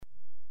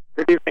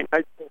Good evening,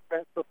 high school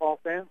football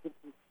fans.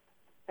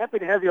 Happy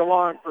to have you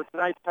along for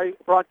tonight's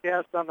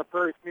broadcast on the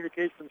Prairie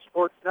Communications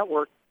Sports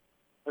Network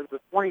as the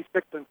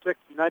 26-6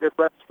 United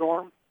Red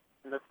Storm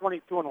and the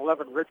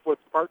 22-11 Ridgewood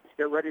Spartans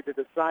get ready to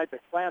decide the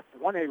Class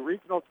 1A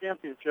Regional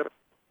Championship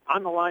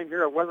on the line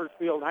here at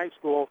Wethersfield High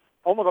School,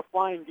 home of the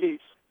Flying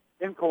Geese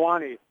in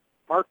Kewanee.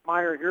 Mark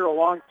Meyer here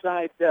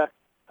alongside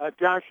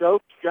Josh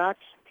Oakes.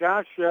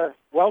 Josh,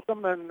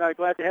 welcome and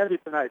glad to have you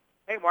tonight.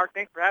 Hey, Mark,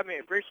 thanks for having me.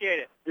 Appreciate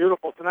it.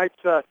 Beautiful. Tonight's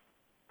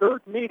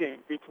third meeting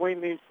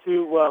between these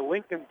two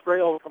Lincoln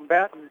Trail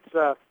combatants.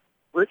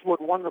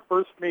 Ridgewood won the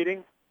first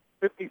meeting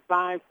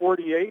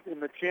 55-48 in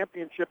the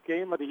championship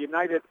game of the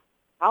United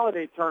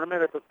Holiday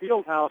Tournament at the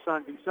Fieldhouse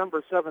on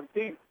December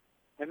 17th.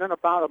 And then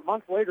about a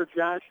month later,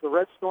 Josh, the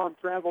Red Storm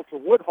traveled to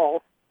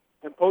Woodhull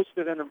and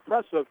posted an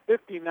impressive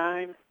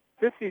 59-52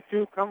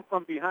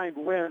 come-from-behind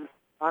win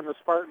on the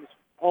Spartans'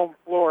 home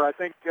floor. I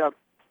think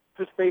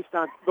just based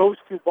on those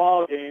two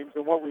ball games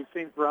and what we've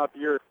seen throughout the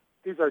year,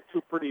 these are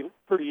two pretty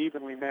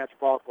evenly matched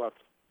ball clubs.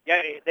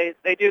 Yeah,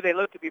 they do. They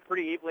look to be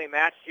pretty evenly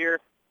matched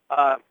here.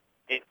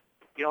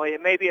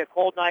 It may be a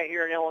cold night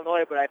here in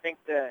Illinois, but I think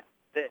that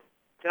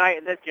tonight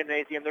in this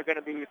gymnasium they're going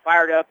to be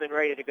fired up and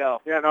ready to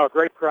go. Yeah, no,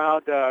 great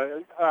crowd.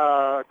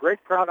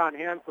 Great crowd on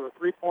hand for the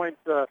three-point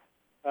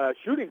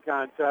shooting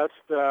contest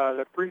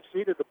that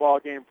preceded the ball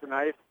game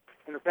tonight.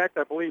 And in fact,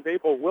 I believe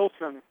Abel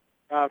Wilson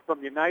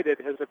from United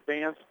has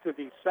advanced to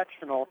the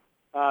sectional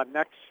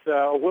next,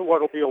 what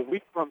will be a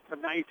week from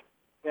tonight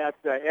at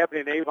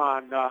Abney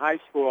Avon High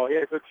School. He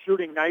had a good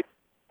shooting night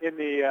in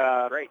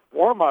the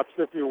warm-ups,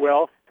 if you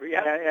will,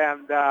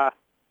 and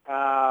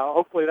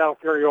hopefully that'll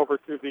carry over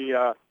to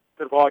the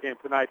ball game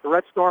tonight. The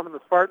Red Storm and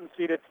the Spartans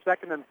seated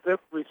second and fifth,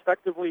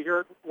 respectively, here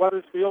at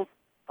Wethersfield,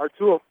 are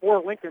two of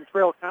four Lincoln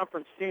Trail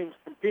Conference teams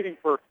competing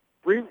for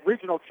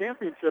regional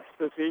championships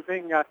this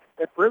evening. At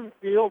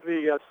Brimfield,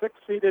 the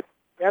sixth-seeded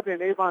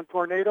Abney Avon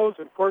Tornadoes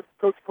and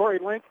Coach Corey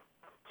Link,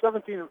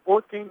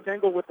 17-14,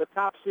 tangled with the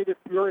top-seeded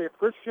Peoria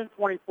Christian,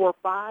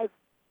 24-5.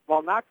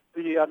 While the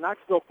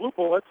Knoxville Blue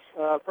Bullets,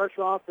 fresh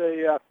off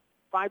a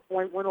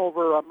 5-point win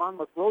over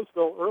Monmouth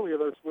Roseville earlier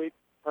this week,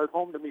 are at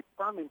home to meet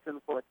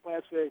Farmington for a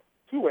Class A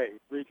 2A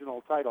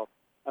regional title.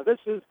 This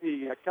is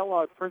the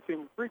Kellogg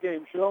Printing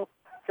pregame show.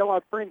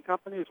 Kellogg Printing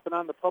Company has been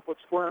on the public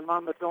square in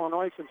Monmouth,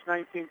 Illinois since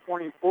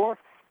 1924.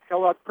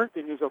 Kellogg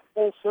Printing is a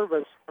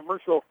full-service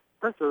commercial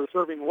printer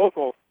serving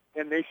local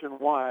and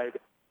nationwide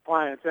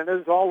clients. And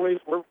as always,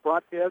 we're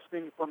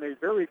broadcasting from a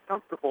very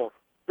comfortable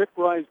Vic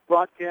Roy's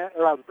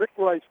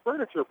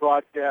Furniture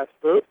broadcast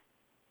booth.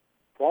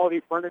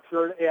 Quality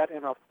furniture at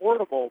an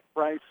affordable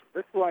price.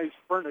 Vic Roy's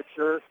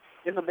Furniture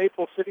in the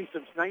Maple City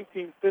since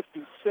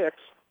 1956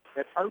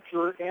 at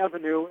Archer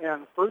Avenue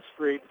and 1st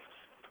Street.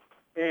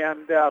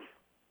 And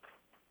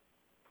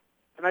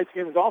tonight's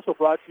game is also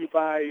brought to you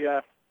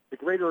by the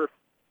Greater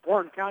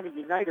Warren County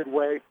United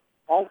Way.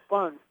 All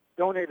funds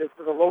donated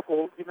to the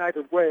local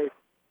United Way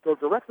go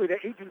directly to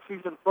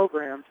agencies and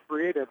programs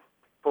created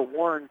for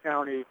Warren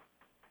County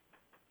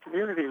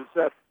communities.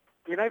 The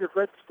United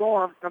Red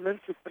Storm come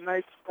into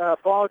tonight's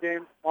ball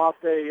game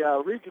off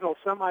a regional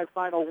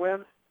semifinal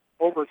win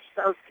over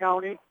Stark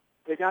County.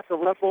 They got the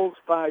Rebels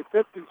by a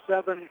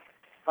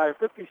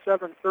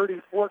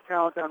 57-34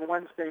 count on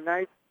Wednesday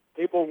night.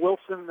 Abel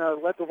Wilson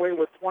led the way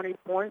with 20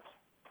 points.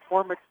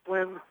 Cormac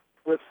Flynn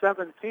with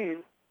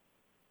 17.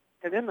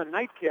 And in the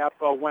nightcap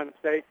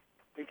Wednesday,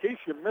 in case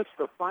you missed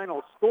the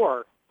final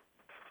score,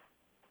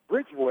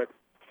 Ridgewood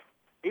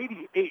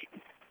 88,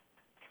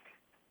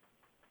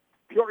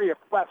 Peoria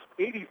Quest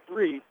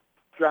 83,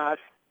 Josh,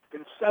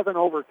 in 7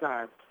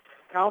 overtimes.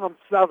 Count them,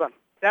 7.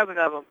 7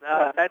 of them.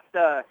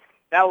 That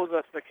was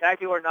a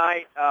spectacular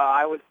night.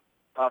 I was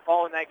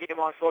following that game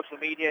on social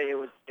media. It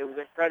was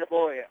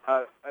incredible.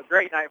 A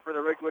great night for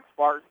the Ridgewood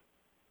Spartans.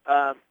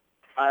 I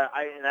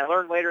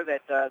learned later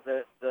that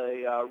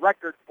the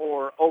record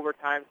for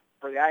overtime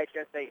for the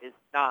IHSA is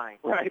 9.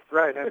 Right.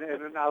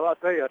 And I'll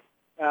tell you,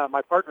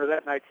 my partner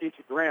that night,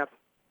 Keisha Grant,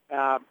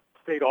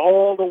 stayed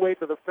all the way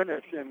to the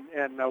finish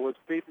and was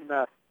beating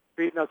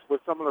us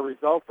with some of the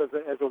results as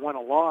it went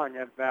along,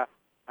 and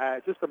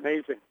just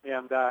amazing.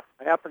 And I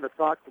happened to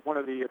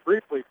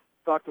briefly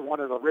talk to one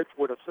of the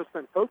Ridgewood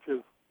assistant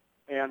coaches,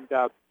 and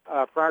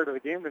prior to the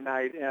game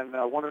tonight, and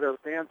one of their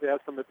fans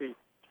asked him if he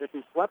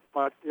slept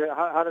much.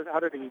 How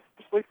did he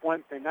sleep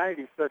Wednesday night?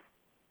 He said,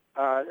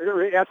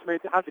 he asked me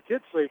how the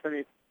kids sleep,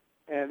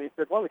 and he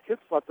said, well, the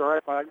kids slept all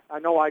right, but I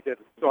know I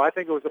didn't. So I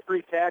think it was a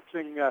pretty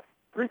taxing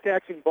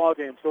ball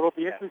game. So it'll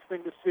be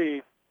interesting to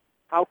see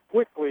how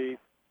quickly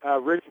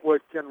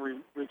Ridgewood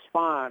can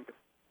respond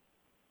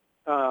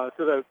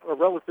to a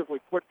relatively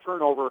quick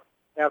turnover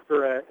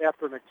after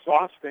an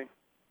exhausting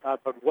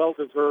but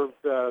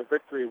well-deserved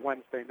victory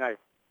Wednesday night.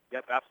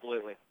 Yep,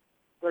 absolutely.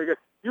 Very good.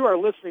 You are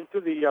listening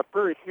to the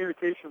Prairie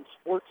Communications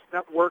Sports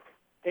Network,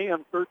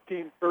 AM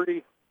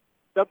 1330,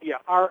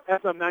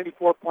 FM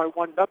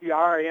 94.1,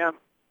 WRAM.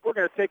 We're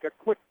going to take a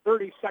quick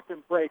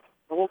 30-second break,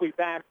 and we'll be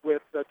back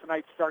with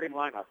tonight's starting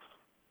lineups.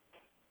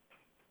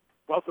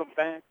 Welcome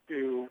back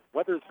to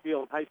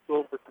Wethersfield High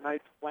School for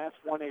tonight's Class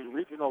 1A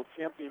Regional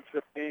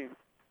Championship game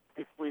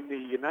between the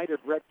United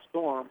Red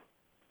Storm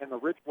and the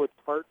Ridgewood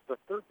Spartans, the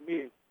third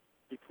meeting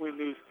between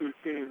these two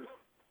teams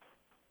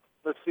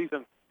this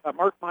season.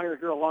 Mark Meyer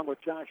here along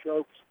with Josh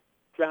Oakes.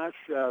 Josh,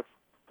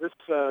 this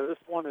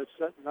one is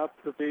setting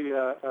up to be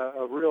a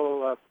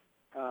real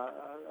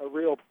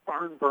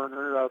barn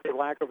burner, for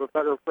lack of a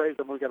better phrase.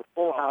 And we've got a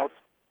full house.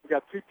 We've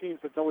got two teams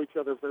that know each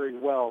other very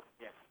well.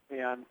 Yes.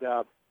 And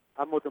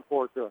I'm looking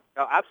forward to it.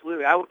 No,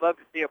 absolutely. I would love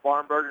to see a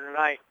barn burner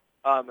tonight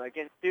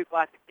against two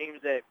classic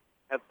teams that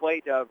have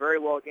played very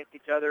well against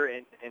each other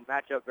and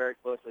match up very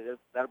closely.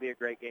 That'll be a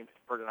great game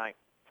for tonight.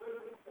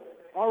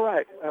 All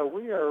right,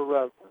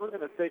 we're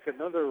going to take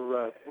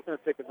another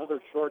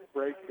short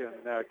break and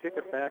kick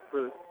it back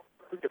to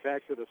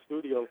the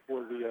studio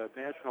for the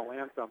national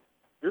anthem.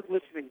 You're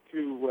listening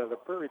to the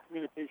Prairie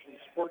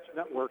Communications Sports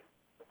Network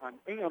on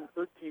AM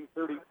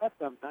 1330,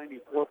 FM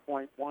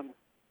 94.1,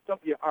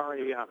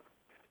 WRAM.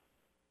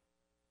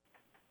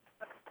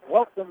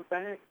 Welcome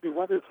back to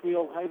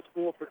Wethersfield High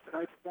School for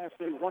tonight's Class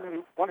A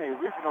 1A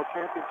Regional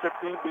Championship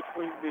game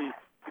between the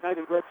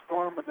United Red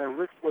Storm and the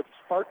Ridgewood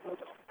Spartans.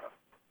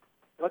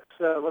 Let's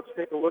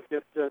take a look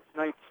at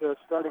tonight's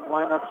starting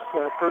lineups,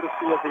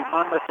 courtesy of the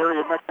Monmouth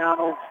Area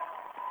McDonald's.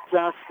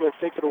 Josh,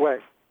 take it away.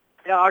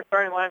 Yeah, our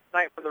starting lineup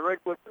tonight for the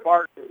Ridgewood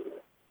Spartans.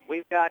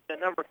 We've got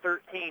number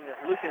 13,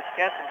 Lucas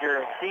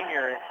Kessinger, a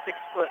senior at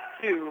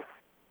 6'2".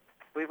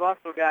 We've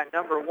also got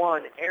number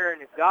 1,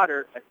 Aaron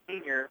Goddard, a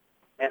senior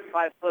at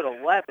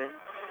 5'11".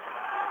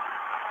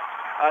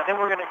 Then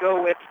we're going to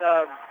go with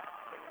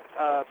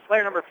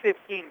player number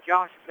 15,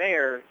 Josh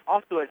Mayer,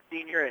 also a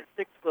senior at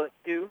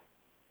 6'2".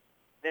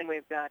 Then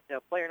we've got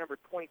player number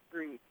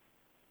 23,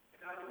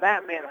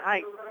 Batman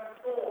Height,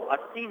 a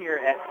senior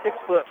at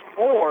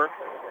 6'4".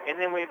 And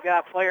then we've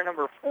got player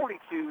number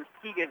 42,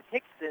 Keegan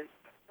Hickson,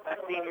 a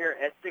senior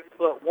at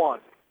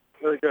 6'1".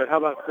 Very good. How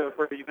about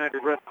for the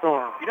United Red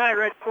Storm? United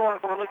Red Storm,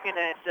 we're looking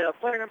at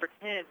player number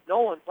 10,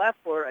 Nolan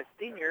Leffler, a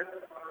senior.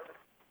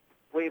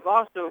 We've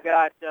also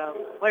got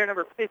player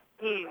number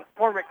 15,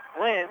 Cormac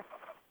Glenn.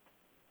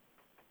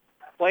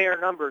 Player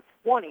number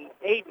 20,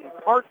 Aiden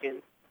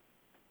Parkins.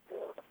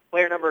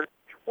 Player number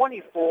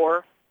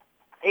 24,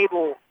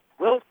 Abel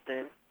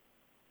Wilson.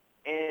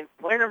 And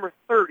player number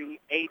 30,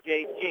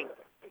 A.J. Jinks.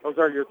 Those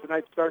are your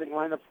tonight's starting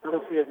lineups,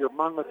 courtesy of your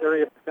Monmouth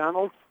Area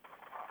McDonald's.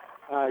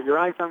 Your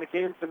eyes on the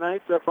game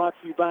tonight brought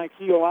to you by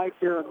Keogh Eye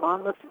Care in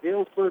Monmouth.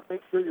 Galesburg,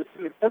 make sure you're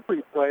seeing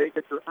every play.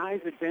 Get your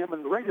eyes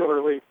examined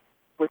regularly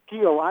with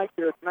Keogh Eye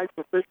Care. Tonight's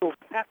officials,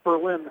 Pat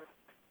Berlin,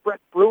 Brett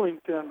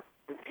Brewington,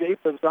 and Jay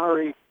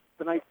Pizzari.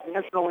 Tonight's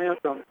national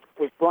anthem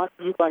was brought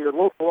to you by your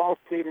local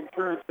Allstate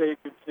Insurance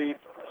Agency,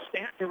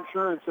 Stat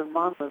Insurance in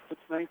Monmouth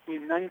since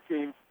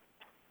 1919.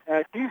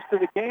 Keys to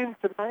the game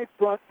tonight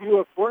brought to you,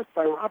 of course,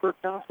 by Robert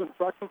Thompson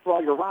Trucking for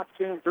all your rock,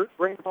 sand, dirt,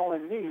 rain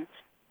hauling needs.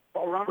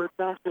 Call Robert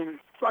Thompson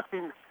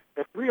Trucking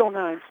at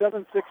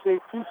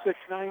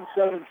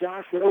 309-768-2697.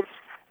 Josh Oates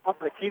up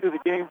the key to the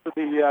game for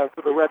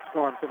the Red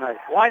Storm tonight.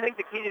 Well, I think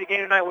the key to the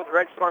game tonight with the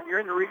Red Storm, you're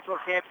in the regional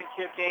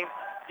championship game,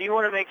 so you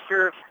want to make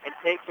sure and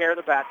take care of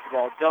the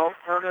basketball. Don't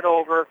turn it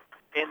over,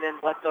 and then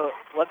let the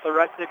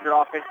rest of your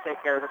offense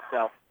take care of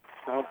itself.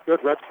 Sounds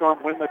good. Red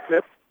Storm win the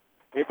tip.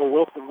 Abel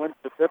Wilson wins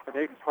the tip, and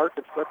Aiden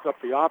Parkins sets up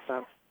the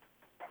offense.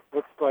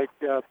 Looks like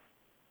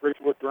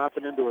Ridgewood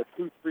dropping into a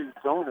 2-3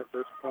 zone at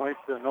this point.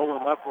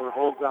 Nolan Leffler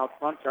holds out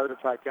front,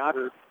 guarded by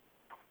Goddard.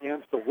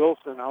 Hands to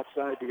Wilson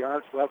outside the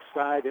arc, left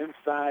side,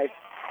 inside.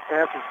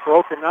 Pass is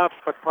broken up,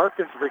 but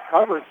Parkins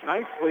recovers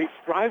nicely,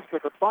 strives to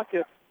the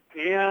bucket,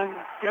 and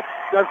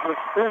does the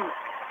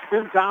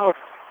spins out.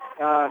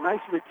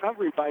 Nice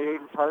recovery by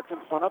Aiden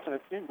Parkins. Went up, and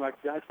it seemed like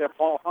that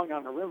ball hung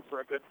on the rim for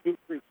a good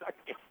 2-3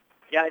 seconds.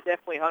 Yeah, it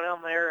definitely hung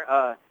on there.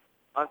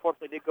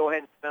 Unfortunately, did go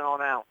ahead and spin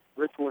on out.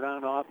 Ridgewood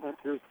on offense.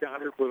 Here's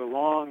Goddard with a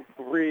long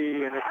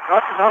three, and it's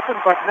nothing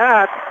but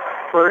net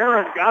for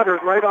Aaron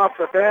Goddard right off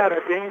the bat.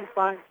 A Dane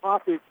Fine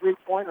Coffee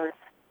three-pointer.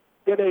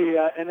 Get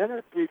an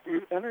energy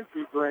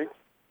drink,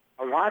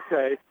 a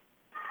latte,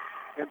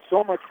 and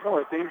so much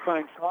more. Dane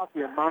Fine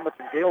Coffee in Monmouth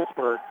and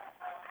Galesburg.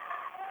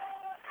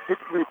 Big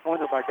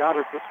three-pointer by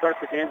Goddard to start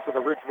the game for the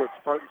Ridgewood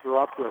Spartans, who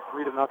are up to a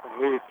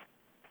 3-0 lead.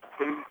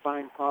 Dane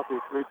Fine Coffee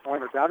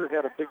three-pointer. Goddard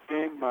had a big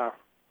game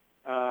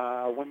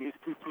when these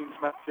two teams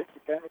met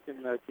back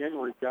in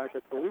January, Josh. I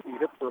believe he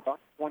hit for about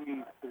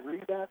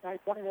 23 that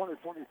night, 21 or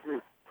 23.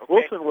 Okay.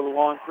 Wilson with a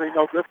long three,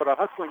 no good, but a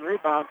hustling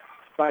rebound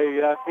by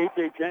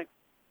A.J. Jenks.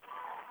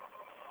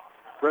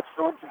 Red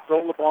Storm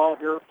control the ball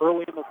here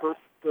early in the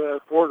first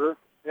quarter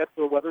at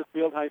the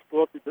Wethersfield High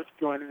School. If you're just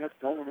joining us,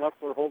 Nolan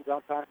Leffler holds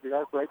out top of the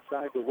arc right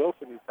side to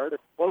Wilson. He's guarded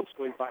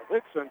closely by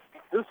Hickson.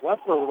 Here's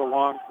Leffler with a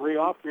long three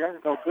off the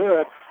arc, no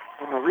good.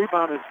 And the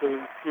rebound is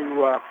to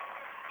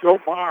Joe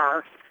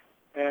Marr.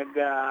 And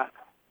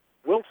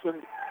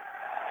Wilson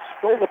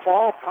stole the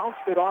ball,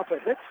 pounced it off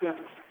of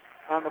Hickson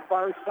on the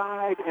far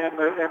side, and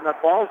the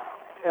ball's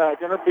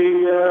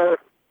going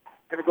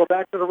to go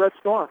back to the Red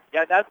Storm.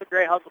 Yeah, that's a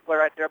great hustle play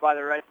right there by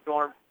the Red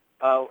Storm.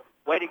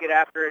 way to get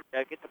after it,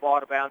 get the ball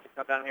out of bounds, and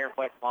come down here and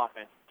play some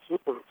offense.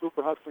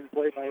 Super hustling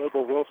play by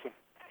Abel Wilson.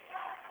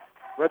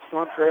 Red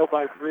Storm trailed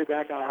by 3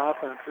 back on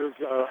offense. There's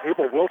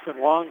Abel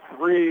Wilson, long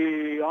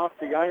 3 off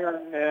the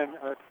iron, and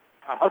a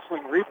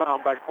hustling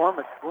rebound by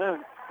Cormac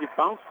Flynn. He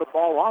bounced the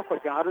ball off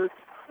of Goddard,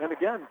 and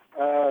again,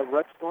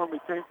 Red Storm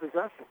retained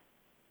possession.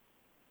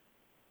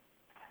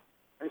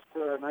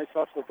 Nice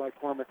hustle by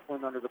Cormac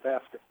Flynn under the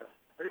basket.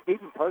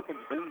 Aiden Parkins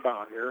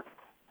inbound here.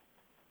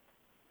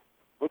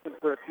 Looking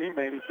for a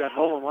teammate. He's got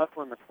Nolan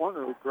Leffler in the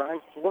corner who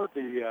drives toward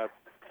the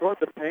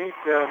paint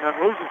and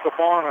then loses the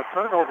ball on a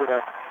turnover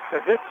to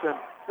Hickson.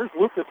 Here's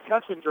Lucas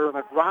Kessinger in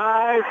a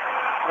drive,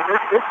 and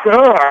it's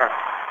good.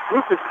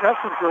 Lucas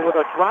Kessinger with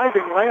a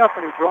driving layup,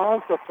 and he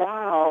draws the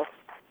foul.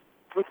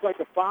 Looks like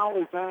the foul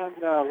is on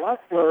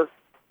Leffler.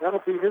 That'll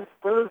be his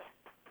first,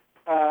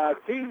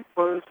 team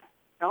first.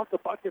 Count the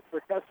bucket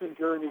for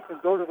Kessinger, and he can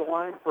go to the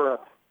line for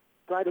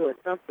try to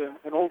attempt an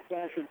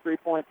old-fashioned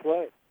three-point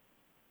play.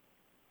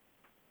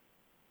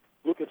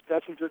 Lucas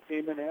Kessinger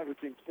came in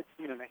averaging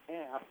 16 and a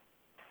half.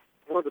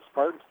 For the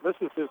Spartans, this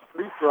is his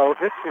free throw.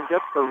 Hickson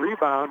gets the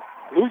rebound,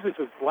 loses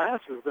his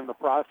glasses in the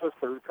process,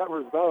 but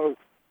recovers those.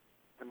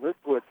 And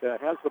Ridgewood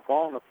has the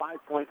ball in a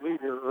 5-point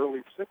lead here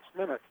early. 6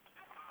 minutes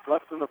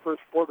left in the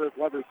first quarter at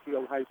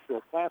Wethersfield High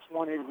School. Class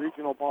 1A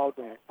regional ball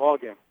game.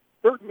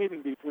 Third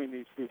meeting between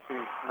these two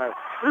teams tonight.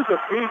 Here's a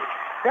feed.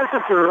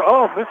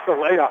 Kessinger, missed the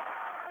layup.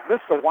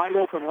 Missed the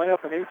wide-open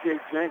layup, and A.J.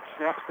 Jenks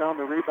snaps down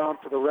the rebound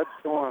to the Red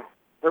Storm.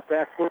 They're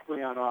back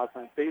quickly on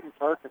offense. Aiden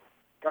Parkins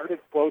guarded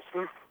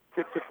closely.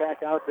 Kicks it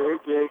back out to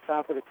A.J.,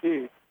 top of the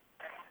key.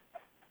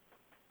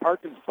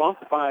 Parkins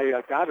bumped by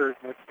Goddard.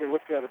 Let's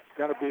look at it. It's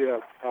got to be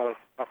a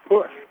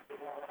push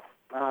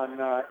on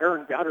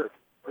Aaron Goddard.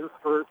 His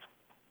first,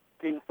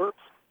 team first.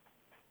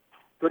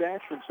 Good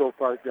action so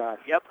far, Josh.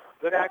 Yep,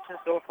 good action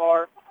so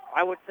far.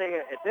 I would say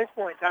at this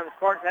point in time, the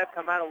Spartans have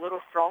come out a little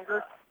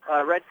stronger.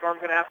 Red Storm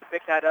going to have to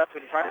pick that up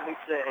and try to reach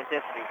the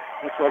intensity.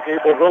 Looks like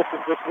Abel Wilson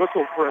just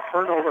whistled for a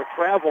turnover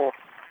travel.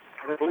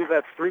 And I believe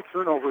that's 3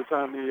 turnovers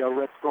on the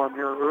Red Storm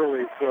here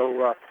early.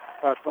 So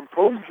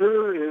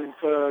composure is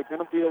going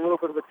to be a little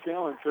bit of a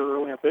challenge here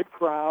early. A big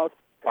crowd,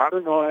 a lot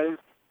of noise,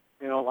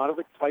 a lot of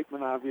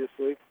excitement,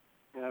 obviously.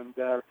 And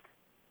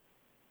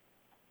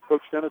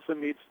Coach Dennison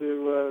needs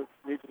to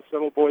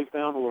settle boys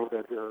down a little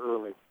bit here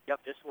early. Yep,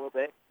 just a little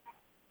bit.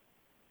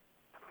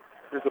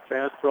 Here's a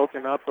pass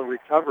broken up and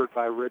recovered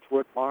by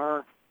Ridgewood.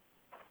 Marr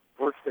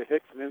works to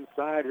Hickson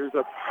inside. Here's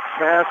a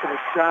pass and a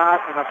shot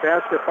and a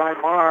basket by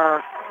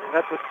Marr.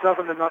 That's a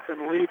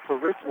 7-0 lead for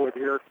Ridgewood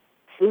here.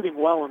 Shooting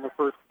well in the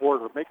first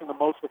quarter, making the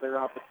most of their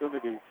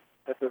opportunities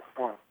at this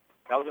point.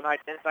 That was a nice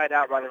inside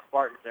out by the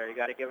Spartans there. You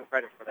got to give them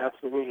credit for that.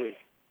 Absolutely.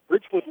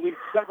 Ridgewood leads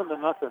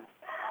 7-0.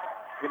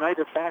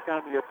 United back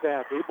on the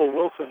attack. Abel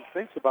Wilson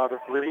thinks about a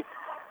three.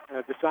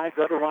 Decides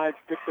otherwise,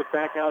 kicks it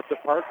back out to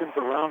Parkins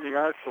around the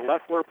arc. The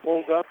Leffler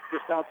pulls up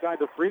just outside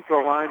the free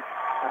throw line,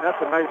 and that's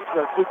a nice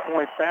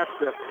 2-point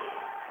basket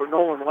for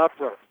Nolan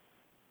Leffler.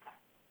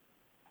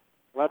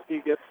 Lefty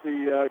gets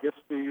the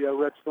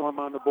Red Storm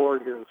on the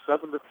board here,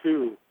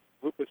 7-2.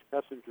 Lucas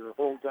Kessinger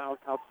holds out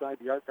outside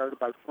the arc, guarded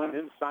by Flynn,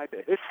 inside to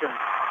Hickson.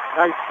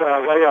 Nice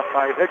layup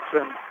by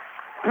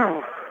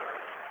Hickson.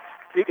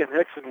 Keegan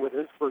Hickson with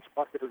his first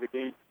bucket of the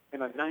game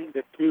in a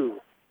 9-2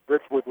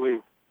 Ridgewood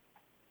lead.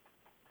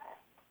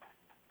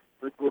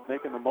 Ridgewood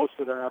making the most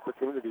of their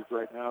opportunities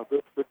right now.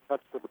 Good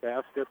touch to the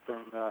basket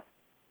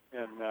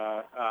and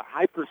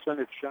high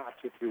percentage shots,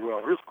 if you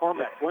will. Here's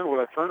Cormac Flynn with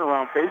a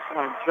turnaround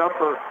baseline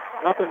jumper.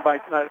 Nothing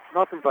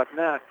but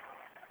net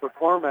for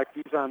Cormac.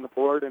 He's on the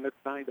board, and it's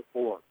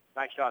 9-4.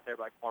 Nice shot there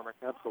by Cormac.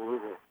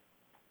 Absolutely.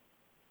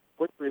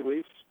 Quick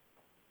release.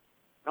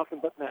 Nothing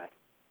but net.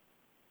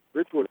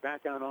 Ridgewood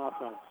back on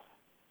offense.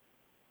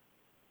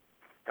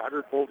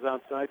 Goddard pulls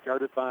outside,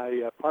 guarded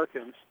by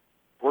Parkins.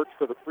 Works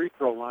to the free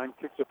throw line,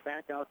 kicks it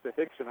back out to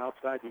Hickson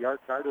outside the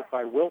arc, guarded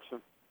by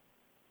Wilson.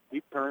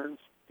 He turns,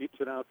 keeps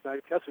it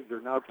outside.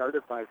 Kessinger now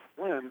guarded by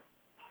Flynn.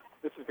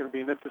 This is going to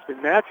be an interesting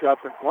matchup,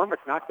 and Cormac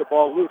knocked the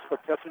ball loose,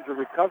 but Kessinger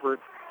recovered.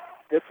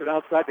 Gets it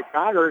outside to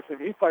Goddard, and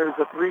he fires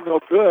a three,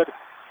 no good.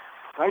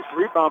 Nice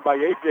rebound by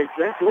A.J.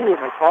 Jenks. Ooh,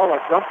 and they call a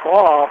jump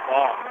ball.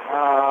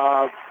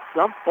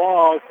 Jump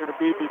ball is going to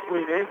be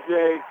between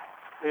A.J.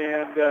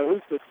 and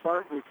who's the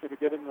Spartan who's going to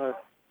get in the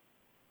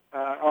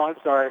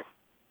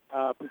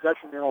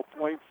possession arrow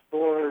points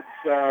towards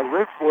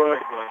Ridgewood.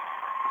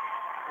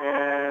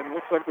 And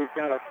looks like we've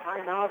got a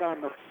timeout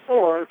on the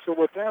floor. So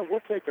with that, we'll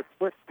take a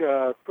quick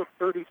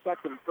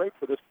 30-second break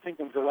for this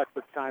Tinkins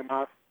Electric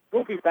timeout.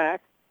 We'll be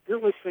back.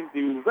 You're listening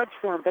to Red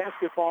Storm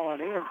Basketball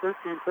on AM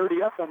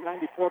 1330 FM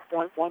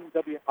 94.1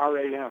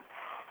 WRAM.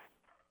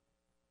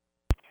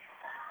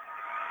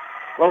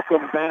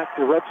 Welcome back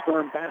to Red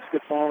Storm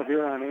Basketball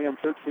here on AM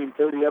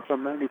 1330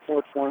 FM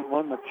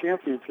 94.1, the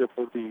championship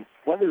of the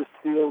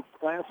Wethersfield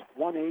Class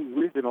 1A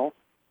Regional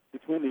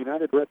between the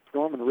United Red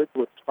Storm and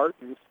Ridgewood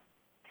Spartans.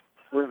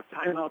 We're in a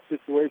timeout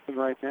situation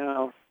right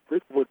now.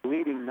 Ridgewood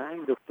leading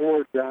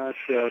 9-4, Josh.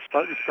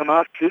 Spartans come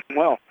out shooting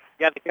well.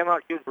 Yeah, they come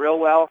out shooting real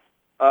well.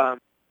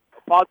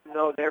 positive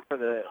note there for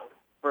the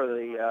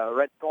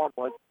Red Storm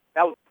was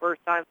that was the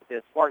first time that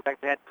the Spartans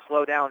actually had to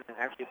slow down and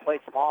actually play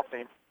some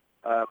offense.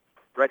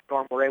 Red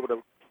Storm were able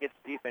to get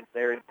the defense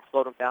there and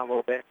slow them down a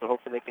little bit, so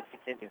hopefully they can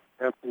continue.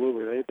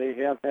 Absolutely. They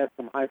have had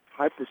some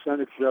high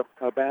percentage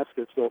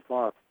baskets so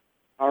far.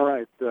 All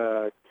right,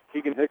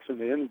 Keegan Hickson,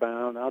 the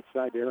inbound,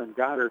 outside to Aaron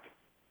Goddard.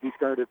 He's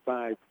guarded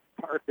by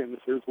Parkins.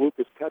 Here's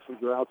Lucas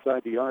Kessinger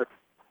outside the arc.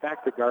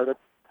 Back to Goddard.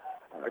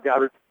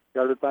 Goddard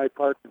guarded by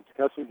Parkins.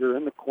 Kessinger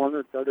in the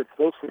corner, guarded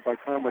closely by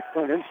Carl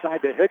McClin.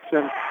 Inside to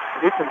Hickson.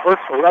 He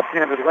converts a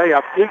left-handed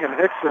layup. Keegan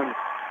Hickson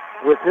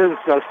with his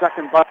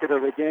second bucket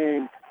of the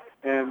game.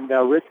 And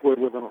Ridgewood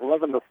with an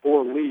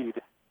 11-4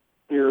 lead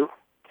here.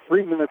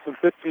 3 minutes and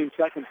 15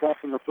 seconds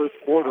left in the first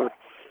quarter.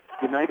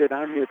 United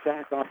on the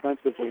attack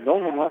offensively.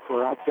 Nolan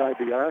Leffler outside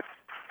the arc.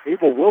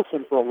 Abel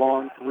Wilson for a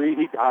long three.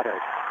 He got it.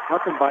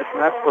 Nothing but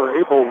net for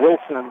Abel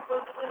Wilson.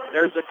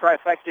 There's the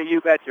trifecta,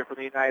 you betcha, for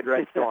the United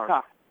Red Storm.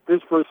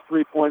 His first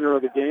three-pointer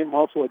of the game.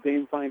 Also a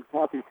Dane Fine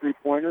Coffee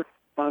three-pointer,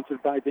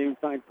 sponsored by Dane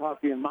Fine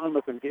Coffee in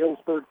Monmouth and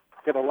Galesburg.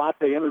 Get a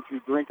latte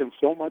energy drink and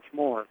so much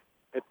more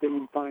at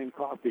Dane Fine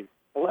Coffee.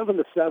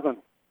 11-7.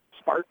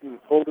 Spartans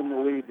holding the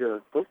lead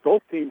here.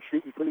 Both teams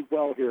shooting pretty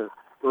well here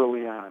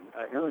early on.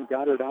 Aaron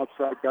Goddard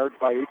outside guard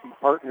by Ethan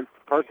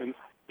Parkins.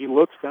 He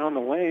looks down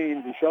the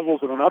lane. He shovels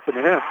it up and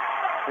in.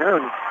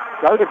 Aaron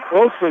guarded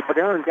closely, but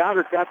Aaron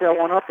Goddard got that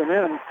one up and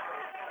in.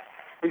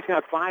 He's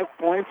got 5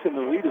 points, and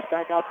the lead is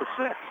back out to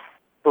 6.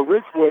 For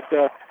Ridgewood,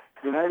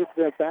 United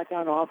back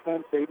on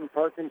offense. Aiden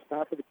Parkins,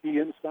 top of the key,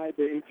 inside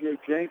to A.J.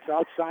 Jenks,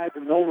 outside to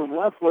Nolan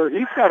Leffler.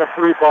 He's got a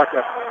 3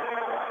 bucket.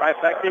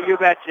 Trifecta, you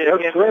betcha,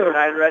 again for the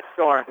United Red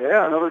Storm.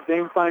 Yeah, another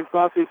Dane Fine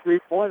Coffee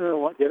three-pointer.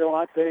 Get a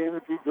latte,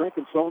 energy drink,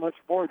 and so much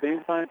more.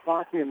 Dane Fine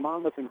Coffee in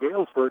Monmouth and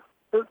Galesburg.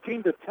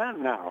 13-10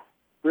 now.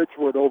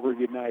 Ridgewood over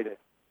United.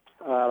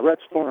 Red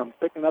Storm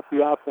picking up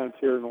the offense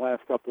here in the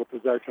last couple of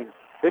possessions.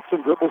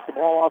 Hickson dribbles the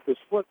ball off his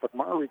foot, but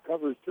Marr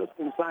recovers just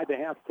inside the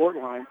half-court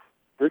line.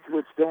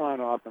 Ridgewood still on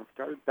offense.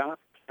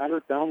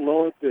 Goddard down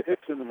low to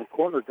Hickson in the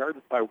corner,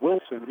 guarded by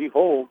Wilson. He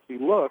holds. He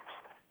looks.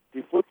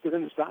 He flips it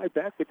inside.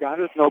 Back to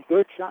Goddard. No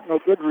good. Shot no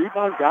good.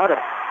 Rebound. Got it.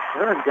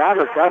 Aaron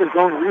Goddard got his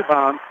own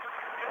rebound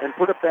and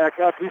put it back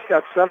up. He's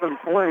got 7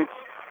 points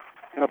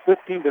and a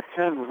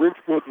 15-10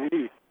 Ridgewood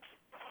lead.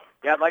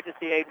 Yeah, I'd like to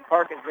see Aiden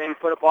Parkins maybe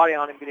put a body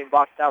on him getting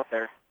boxed out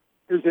there.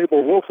 Here's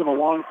Abel Wilson, a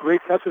long three.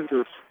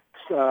 Kessinger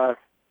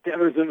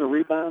gathers in the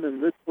rebound,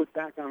 and Ridgewood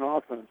back on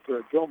offense.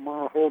 Joe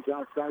Marr holds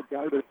outside,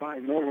 guarded by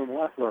Nolan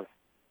Leffler.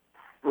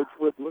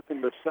 Ridgewood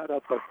looking to set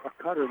up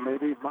a cutter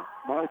maybe.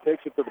 Marr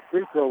takes it to the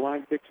free throw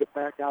line, kicks it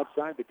back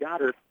outside to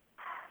Goddard.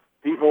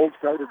 He holds,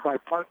 guarded by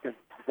Parkins.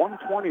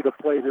 1:20 to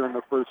play here in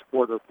the first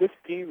quarter.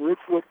 15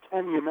 Ridgewood,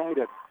 10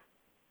 United.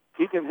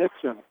 Keegan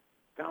Hickson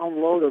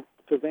down low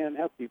to Van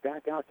Hefty,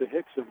 back out to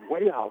Hickson,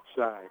 way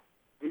outside.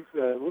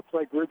 Looks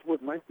like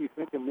Ridgewood might be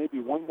thinking maybe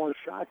one more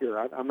shot here.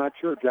 I'm not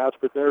sure, Josh,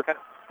 but they're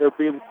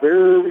being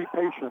very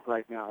patient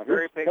right now.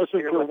 Very patient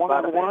here with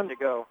about a minute to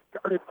go.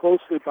 Guarded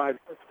closely by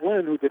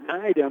Flynn, who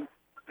denied him.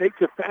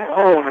 Takes it back.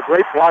 Oh, and a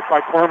great block by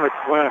Cormac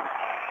Flynn.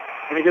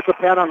 And he gets a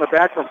pat on the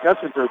back from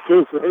Kessinger,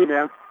 too. So, hey,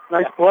 man,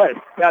 nice play.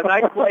 Yeah,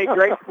 nice play.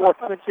 Great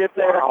sportsmanship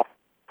there. Wow.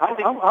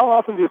 How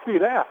often do you see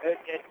that?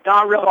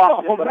 Not real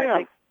often, but man. I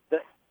think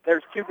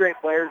there's two great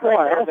players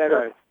right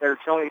there that are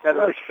showing each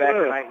other respect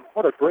tonight.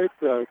 What a great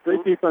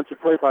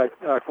defensive play by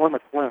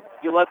Cormac Flynn.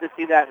 You love to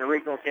see that in a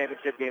regional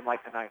championship game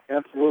like tonight.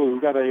 Absolutely.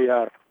 We've got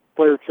a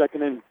player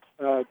checking in,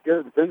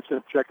 Garrett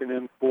Vincent checking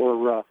in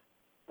for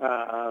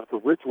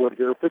Ridgewood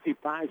here.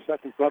 55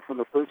 seconds left in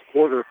the first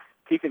quarter.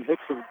 Keegan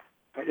Hickson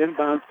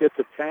inbounds, gets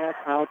a pass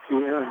out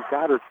to Aaron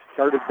Goddard,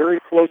 guarded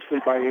very closely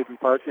by Aiden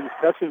Parkins.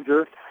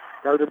 Kessinger,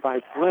 guarded by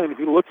Flynn.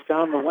 He looks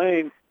down the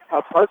lane.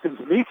 Parkins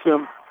meets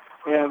him.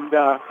 And,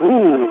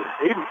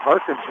 Aiden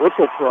Parkins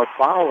whistled for a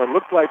foul. It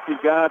looked like he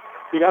got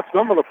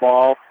some of the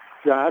ball,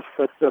 Josh,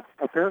 but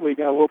apparently he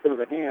got a little bit of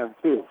a hand,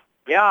 too.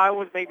 Yeah, I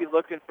was maybe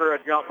looking for a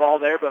jump ball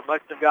there, but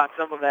must have got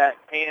some of that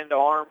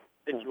hand-arm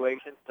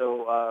situation,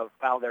 so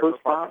foul there.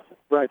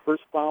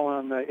 First foul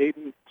on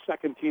Aiden,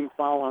 second team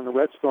foul on the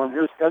Red Storm.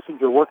 Here's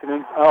Kessinger working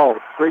in. Oh,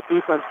 great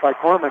defense by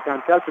Cormac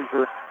on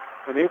Kessinger.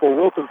 And Abel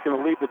Wilson's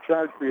going to lead the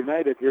charge for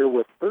United here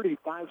with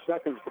 35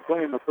 seconds to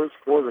play in the first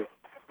quarter.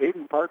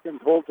 Aiden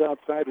Parkins holds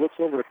outside, looks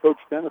over to Coach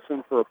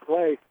Dennison for a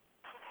play.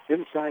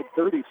 Inside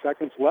 30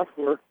 seconds.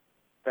 Leffler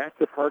back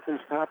to Parkins,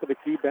 top of the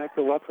key, back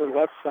to Leffler,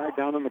 left side,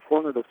 down in the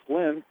corner to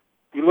Flynn.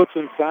 He looks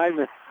inside, and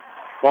the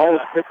ball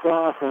is picked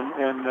off, and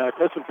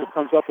Kessinger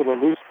comes up with a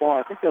loose ball.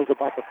 I think that was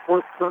about the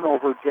fourth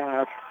turnover,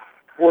 Josh,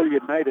 for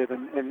United,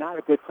 and not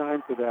a good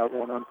time for that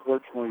one,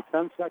 unfortunately.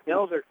 10 seconds.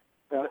 No,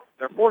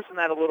 they're forcing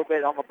that a little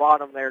bit on the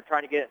bottom there,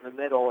 trying to get it in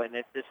the middle, and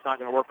it's just not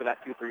going to work with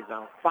that 2-3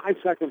 zone. 5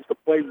 seconds to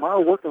play.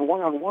 Marr working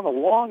one-on-one. A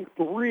long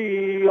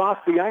three off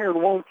the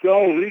iron won't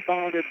go.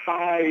 Rebounded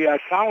by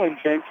Colin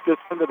Jenks just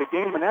into the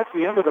game, and that's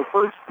the end of the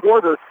first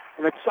quarter.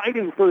 An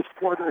exciting first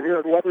quarter here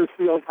at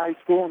Wethersfield High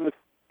School in this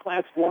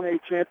Class 1A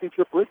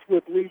championship.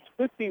 Ridgewood leads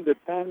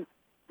 15-10.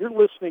 You're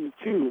listening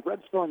to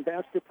Red Storm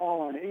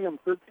Basketball on AM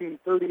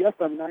 1330,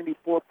 FM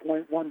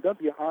 94.1,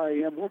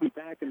 WRAM. We'll be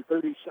back in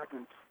 30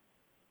 seconds.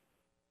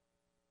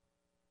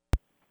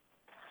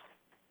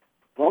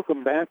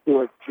 Welcome back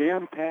to a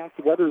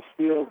jam-packed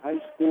Wethersfield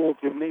High School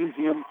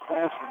Gymnasium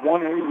Class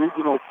 1A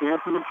Regional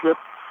Championship.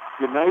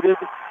 United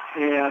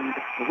and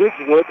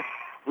Ridgewood.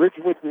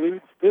 Ridgewood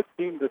leads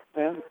 15-10.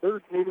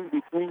 Third meeting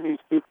between these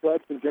two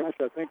clubs. And, Josh,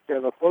 I think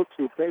the folks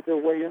who paid their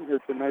way in here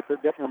tonight, they're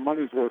getting their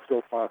money's worth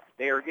so far.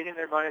 They are getting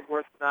their money's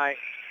worth tonight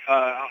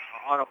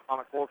on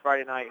a cold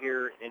Friday night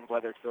here in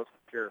Wethersfield.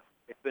 Sure.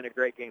 It's been a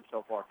great game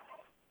so far.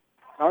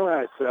 All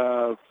right.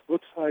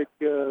 Looks like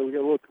we got a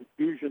little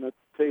confusion at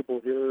the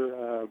table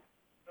here.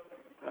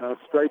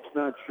 Stripe's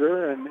not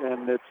sure,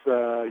 and it's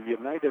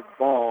United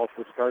ball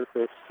to start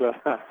this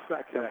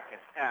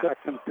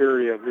second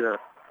period here.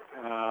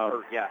 A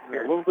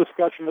little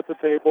discussion at the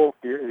table.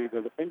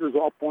 The fingers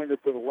all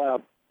pointed to the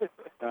left.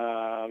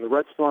 The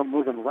Red Storm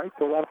moving right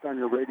to left on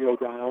your radio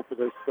dial for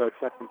this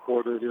second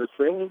quarter here,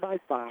 trailing by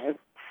 5.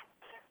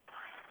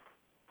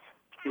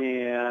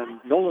 And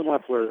Nolan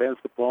Leffler has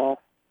the ball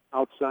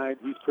outside.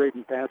 He's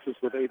trading passes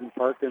with Aiden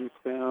Parkins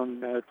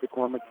down to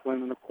Cormac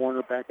Flynn in the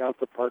corner, back out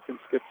to Parkins,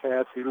 skip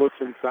pass. He looks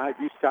inside.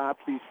 He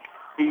stops.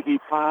 He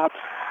pops.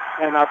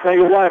 And I'll tell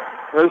you what,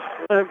 there's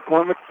Flynn,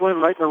 Cormac Flynn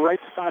right in the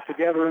right spot to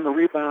gather in the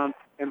rebound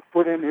and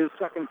put in his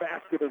second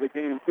basket of the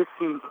game,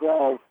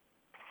 15-12,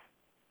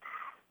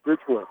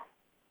 Ridgewood.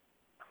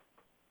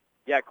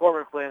 Yeah,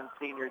 Corbin Flynn,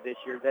 senior this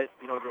year. It's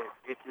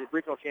the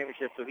regional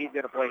championship, so he's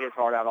going to play his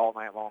heart out all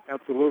night long.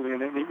 Absolutely,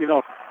 and you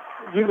know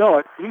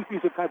it.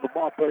 He's the type of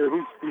ball player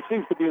he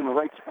seems to be in the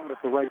right spot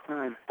at the right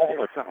time all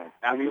the time.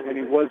 And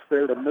he was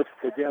there to miss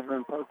the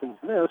Gavin Parkins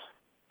miss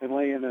and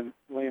lay in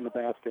the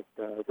basket.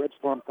 Red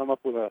Storm come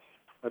up with a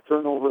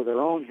turnover of their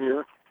own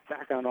here.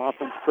 Back on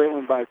offense,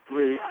 trailing by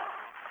 3.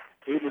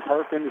 Aiden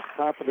Parkins,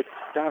 top of the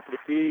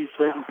key,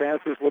 trading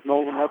passes with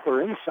Nolan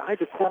Leffler inside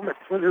to Cormac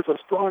Flynn. There's a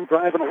strong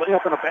drive and a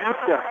layup and a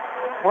basket.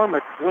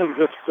 Cormac Flynn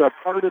just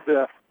parted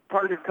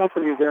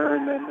company there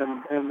and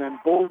then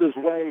bowled his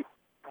way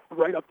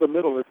right up the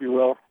middle, if you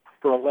will,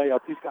 for a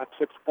layup. He's got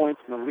 6 points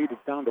and the lead is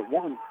down to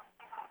 1.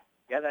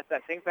 Yeah, that's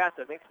that same pass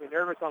that makes me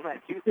nervous on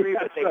that 2-3,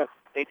 but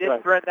they did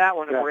spread that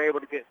one and were able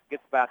to get the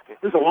basket.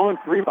 There's a long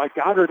 3 by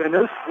Goddard, and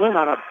there's Flynn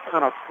on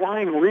a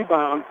flying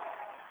rebound.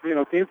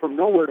 Came from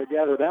nowhere to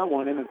gather that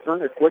one in and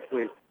turn it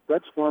quickly.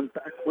 Red Storm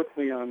back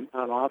quickly on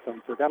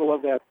offense. So got to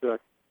love that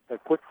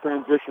quick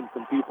transition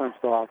from defense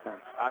to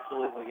offense.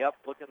 Absolutely. Yep.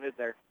 Looking good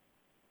there.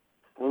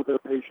 A little bit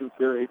of patience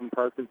here. Aiden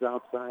Parkins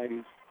outside.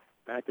 He's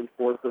back and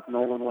forth with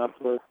Nolan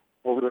Leffler.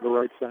 Over to the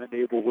right side,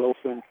 Abel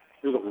Wilson.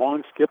 There's a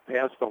long skip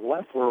pass to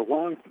Leffler. A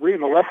long 3,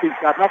 and the lefty's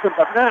got nothing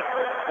but net.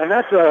 And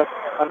that's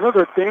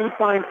another Dane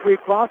Fine free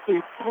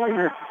coffee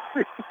pointer.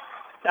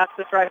 That's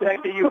the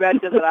trifecta you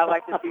mentioned that I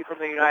like to see from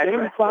the United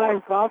Red Storm.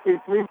 Fine coffee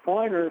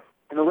 3-pointer,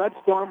 and the Red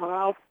Storm are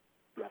out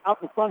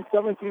in front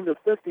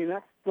 17-15.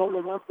 That's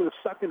Nolan Leffler's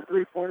second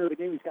 3-pointer of the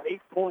game. He's got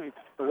 8 points.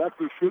 The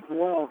lefty's shooting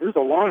well. There's a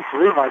long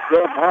 3 by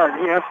Joe Martin.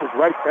 He answers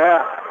right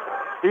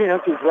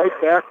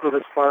back for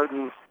the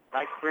Spartans.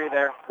 Nice 3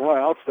 there. Boy,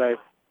 I'll say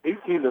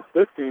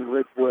 18-15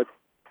 Ridgewood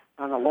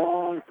on a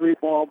long 3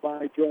 ball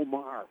by Joe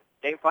Marr.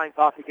 Dane Fine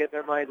Coffee getting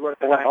their money's worth.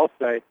 Boy, I'll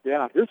say,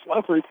 yeah. Here's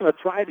Leffler. He's going to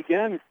try it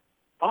again.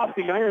 Off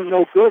the iron,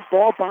 no good.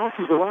 Ball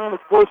bounces around.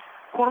 Of course,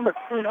 Cormac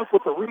clean up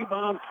with the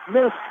rebound.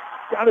 Missed.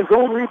 Got his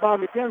own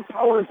rebound again.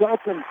 Powers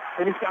up, and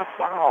he's got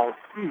fouled.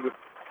 Jesus.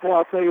 Well,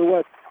 I'll tell you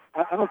what.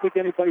 I don't think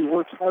anybody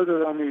works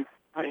harder on the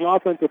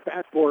offensive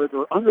backboard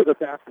or under the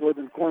backboard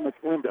than Cormac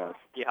Flynn does.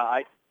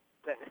 Yeah,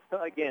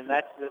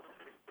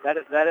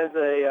 that is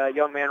a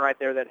young man right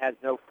there that has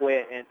no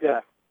quit, and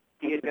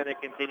he is going to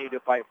continue to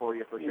fight for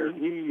you for sure.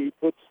 He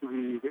puts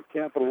the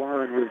capital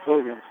R in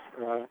resilience,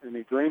 and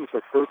he drains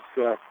the first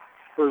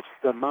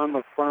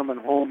Monmouth Farm and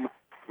Home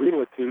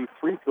Realty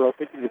free throw.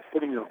 Thinking it's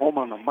putting your home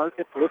on the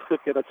market. List it,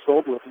 get it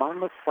sold with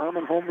Monmouth Farm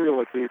and Home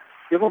Realty.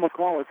 Give them a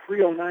call at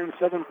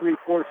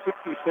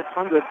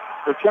 309-734-6600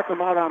 or check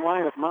them out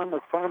online at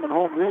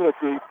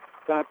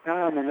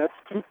monmouthfarmandhomerealty.com, and that's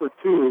 2 for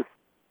 2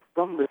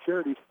 from the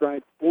charity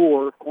stripe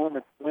for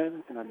Cormac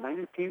Flynn in a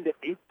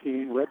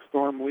 19-18 Red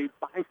Storm lead,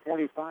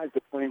 5:25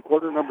 to play in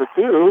quarter number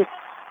 2.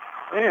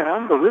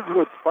 And the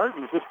Ridgewood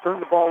Spartans just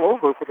turned the ball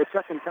over for the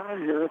second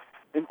time here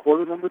in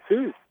quarter number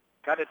 2.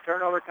 Got a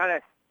turnover, kind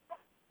of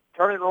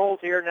turning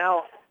roles here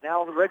now.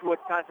 Now the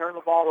Redwoods kind of turn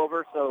the ball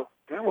over, so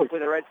hopefully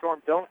the Red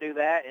Storm don't do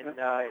that. And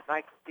it's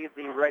nice to see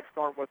the Red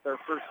Storm with their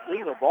first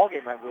lead of the ball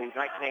game, I believe,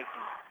 19-18.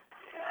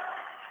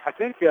 I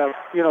think, Josh,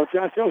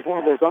 that was one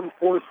of those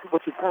unforced,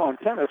 what you call in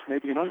tennis,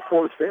 maybe an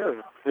unforced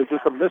error. There's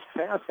just a missed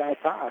pass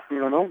out top.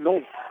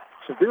 No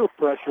severe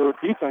pressure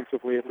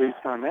defensively, at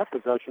least, on that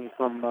possession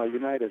from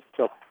United.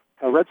 So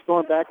Red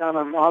Storm back on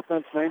an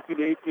offense,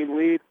 19-18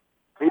 lead.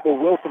 Abel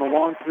Wilson, a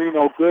long 3,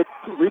 no good.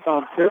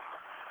 Rebound tip.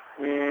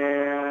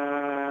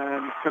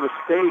 And it's going to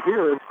stay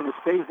here. It's going to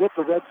stay with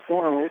the Red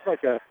Storm. It looks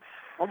like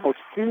almost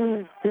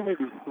two,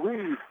 maybe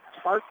 3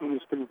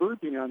 Parkins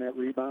converging on that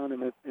rebound,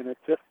 and it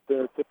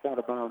tipped out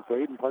of bounds. So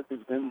Aiden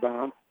Parkins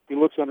inbound. He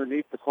looks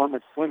underneath the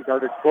Cormac Flynn,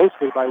 guarded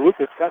closely by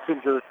Lucas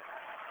Kessinger.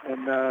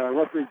 And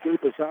referee Jay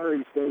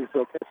Pizarri says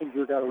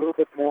Kessinger got a little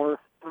bit more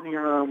on the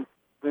arm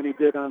than he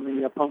did on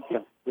the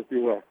pumpkin, if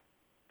you will.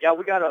 Yeah,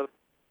 we got a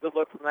good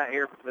look from that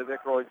here from the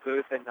Vic Roy's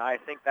booth, and I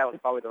think that was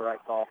probably the right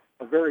call.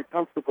 A very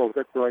comfortable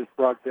Vic Roy's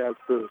broadcast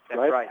booth,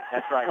 right?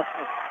 That's right.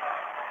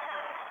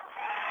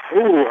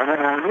 Ooh, and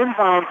an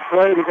inbound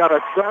play. We got a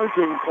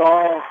charging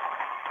call.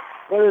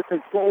 Player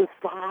control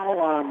foul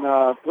on,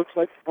 looks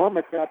like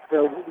Cormac got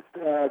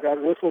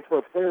whistled for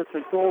a player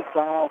control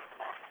foul.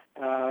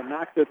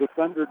 Knocked the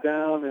defender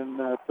down and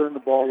turned the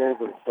ball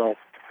over. So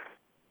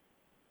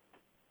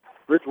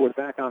Ridgewood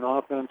back on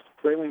offense,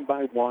 trailing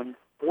by 1,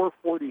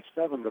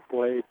 4:47 to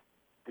play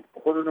in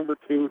quarter number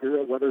 2 here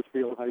at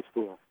Wethersfield High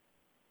School.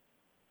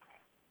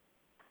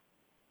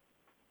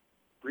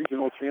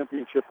 Regional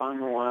championship on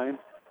the line.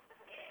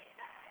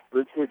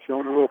 Ridgewood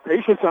showing a little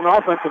patience on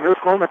offense, and here's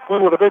Cormac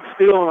Flynn with a big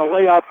steal and a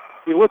layup.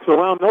 He looks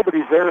around,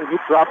 nobody's there, and he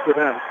drops it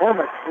in.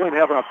 Cormac Flynn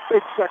having a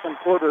big second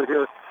quarter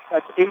here.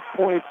 That's 8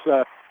 points,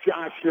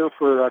 Josh, here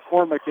for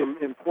Cormac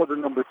in quarter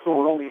number 2.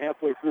 We're only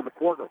halfway through the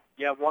quarter.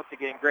 Yeah, once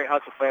again, great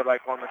hustle play by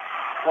Cormac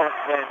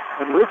Flynn.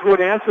 And Ridgewood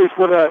answers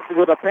with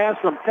a pass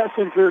from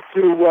Kessinger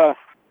to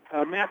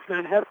Matt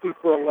Van Hefty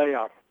for a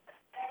layup.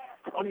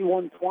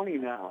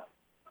 21-20 now.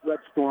 Red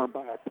Storm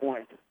by a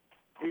point.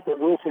 Abel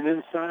Wilson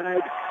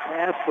inside.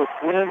 Pass for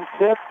Flynn.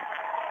 Tip.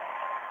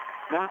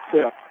 Not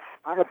tip.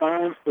 Out of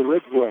bounds to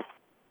Ridgewood.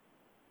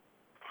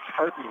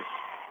 Hartnett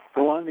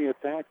go on the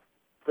attack,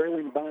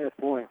 trailing by a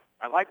point.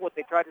 I like what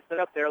they tried to set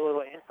up there, a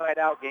little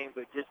inside-out game,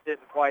 but just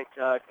didn't quite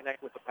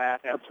connect with the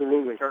pass.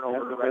 Absolutely.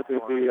 Turnover.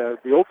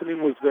 The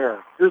opening was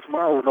there. Here's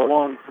Morrow with a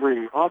long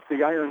three. Off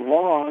the iron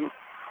long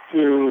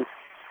to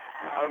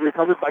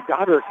recovered by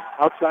Goddard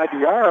outside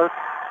the arc.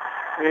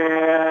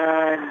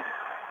 And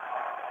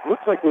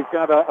looks like we've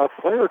got a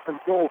player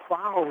control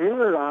foul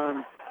here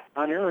on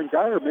Aaron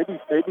Geyer. Maybe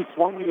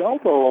swung the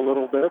elbow a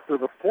little bit or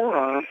the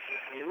forearm.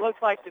 It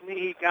looks like to me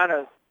he kind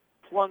of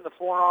swung the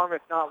forearm,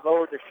 if not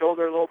lowered the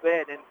shoulder a little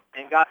bit,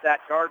 and got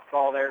that charge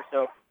call there.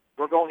 So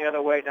we're going the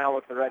other way now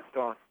with the Red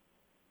Storm.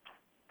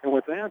 And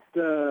with that,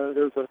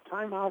 there's a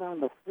timeout on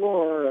the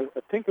floor,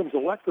 a Tinkham's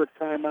Electric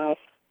timeout,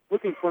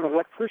 looking for an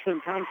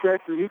electrician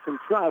contractor you can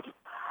trust.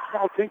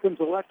 Call Tinkham's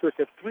Electric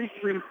at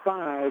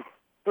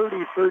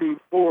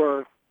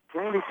 335-3034.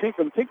 Randy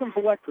Tinkham, Tinkham's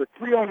Electric,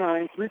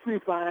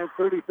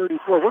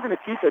 309-335-3034. We're going to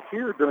keep it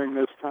here during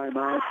this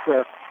timeout,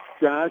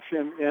 Josh,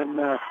 and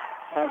the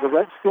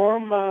Red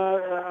Storm,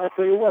 I'll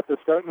tell you what, they're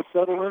starting to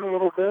settle in a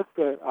little bit.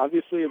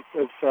 Obviously,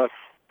 it's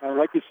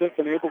like you said,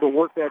 been able to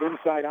work that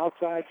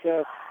inside-outside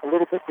a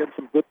little bit, get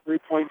some good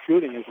three-point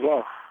shooting as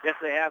well. Yes,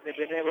 they have. They've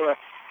been able to,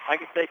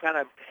 like I say, kind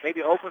of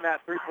maybe open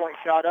that three-point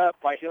shot up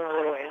by doing a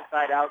little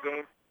inside-out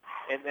game,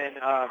 and then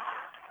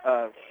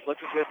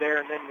looking good there.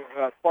 And then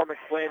Cormac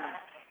Flynn,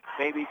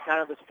 maybe kind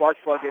of the spark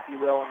plug, if you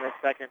will, in the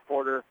second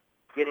quarter,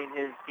 getting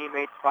his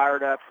teammates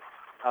fired up.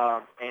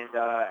 And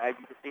as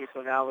you can see,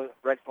 so now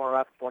Red Storm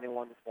up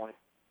 21-20.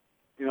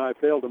 You know, I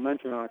failed to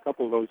mention on a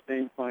couple of those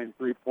Dane Fine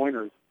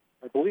three-pointers,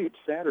 I believe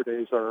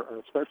Saturdays are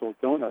special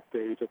donut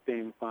days at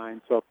Dane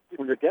Fine. So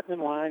when you're getting in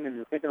line and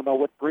you're thinking about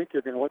what drink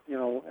you're going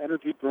to,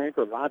 energy drink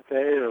or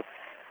latte or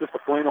just a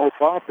plain old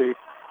coffee,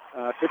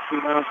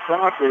 15-ounce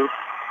coffee,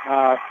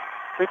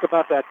 think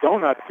about that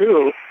donut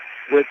too,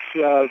 which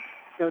is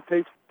going to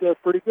taste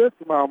pretty good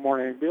tomorrow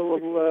morning. Be a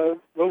little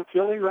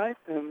chilly, right?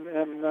 And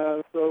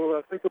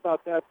so think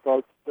about that,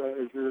 folks,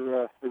 as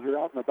you're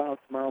out and about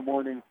tomorrow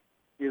morning,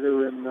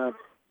 either in the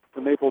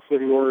Maple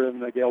City or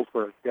in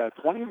Galesburg.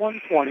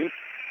 21-20.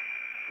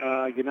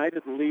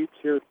 United leads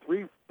here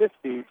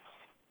 3:50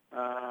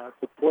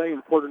 to play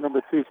in quarter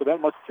number 2. So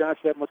that must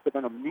have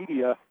been a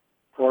media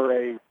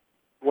or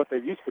what they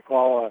used to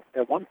call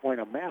at one point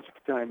a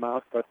masked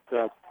timeout, but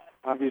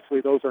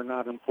obviously those are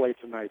not in play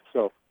tonight.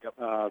 So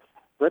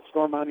Red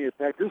Storm on the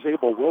attack. Here's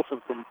Abel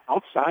Wilson from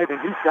outside, and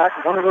he's got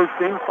one of those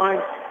Dane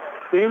Fine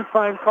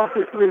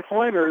coffee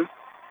three-pointers.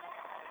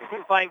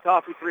 Dane Fine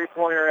coffee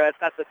three-pointer,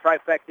 that's a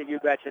trifecta, you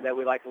betcha, that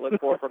we like to look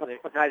for from the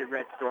United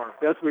Red Storm.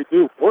 Yes, we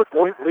do.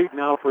 4-point lead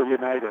now for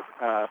United.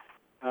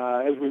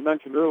 As we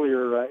mentioned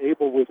earlier,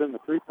 Abel was in the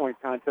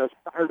three-point contest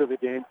prior to the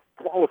game,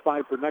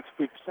 qualified for next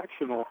week's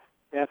sectional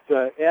at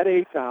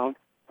A-Town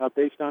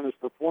based on his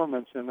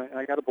performance, and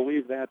I got to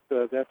believe that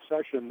that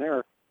session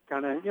there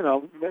kind of,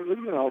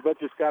 that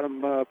just got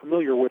him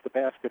familiar with the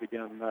basket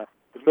again,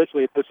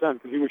 especially at this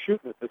end, because he was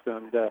shooting at this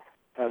end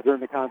during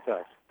the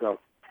contest. So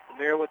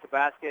familiar with the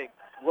basket,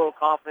 a little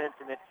confidence,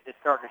 and it's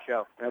starting to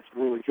show.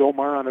 Absolutely. Joe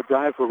Marr on a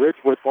drive for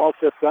Ridgewood. Ball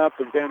tipped up,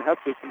 and Van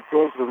Hefty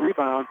controls the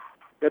rebound.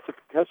 Gets it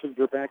to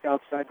Kessinger back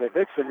outside to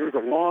Hickson. Here's a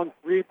long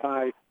three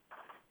by,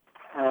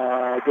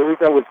 I believe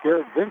that was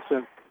Garrett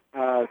Vincent.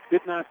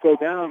 Did not go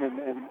down,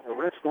 and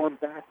Red Storm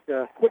back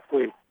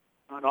quickly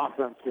on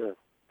offense here.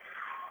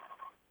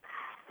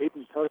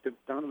 Hayden Perkins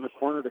down in the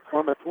corner to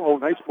Cormac. Oh,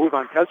 nice move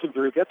on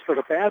Kessinger. He gets for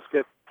the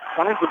basket,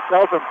 finds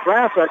himself in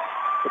traffic,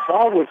 The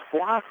ball was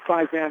blocked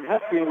by Van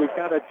Hesse, and we've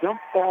got a jump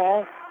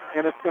ball,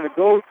 and it's going to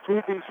go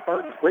to the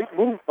Spartans. Great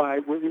move by,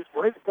 right in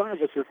front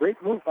of us here,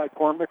 great move by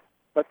Cormac,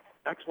 but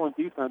excellent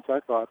defense,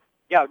 I thought.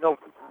 Yeah, no,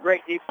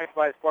 great defense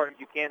by the Spartans.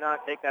 You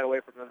cannot take that away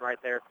from them right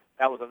there.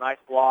 That was a nice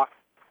block.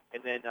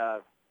 And then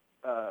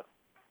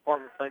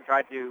Cormac Flynn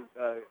tried to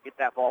get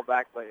that ball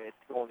back, but it's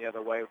going the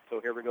other way. So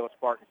here we go,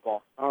 Spartans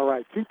ball. All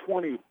right,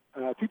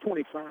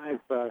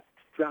 2:25,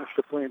 Josh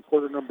to play in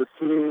quarter number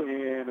 2,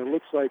 and it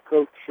looks like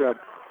Coach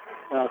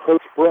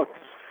Brooks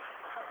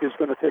is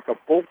going to take a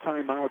full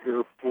timeout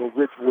here for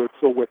Ridgewood.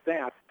 So with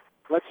that,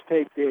 let's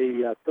take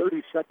a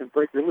 30-second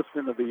break. You're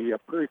listening to the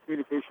Prairie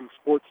Communications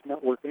Sports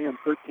Network, AM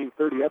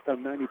 1330,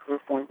 FM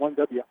 94.1,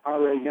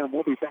 WRAM.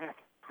 We'll be back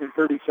in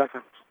 30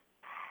 seconds.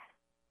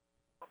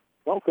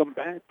 Welcome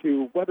back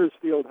to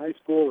Wethersfield High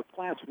School, a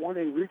Class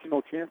 1A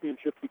regional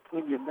championship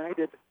between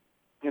United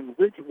and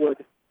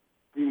Ridgewood.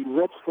 The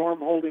Red Storm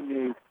holding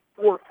a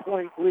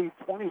 4-point lead,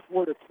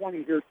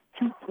 24-20 here,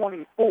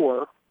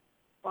 2:24.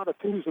 A lot of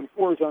 2s and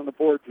 4s on the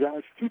board,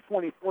 Josh.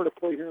 2:24 to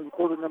play here in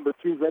quarter number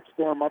 2. Red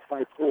Storm up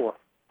by 4.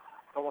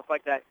 Almost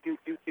like that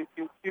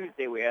 2-2-2-2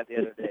 Tuesday we had the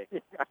other day.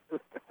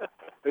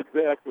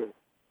 Exactly.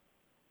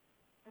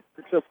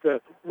 Except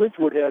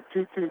Ridgewood had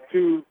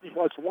 2-2-2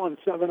 plus 1,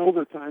 7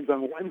 overtimes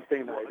on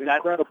Wednesday night.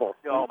 Incredible.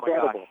 Oh,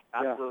 incredible.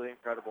 My gosh. Absolutely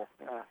incredible.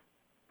 Yeah.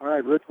 All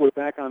right, Ridgewood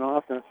back on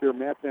offense here.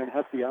 Matt Van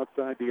Hesse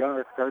outside the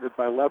arc, guarded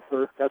by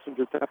Leffler.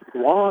 Kessinger taps it.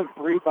 Long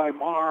 3 by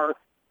Marr.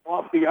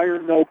 Off the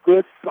iron, no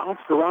good.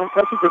 Bounced around.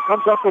 Kessinger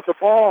comes up with the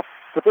ball.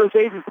 But there's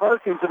Aiden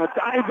Parkins and a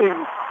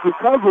diving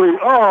recovery.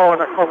 Oh,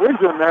 and a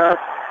collision there.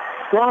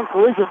 Strong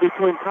collision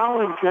between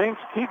Colin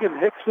Jenks, Keegan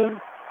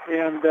Hickson,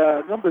 and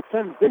number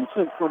 10,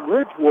 Vincent from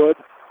Ridgewood.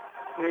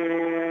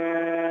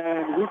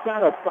 And we've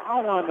got a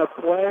foul on the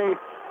play.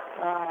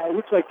 It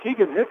looks like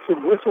Keegan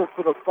Hickson whistled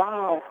for the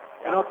foul.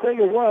 And I'll tell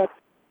you what,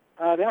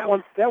 that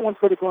one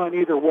could have gone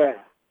either way.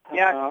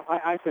 Yeah.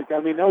 I think. I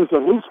mean, that was a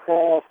loose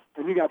ball,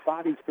 and you got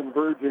bodies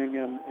converging.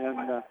 And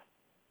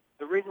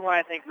the reason why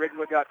I think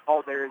Ridgewood got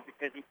called there is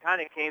because he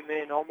kind of came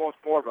in almost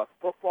more of a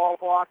football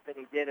block than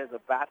he did as a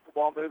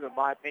basketball move, in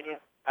my opinion,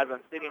 as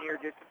I'm sitting here,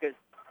 just because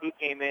he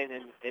came in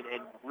and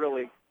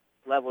really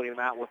leveled him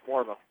out with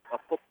more of a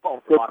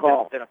football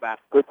block than a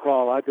basketball. Good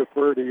call. I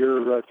defer to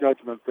your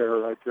judgment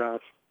there,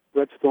 Josh.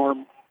 Red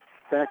Storm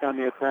back on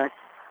the attack.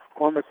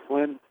 Cormac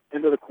Flynn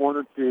into the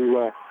corner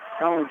to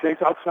Colin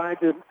Jenks outside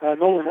to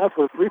Nolan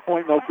Leffler.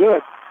 3-point, no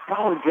good.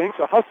 Colin Jenks,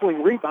 a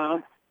hustling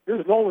rebound.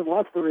 Here's Nolan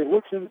Leffler. He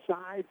looks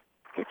inside,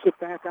 kicks it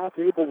back out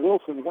to Abel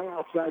Wilson, way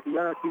outside the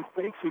arc. He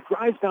fakes. He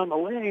drives down the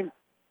lane.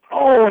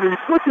 Oh, and he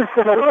switches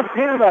to the left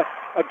hand. A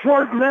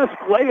Jordan-esque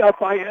layup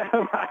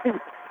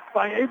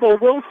by Abel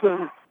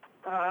Wilson.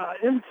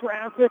 In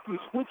traffic, he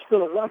switched to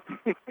the left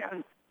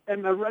hand,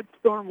 and the Red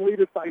Storm lead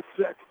it by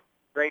 6.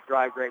 Great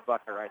drive, great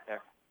bucket right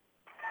there.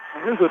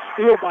 And here's a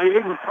steal by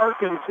Aiden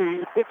Parkins.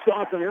 He picks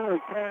off an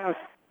errant pass.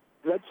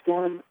 Red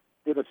Storm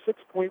with a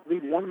 6-point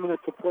lead, 1 minute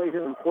to play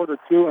here in quarter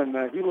 2, and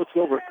he looks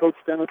over at Coach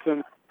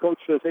Dennison. Coach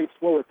says, hey,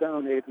 slow it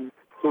down, Aiden.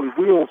 So he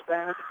wheels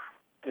back,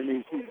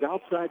 and he's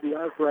outside the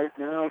arc right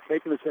now,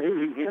 taking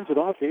he hands it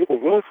off to Abel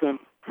Wilson.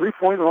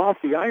 3-pointer off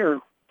the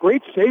iron.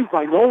 Great save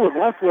by Nolan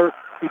Leffler.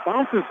 He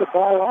bounces the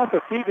ball off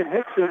of Keegan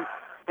Hickson,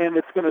 and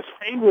it's going to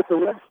stay with the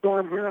Red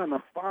Storm here on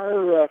the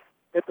far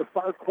at the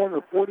far corner.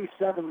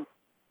 47,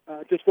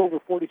 just over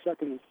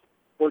 47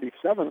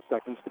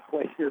 seconds to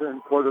play here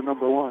in quarter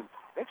number 1.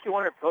 Makes you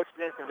wonder if Coach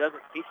Denison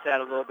doesn't teach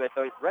that a little bit,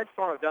 though. Red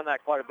Storm have done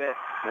that quite a bit.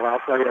 Well, I'll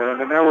tell you, and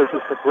then there was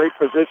just a great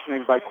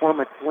positioning by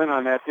Cormac Flynn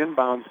on that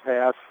inbounds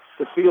pass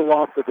to seal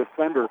off the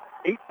defender.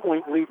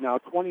 8-point lead now,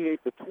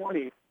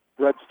 28-20.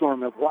 Red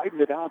Storm have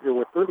widened it out here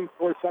with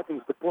 34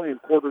 seconds to play in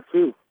quarter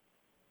 2.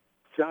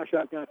 Josh,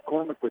 I've got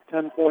Cormac with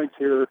 10 points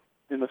here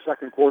in the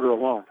second quarter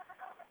alone.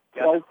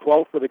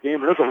 12 for the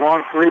game. There's a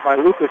long 3 by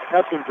Lucas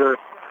Kessinger.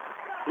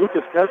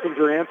 Lucas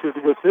Kessinger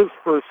answered with his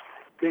first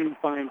Dane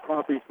Fine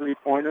Coffee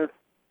 3-pointer.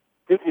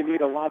 If you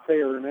need a latte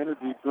or an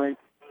energy drink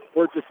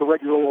or just a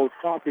regular old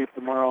coffee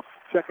tomorrow,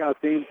 check out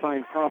Dane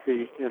Fine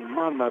Coffee in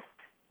Monmouth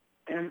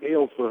and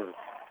Galesburg.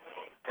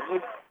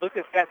 And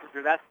Lucas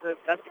Kessinger, that's the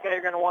guy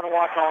you're going to want to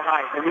watch all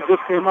night. And he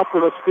just came up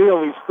with a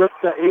steal. He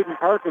stripped Aiden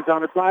Parkins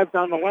on a drive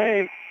down the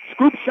lane.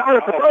 Scoop shot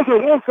at the buzzer,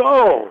 won't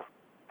go.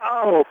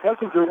 Oh,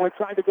 Kessinger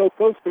tried to go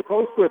coast to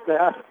coast with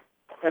that,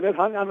 and it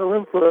hung on the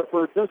rim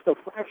for just a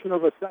fraction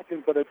of a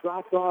second, but it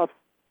dropped off.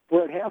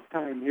 We're at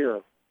halftime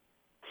here.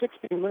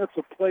 16 minutes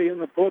of play in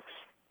the books,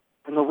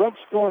 and the Red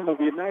Storm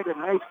of United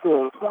High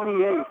School,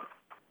 28.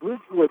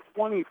 Ridgewood,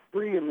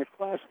 23 in the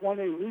Class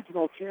 1A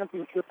Regional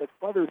Championship at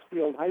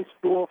Wethersfield High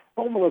School.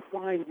 Home of the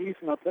Flying Geese,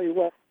 and I'll tell you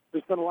what,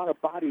 there's been a lot of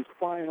bodies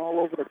flying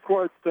all over the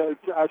court,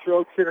 Josh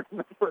Oakes, here in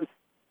the first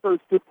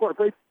 2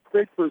 quarters.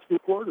 Great first 2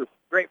 quarters.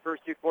 Great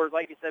first 2 quarters.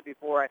 Like you said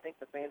before, I think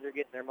the fans are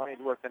getting their money's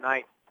worth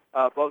tonight.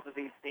 Both of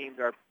these teams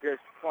are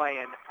just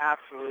playing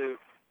absolute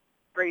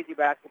crazy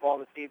basketball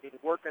this evening,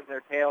 working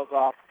their tails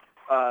off,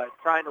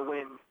 trying to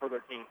win for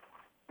their team.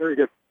 Very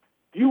good.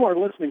 You are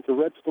listening to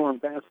Red Storm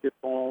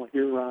Basketball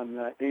here on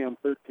AM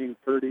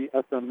 1330,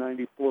 FM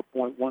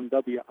 94.1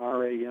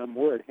 WRAM.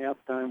 We're at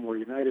halftime. We're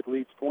United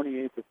leads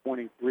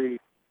 28-23. We're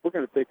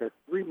going to take a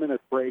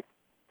 3-minute break,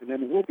 and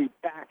then we'll be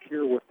back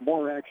here with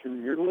more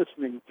action. You're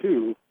listening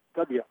to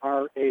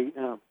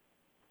WRAM.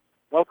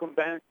 Welcome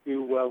back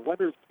to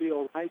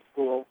Wethersfield High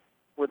School,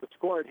 where the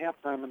score at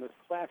halftime in this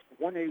Class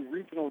 1A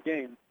regional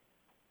game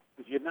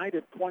is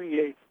United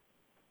 28,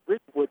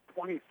 Ridgewood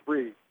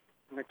 23.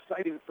 An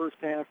exciting first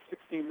half,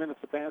 16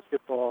 minutes of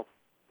basketball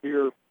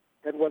here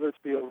at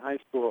Wethersfield High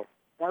School.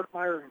 Mark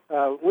Meyer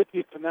with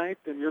you tonight,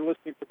 and you're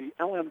listening to the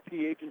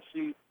LMP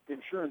Agency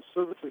Insurance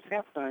Services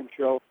halftime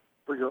show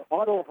for your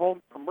auto,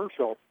 home,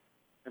 commercial,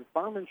 and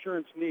farm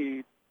insurance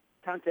needs.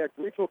 Contact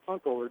Rachel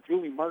Kunkel or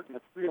Julie Martin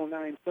at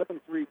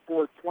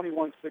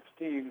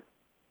 309-734-2116.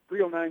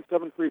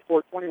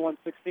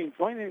 309-734-2116.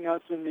 Joining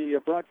us in the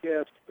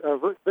broadcast,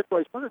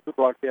 Vic-Royce Furniture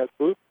broadcast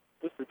booth,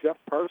 Mr. Jeff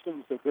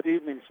Parsons. Good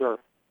evening, sir.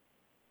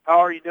 How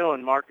are you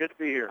doing, Mark? Good to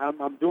be here.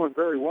 I'm doing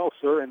very well,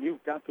 sir, and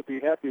you've got to be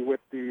happy with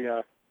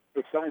the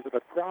size of the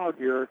crowd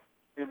here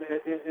in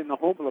the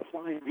home of the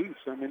Flying Geese.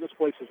 I mean, this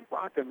place is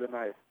rocking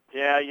tonight.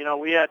 Yeah, you know,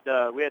 we had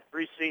 3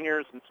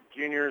 seniors and some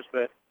juniors,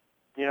 but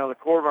you know, the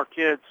core of our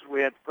kids, we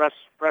had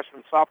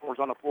freshmen, sophomores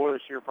on the floor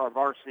this year for our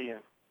varsity,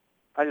 and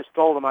I just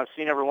told them I've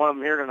seen every one of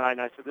them here tonight,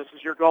 and I said, this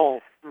is your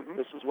goal. Mm-hmm.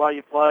 This is why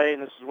you play,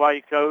 and this is why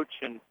you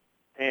coach, and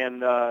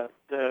I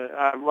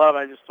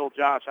just told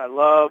Josh, I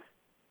love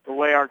the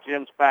way our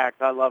gym's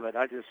packed. I love it.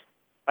 I'd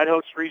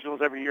host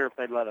regionals every year if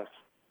they'd let us.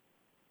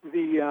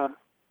 The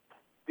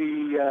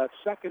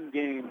second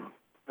game,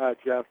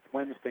 Jeff,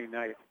 Wednesday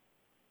night,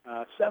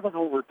 7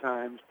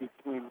 overtimes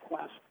between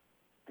Quest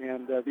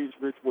and these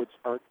Ridgewood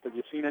Sparks. Have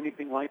you seen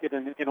anything like it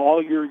in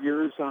all your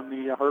years on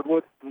the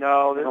hardwood?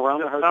 No, this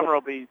summer will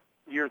be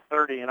year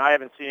 30, and I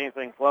haven't seen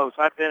anything close.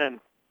 I've been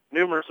in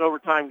numerous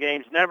overtime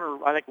games, never,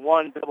 I think,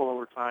 one double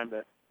overtime,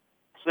 but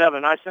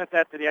 7. I sent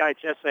that to the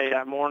IHSA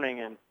that morning,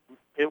 and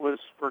it was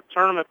for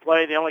tournament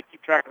play. They only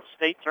keep track of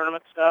state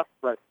tournament stuff.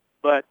 Right.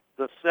 But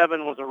the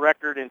 7 was a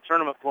record in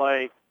tournament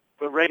play.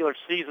 But regular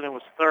season, it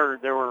was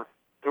 3rd. There was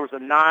a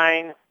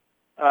 9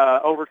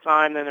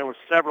 overtime, then there was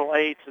several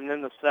 8s, and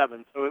then the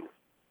 7. So it was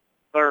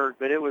 3rd.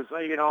 But it was,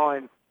 you know,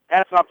 and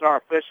hats off to our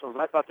officials.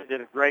 I thought they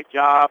did a great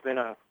job in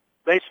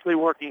basically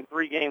working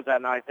 3 games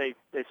that night. They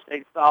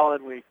stayed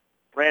solid. We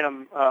ran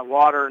them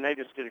water, and they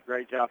just did a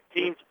great job.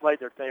 Teams played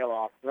their tail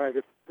off. Right.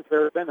 If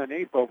there had been an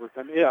 8th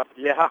overtime, yeah,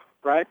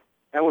 right?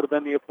 That would have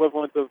been the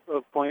equivalent of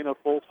playing a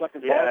full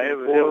second ball game. It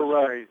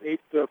was crazy.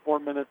 8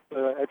 4-minute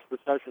extra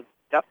session.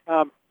 Yep.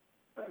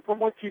 From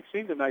what you've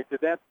seen tonight,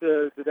 did that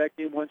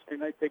game Wednesday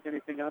night take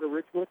anything out of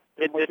Ridgewood?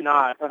 It did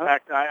not. In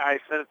fact, I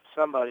said it to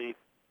somebody.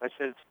 I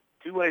said,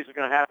 2 ways are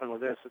going to happen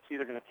with this. It's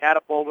either going to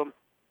catapult them,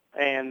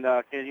 and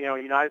you know,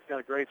 United's got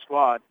a great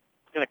squad.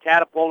 It's going to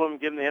catapult them,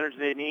 give them the energy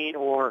they need,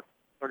 or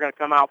they're going to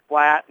come out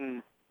flat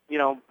and, you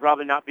know,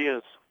 probably not be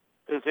as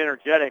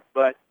energetic.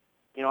 But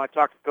you know, I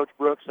talked to Coach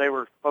Brooks. They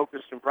were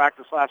focused in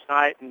practice last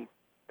night, and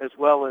as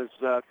well as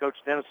Coach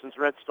Dennison's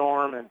Red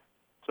Storm. And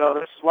so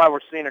this is why we're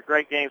seeing a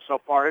great game so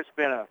far. It's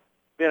been a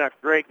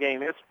great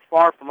game. It's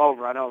far from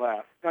over. I know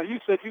that. Now, you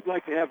said you'd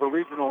like to have a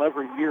regional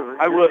every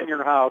year. I would. In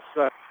your house.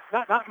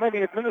 Not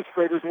many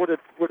administrators would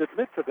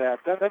admit to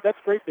that. That's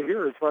great to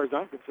hear, as far as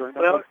I'm concerned.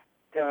 Well,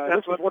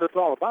 this is what it's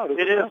all about.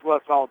 It is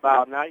what it's all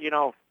about. Now, you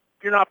know,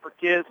 if you're not for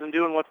kids and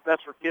doing what's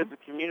best for kids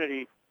and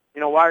community, you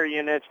know, why are you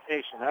in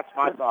education? That's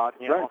my thought,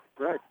 you know.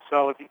 Right.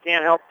 So if you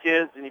can't help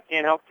kids and you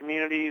can't help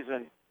communities,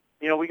 and,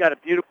 you know, we got a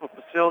beautiful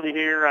facility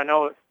here. I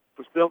know it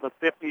was built in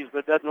the 50s, but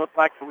it doesn't look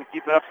like it. We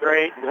keep it up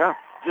great. Yeah.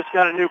 Just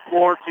got a new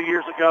floor 2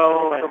 years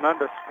ago. And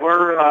tremendous.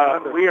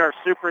 We are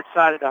super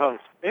excited to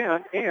host.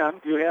 And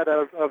you had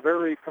a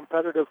very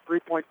competitive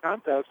 3-point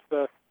contest.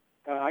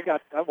 I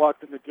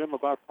walked in the gym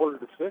about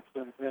 5:45,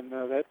 and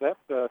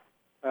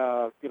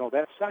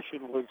that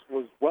session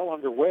was well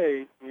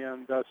underway,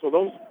 and so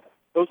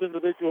those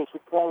individuals who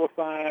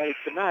qualify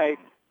tonight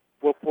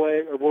will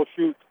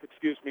shoot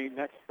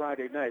next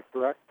Friday night,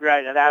 correct?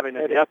 Right, at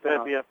Avenue. Yep,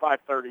 it'll be at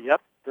 5:30.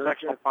 Yep,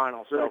 sectional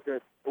final. So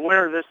good. The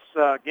winner of this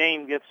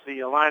game gets the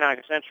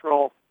Illini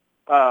Central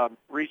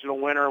regional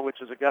winner, which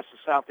is Augusta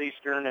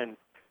Southeastern, and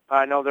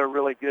I know they're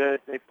really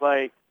good. They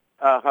play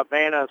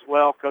Havana as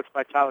well, coached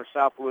by Tyler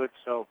Southwood,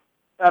 so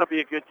that'll be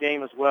a good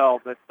game as well.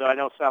 But I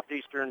know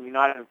Southeastern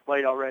United have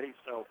played already,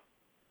 so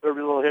there'll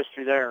be a little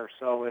history there.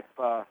 So if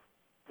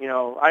you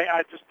know,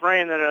 I just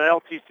praying that an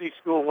LTC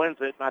school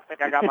wins it, and I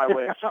think I got my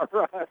wish. All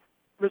right.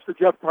 Mr.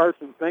 Jeff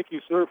Parsons, thank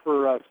you, sir,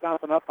 for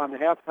stopping up on the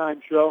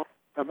halftime show.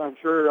 I'm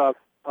sure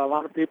a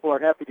lot of people are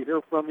happy to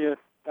hear from you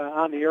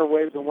on the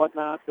airwaves and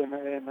whatnot,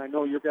 and I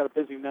know you've got a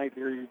busy night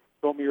here. You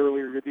told me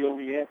earlier you're the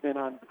only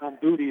admin on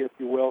duty, if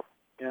you will.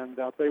 And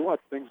I'll tell you what,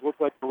 things look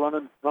like they're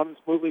running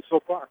smoothly so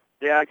far.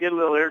 Yeah, I get a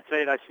little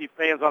irritated. I see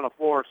fans on the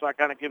floor, so I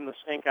kind of give them the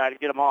stink eye to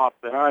get them off.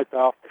 But... All right,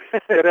 pal.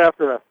 Get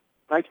after it.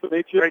 Nice to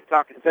meet you. Great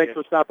talking to you. Thanks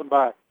for stopping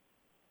by.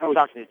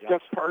 Talking to you, John.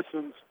 Jeff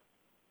Parsons,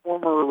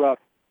 former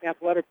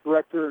athletic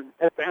director and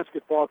head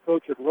basketball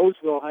coach at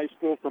Roseville High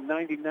School from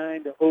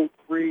 99 to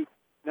 03.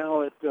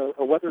 Now at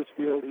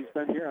Wethersfield. He's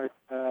been here.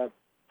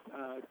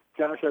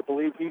 Josh, I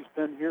believe he's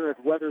been here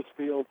at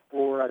Wethersfield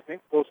for, I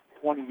think, close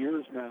to 20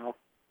 years now.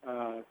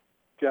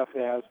 Jeff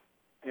has.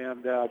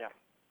 And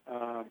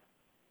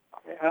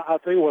I'll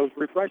tell you what, it was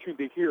refreshing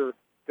to hear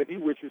that he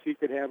wishes he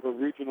could have a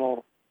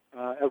regional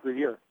every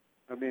year.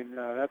 I mean,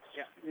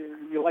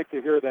 you like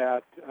to hear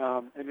that,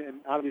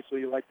 and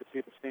obviously you like to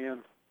see the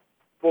stands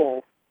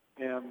full,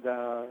 and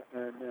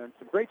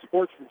some great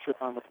sportsmanship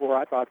on the floor,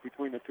 I thought,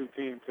 between the two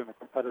teams in a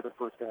competitive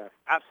first half.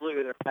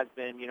 Absolutely, there has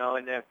been,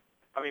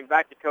 and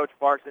back to Coach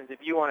Parsons, if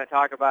you want to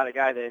talk about a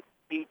guy that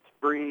eats,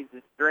 breathes,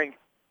 drinks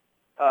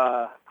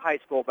high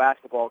school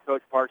basketball,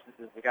 Coach Parsons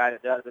is the guy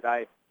that does it.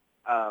 I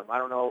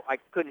don't know, I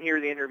couldn't hear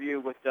the interview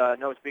with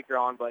no speaker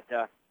on, but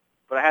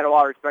I had a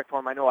lot of respect for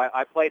him. I know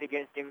I played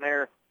against him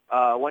there,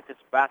 went to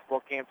some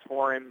basketball camps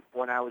for him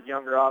when I was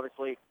younger,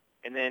 obviously,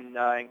 and then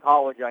in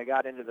college I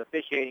got into the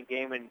officiating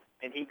game, and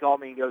he called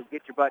me and goes,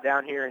 "Get your butt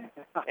down here and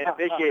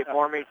officiate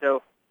for me."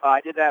 So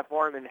I did that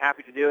for him, and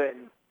happy to do it.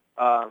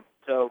 And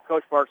so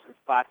Coach Parsons,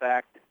 class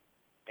act,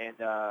 and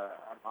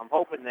I'm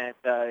hoping that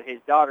his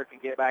daughter can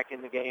get back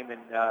in the game,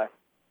 and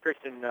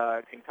Kristen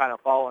can kind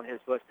of follow in his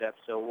footsteps.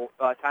 So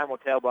time will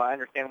tell, but I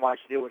understand why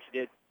she did what she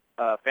did,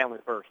 family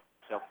first.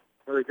 So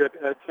very good,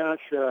 Josh.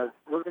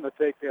 We're going to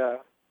take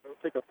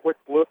a quick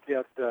look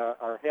at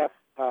our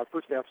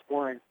first half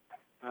scoring.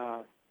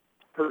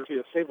 Courtesy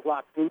of Save a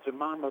Lot Foods and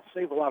Monmouth.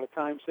 Save a lot of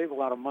time, save a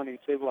lot of money,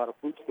 save a lot of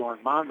food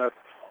scoring. Monmouth,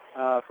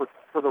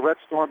 for the Red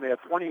Storm, they had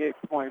 28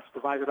 points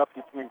divided up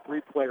between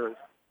three players.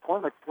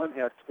 Cormac Flynn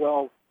had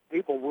 12,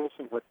 Abel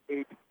Wilson with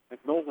 8, and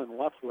Nolan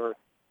Leffler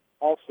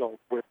also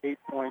with 8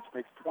 points,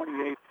 makes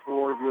 28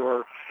 for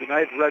your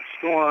United Red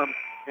Storm.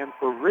 And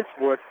for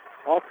Ridgewood,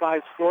 all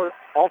five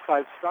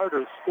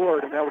starters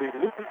scored, and that would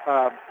be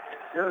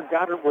Aaron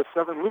Goddard with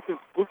 7, Lucas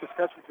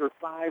Kessinger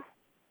 5,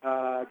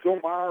 Joe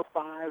Maher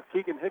 5,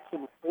 Keegan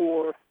Hickson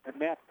 4, and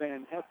Matt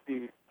Van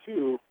Hefty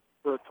 2,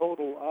 for a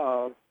total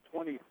of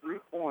 23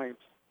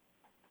 points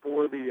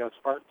for the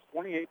Spartans.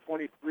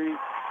 28-23,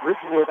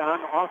 Ridgewood on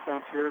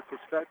offense here to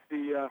start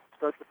the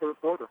third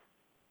quarter.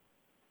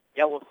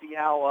 Yeah, we'll see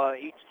how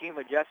each team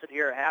adjusted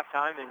here at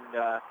halftime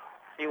and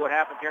see what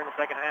happens here in the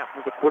second half.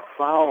 With a quick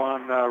foul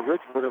on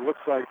Ridgewood, it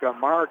looks like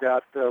Maher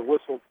got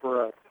whistled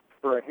for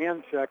a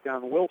hand check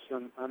on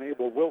Wilson, on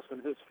Abel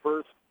Wilson, his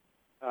first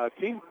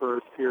team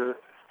first here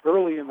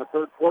early in the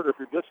third quarter. If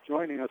you're just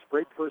joining us,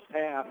 great first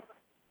half.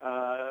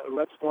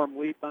 Red Storm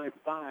lead by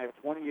 5,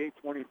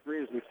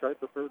 28-23 as we start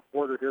the third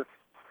quarter here.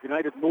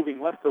 United moving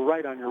left to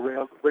right on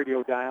your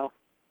radio dial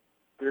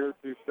here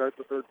to start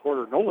the third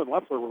quarter. Nolan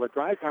Leffler with a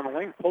drive down the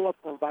lane, pull up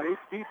from about 8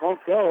 feet,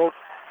 won't go,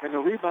 and the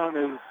rebound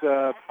is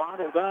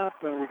bottled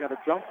up, and we got a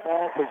jump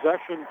ball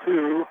possession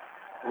to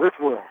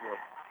Ridgewood.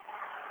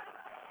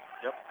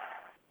 Yep.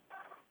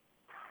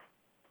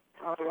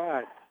 All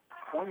right,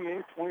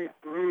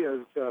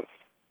 28-23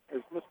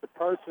 as Mr.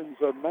 Parsons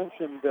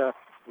mentioned. The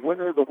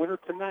winner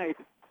tonight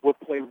will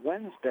play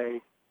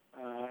Wednesday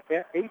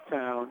at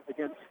A-Town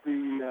against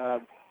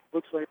the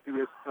looks like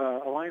the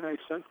Illini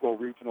Central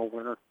regional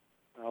winner.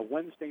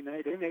 Wednesday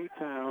night in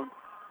A-Town,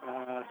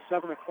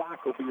 7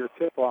 o'clock will be your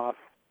tip-off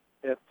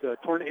at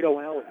Tornado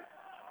Alley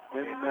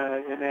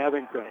in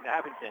Abington. In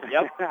Abington,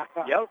 yep.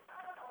 Yep.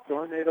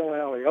 Tornado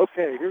Alley.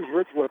 Okay, here's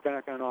Ridgewood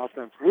back on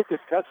offense. Lucas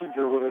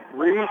Kessinger with a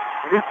 3, and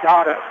he's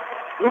got it.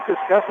 Lucas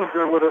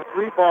Kessinger with a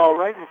 3 ball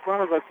right in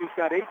front of us. He's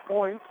got 8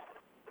 points,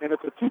 and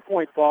it's a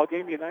 2-point ball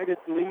game. United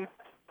lead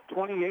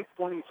 28-26.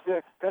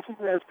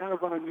 Kessinger has kind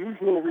of an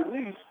unusual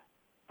release,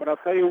 but I'll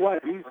tell you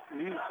what, he's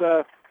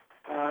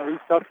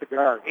tough to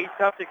guard. He's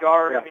tough to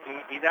guard. Yeah. I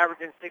mean, he's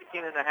averaging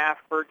 16.5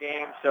 per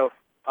game, so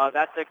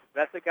that's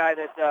a guy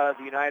that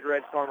the United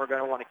Red Storm are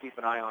going to want to keep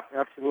an eye on.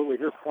 Absolutely.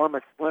 Here's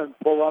Cormac Flynn,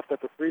 pull up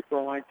at the free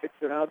throw line, kicks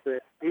it out to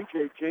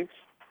A.J. Jinks.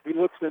 He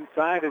looks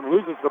inside and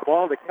loses the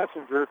ball to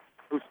Kessinger,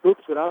 who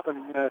scoops it up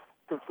and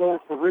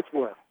controls for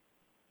Ridgewood.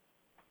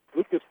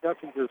 Lucas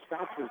Kessinger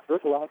stops his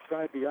dribble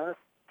outside the arc,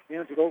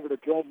 hands it over to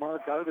Joe Maher,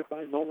 guarded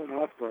by Nolan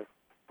Leffler.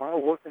 Maher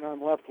working on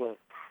Leffler.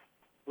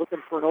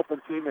 Looking for an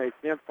open teammate,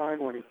 can't find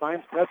one. He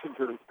finds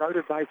Kessinger,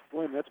 started by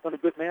Flynn. That's been a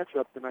good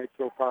matchup tonight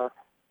so far.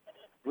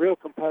 Real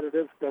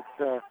competitive, but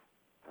I'd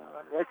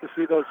like to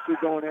see those two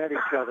going at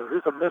each other.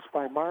 Here's a miss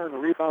by Maher and a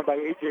rebound by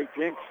A.J.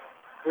 Jinks.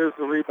 Here's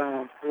the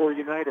rebound for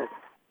United.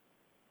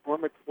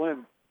 Cormac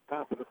Flynn,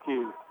 top of the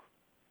key.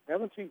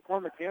 Haven't seen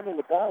Cormac handle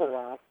the ball a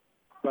lot,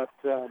 but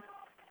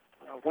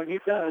when he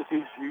does,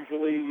 he's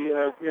usually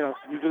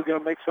going to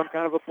make some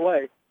kind of a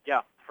play.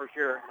 Yeah, for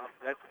sure.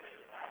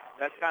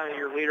 That's kind of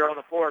your leader on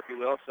the floor, if you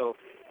will. So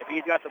if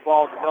he's got the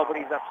ball,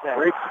 nobody's upset.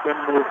 Great spin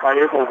move by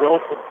Abel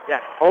Wilson. Yeah.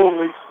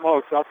 Holy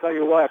smokes. I'll tell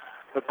you what,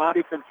 the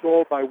body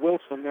control by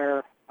Wilson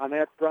there on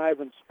that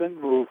drive and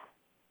spin move.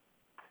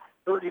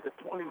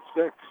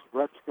 30-26,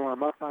 Red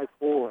Storm up by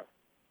 4.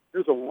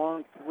 Here's a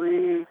long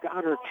 3,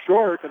 got her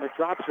short, and it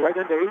drops right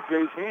into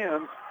A.J.'s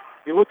hands.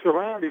 He looks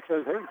around, he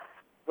says, hey,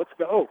 let's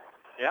go.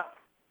 Yeah.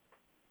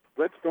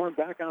 Red Storm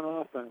back on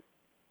offense,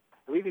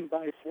 leading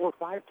by 4,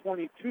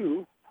 5:22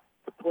 to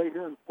play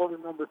here in quarter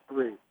number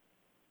 3.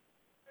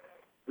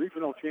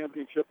 Regional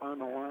championship on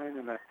the line,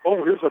 and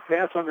here's a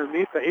pass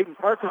underneath to Aiden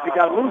Parkins. He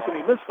got loose and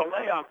he missed the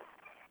layup.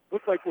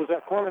 Looked like was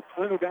that Cormac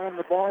Flynn who got him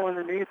the ball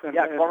underneath.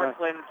 Cormac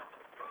Flynn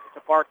to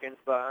Parkins,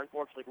 but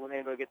unfortunately wasn't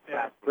able to get the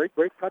pass.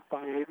 Great cut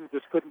by Aiden.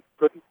 Just couldn't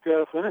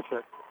finish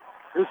it.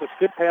 Here's a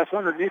skip pass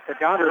underneath to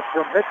Goddard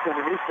from Hickson,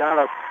 and he's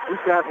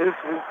got his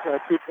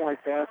 2-point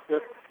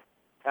basket.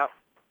 Now,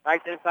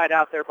 nice inside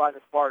out there by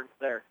the Spartans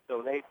there.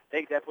 So they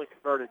definitely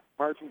converted.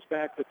 Margins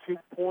back to 2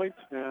 points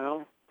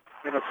now.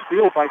 And a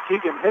steal by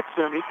Keegan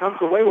Hickson. He comes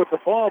away with the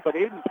ball, but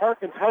Aiden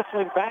Parkins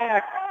hustling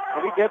back,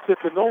 and he gets it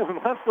to Nolan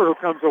Leffler, who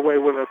comes away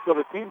with it. So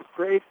the team's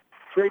trade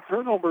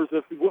turnovers.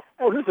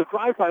 Here's a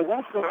drive by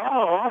Leffler.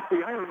 Off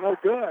the iron, no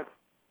good.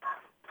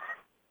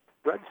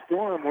 Red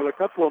Storm with a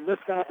couple of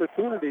missed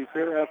opportunities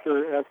here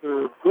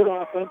after good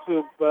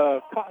offensive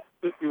cuts,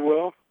 if you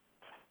will.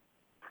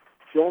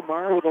 Joe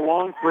Marr with a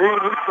long three,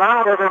 and he's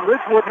got it, and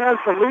Ridgewood has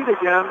the lead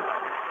again.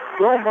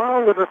 Joe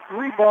Marr with a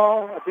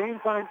 3-ball, a Dane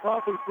Fine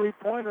Coffee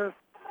 3-pointer,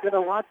 get a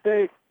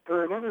latte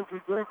or an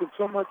energy drink and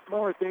so much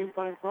more at Dane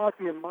Fine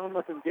Coffee in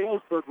Monmouth and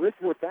Galesburg.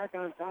 Ridgewood back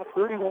on top,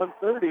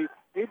 31-30.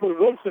 Abel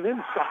Wilson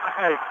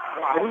inside,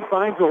 and he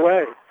finds a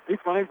way. He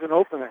finds an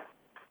opening.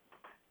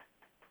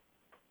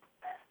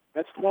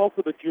 That's 12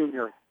 for the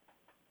junior.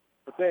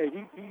 But hey,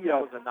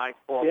 that was a nice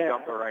ball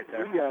jumper right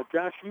there.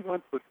 Josh, he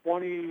went for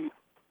 20.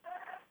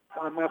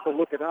 I'm going to have to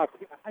look it up.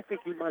 I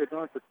think he might have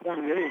gone for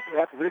 28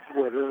 at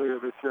Ridgewood earlier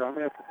this year. I'm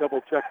going to have to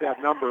double-check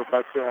that number.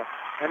 But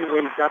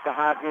anyway, he's got the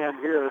hot hand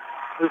here.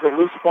 There's a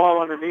loose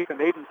ball underneath, and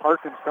Aiden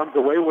Parkins comes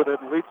away with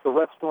it and leads the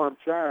Red Storm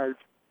charge.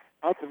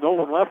 Out to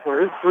Nolan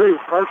Leffler. His three is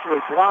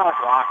partially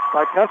blocked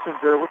by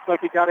Kessinger. Looks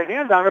like he got a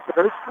hand on it, but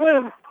there's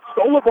Flynn.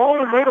 Stole the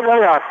ball and made a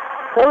layup.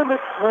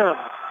 Cormac Flynn.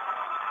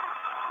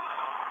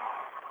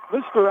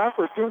 Mr.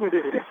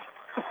 Opportunity.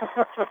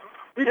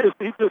 he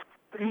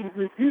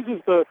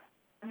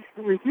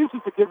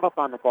refuses to give up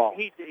on the ball.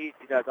 He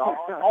does.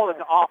 All in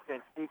the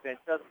offense, defense,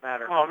 doesn't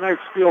matter. Oh, nice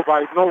steal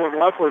by Nolan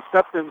Leffler.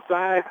 Stepped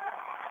inside.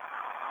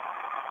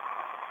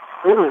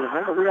 Ooh,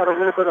 we got a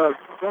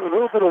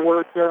little bit of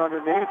work there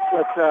underneath,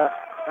 but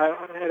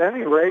at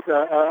any rate,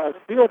 a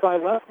steal by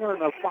Leffler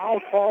and a foul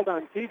called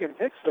on Keegan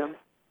Hickson.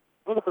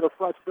 A little bit of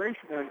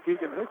frustration on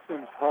Keegan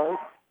Hickson's part.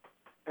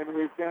 And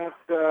we've got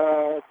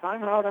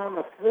timeout on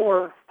the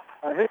floor.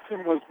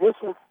 Hickson was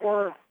whistled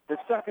for his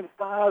second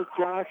foul,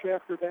 Josh,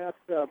 after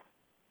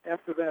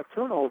that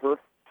turnover.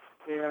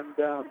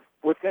 And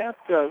with that,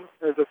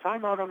 there's a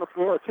timeout on the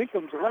floor, a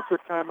Tinkham's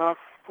electric timeout.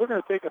 We're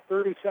going to take a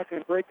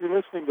 30-second break. You're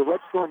listening to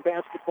Red Storm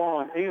Basketball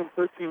on AM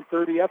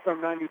 1330,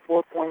 FM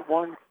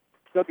 94.1,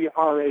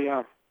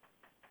 WRAM.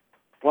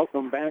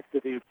 Welcome back to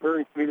the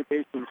Prairie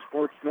Communications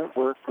Sports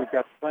Network. We've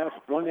got Class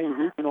 1A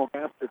regional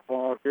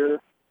basketball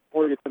here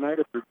for you tonight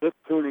if you're just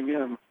tuning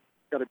in.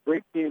 Got a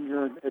great game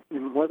here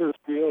in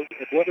Wethersfield,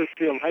 at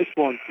Wethersfield High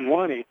School in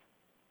Kewanee,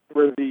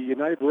 where the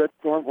United Red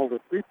Storm hold a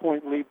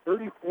 3-point lead,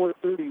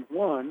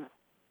 34-31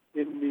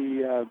 in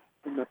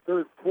the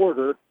third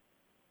quarter.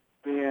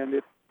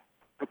 And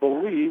I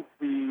believe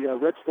the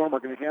Red Storm are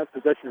going to have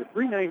possession of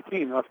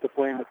 3:19 left to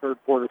play in the third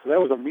quarter. So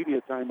that was a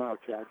media timeout,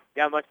 Chad.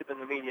 Yeah, it must have been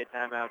the media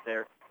timeout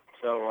there.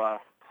 So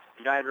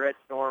United Red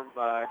Storm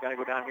going to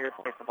go down here and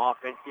play some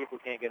offense, see if we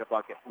can't get a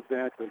bucket.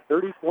 Exactly.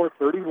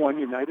 34-31,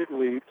 United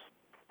leads.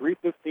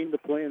 3:15 to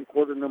play in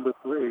quarter number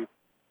 3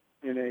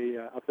 in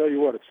I'll tell you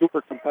what, a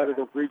super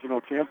competitive regional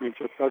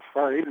championship thus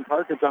far. Aiden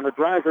Parkins on the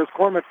drive. There's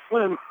Cormac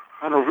Flynn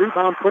on a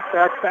rebound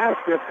putback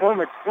basket.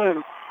 Cormac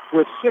Flynn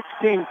with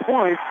 16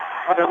 points.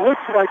 And it looks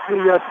like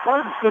the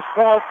Spartans just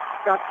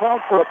got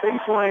called for a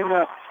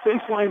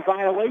baseline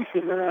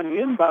violation there on the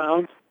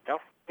inbounds. Yep.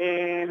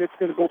 And it's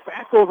going to go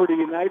back over to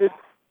United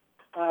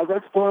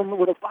Red Storm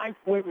with a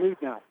 5-point lead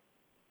now.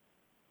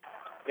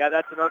 Yeah,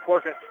 that's an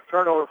unfortunate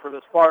turnover for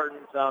the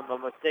Spartans. A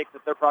mistake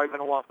that they're probably going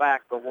to want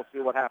back, but we'll see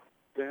what happens.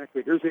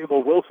 Exactly. Here's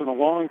Abel Wilson, a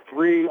long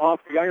three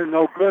off the iron,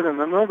 no good, and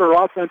another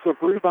offensive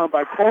rebound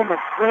by Coleman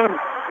Flynn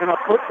and a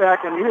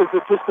putback, and he is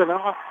just an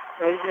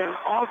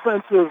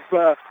offensive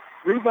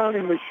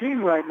rebounding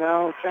machine right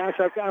now. Josh,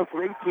 I've got him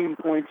for 18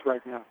 points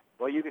right now.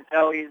 Well, you can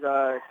tell he's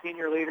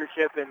senior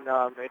leadership, and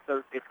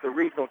it's the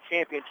regional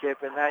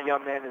championship, and that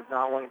young man is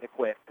not wanting to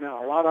quit.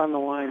 Now, a lot on the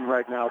line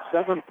right now.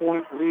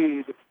 7-point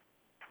lead.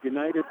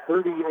 United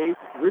 38,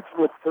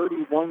 Ridgewood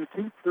 31,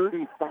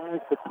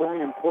 2:35 to play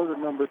in quarter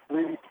number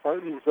 3.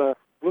 Spartans a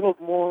little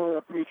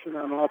more patient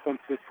on offense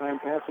this time,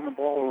 passing the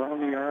ball around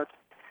the arc,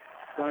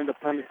 trying to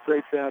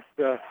penetrate that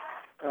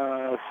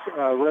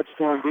Red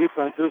Storm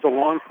defense. There's a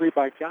long three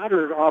by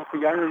Goddard off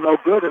the iron, no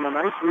good, and a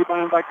nice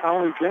rebound by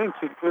Colin Jenks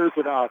who clears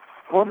it out.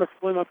 Cormac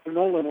Flynn up to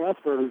Nolan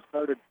Leffler, who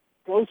started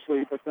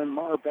closely, but then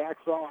Marr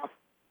backs off,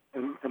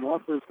 and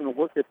Leffler's going to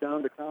work it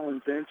down to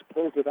Colin Jenks,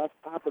 pulls it up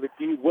top of the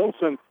key.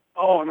 Wilson,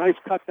 a nice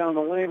cut down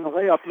the lane. The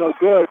layup, no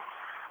good.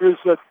 Here's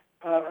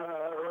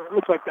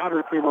looks like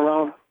Goddard came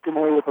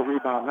away with a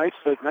rebound. Nice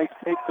take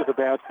to the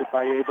basket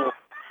by Abel.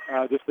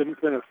 Just didn't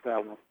finish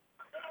that one.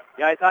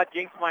 Yeah, I thought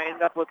Jinx might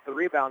end up with the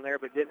rebound there,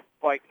 but didn't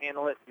quite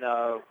handle it.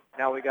 No,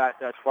 now we got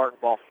Spartan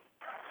ball.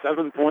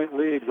 7-point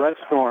lead, Red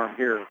Storm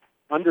here.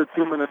 Under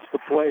 2 minutes to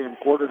play in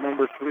quarter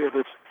number 3 of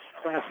this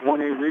Class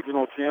 1A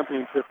Regional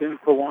Championship in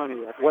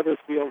Kewanee at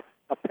Weathersfield,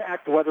 a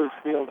packed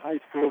Weathersfield High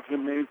School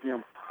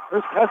gymnasium.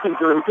 There's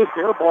Kessinger, who just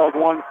airballed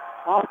one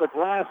off the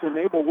glass, and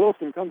Abel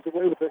Wilson comes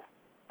away with it.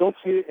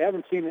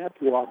 Haven't seen that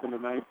too often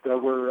tonight,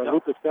 where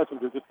Lucas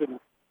Kessinger just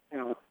didn't,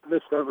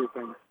 missed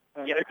everything,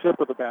 except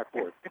for the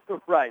backboard.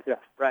 Right. Yeah.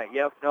 Right.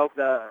 Yep. Nope.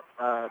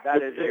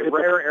 That is a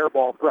rare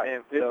airball for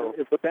him. So.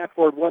 If the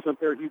backboard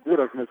wasn't there, he would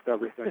have missed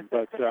everything.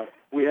 But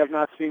we have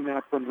not seen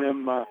that from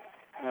him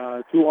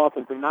too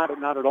often, but not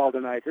at all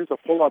tonight. Here's a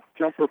pull-up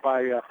jumper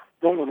by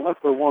Nolan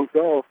Leffler, won't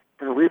go,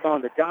 and a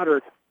rebound to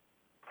Goddard.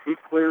 He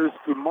clears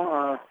to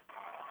Marr.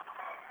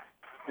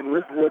 And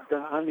Ridgewood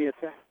on the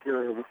attack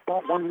here. With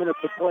about 1 minute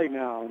to play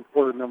now in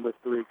quarter number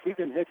 3.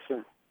 Keegan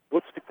Hickson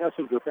looks to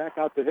Kessinger. Back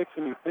out to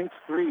Hickson. He thinks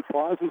 3.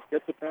 Pauses.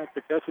 Gets it back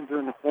to Kessinger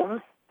in the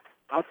corner.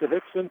 Out to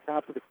Hickson.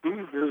 Top of the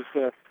key. Here's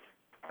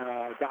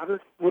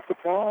Goddard with the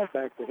ball.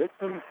 Back to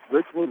Hickson.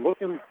 Ridgewood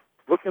looking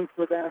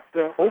for that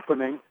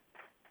opening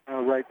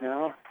right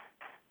now.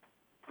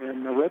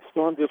 And the Red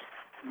Storm just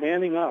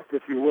manning up,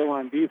 if you will,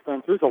 on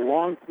defense. There's a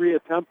long 3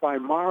 attempt by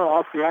Marr.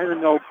 Off the iron.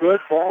 No good.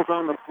 Ball's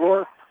on the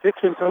floor.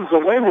 Hickson comes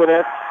away with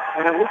it,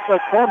 and it looks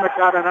like Cormac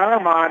got an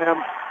arm on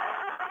him.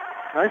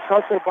 Nice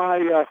hustle by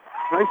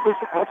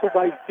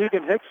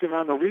Keegan Hickson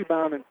on the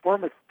rebound, and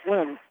Cormac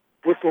Flynn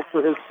whistled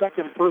for his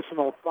second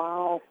personal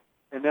foul,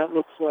 and that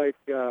looks like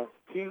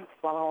team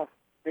foul,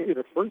 maybe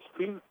the first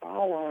team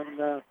foul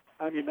on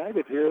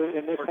United here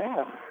in this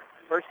half.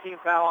 First team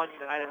foul on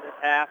United in this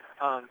half.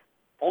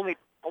 Only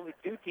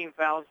 2 team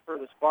fouls for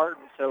the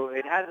Spartans, so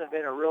it hasn't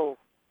been a real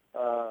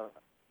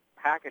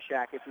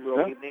hack-a-shack, if you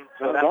will, evening.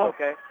 So that's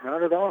okay.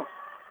 Not at all.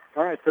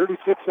 All right,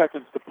 36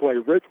 seconds to play.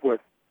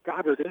 Ridgewood,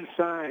 Goddard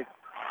inside.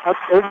 Up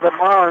over to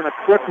Marr, and a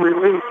quick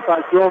release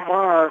by Joe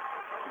Marr.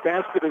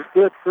 Basket is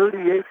good,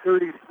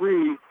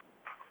 38-33.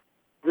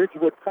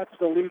 Ridgewood cuts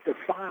the lead to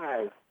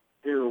 5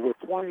 here with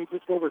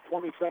just over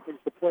 20 seconds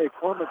to play.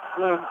 Cormac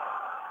Flynn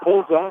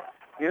pulls up,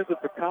 hands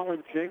it to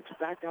Colin Jinks,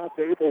 back out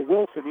to Abel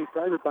Wilson. He's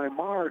guarded by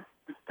Marr.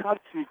 He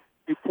cuts, he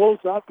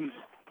pulls up, he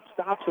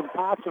stops and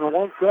pops, and it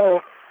won't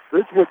go.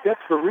 Ridgewood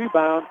gets the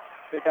rebound.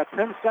 They got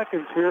 10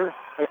 seconds here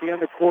at the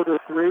end of quarter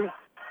 3.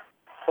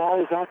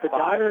 Ball is out to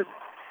Goddard.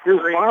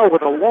 Here's Marr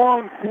with a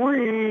long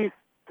 3,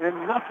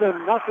 and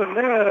nothing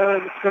there.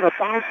 And it's going to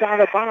bounce out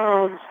of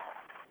bounds.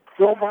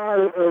 Joe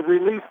Marr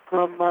released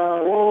from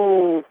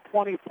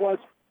 20 plus,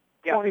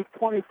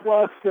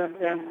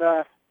 and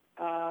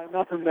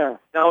nothing there.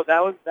 No,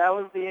 that was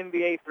the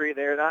NBA 3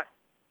 there.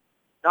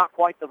 Not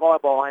quite the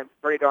volleyball line,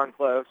 pretty darn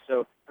close.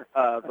 So,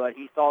 but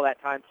he saw that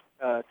time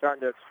starting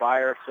to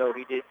expire, so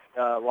he did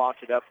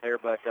launch it up there,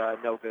 but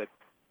no good.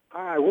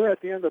 All right, we're at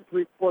the end of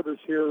 3 quarters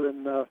here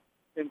in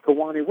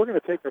Kewanee. We're going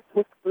to take a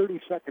quick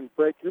 30-second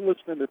break. You're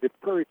listening to the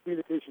Prairie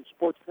Communications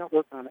Sports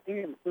Network on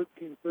AM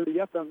 1330,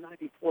 FM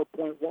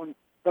 94.1,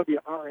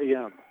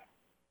 WRAM.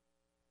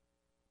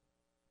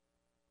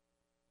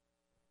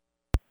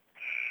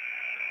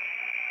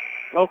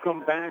 Welcome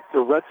back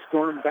to Red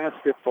Storm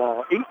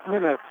basketball. 8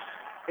 minutes.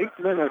 8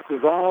 minutes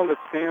is all that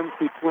stands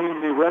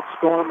between the Red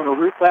Storm and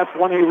a Class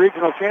 1A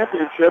Regional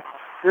Championship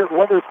here at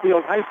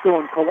Weathersfield High School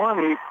in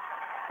Kewanee.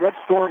 Red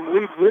Storm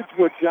leads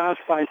Ridgewood, Josh,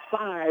 by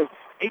 5.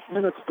 8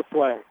 minutes to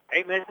play.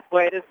 8 minutes to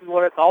play. This is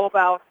what it's all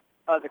about.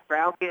 The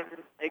crowd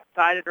getting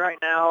excited right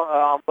now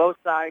on both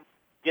sides.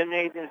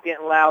 Gymnasium's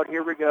getting loud.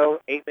 Here we go.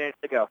 8 minutes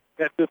to go.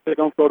 That's if they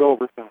don't go to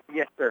overtime.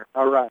 Yes, sir.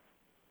 All right.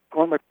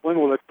 Cormac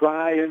Flynn with a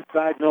try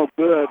inside, no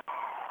good.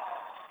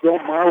 Joe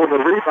Marr with a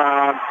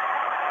rebound.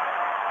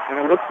 And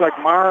it looks like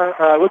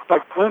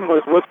Flynn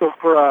was whistled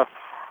for a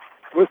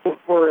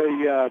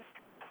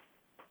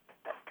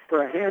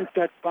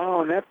handset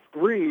foul, and that's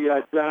 3,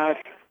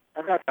 Josh.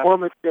 I got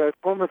Cormac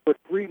with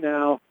 3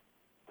 now.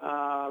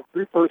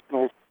 3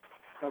 personals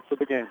for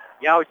the game.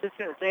 Yeah, I was just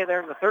going to say there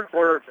in the third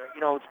quarter,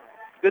 it's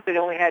good that he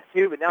only had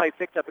 2, but now he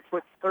picked up a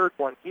quick third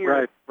one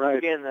here.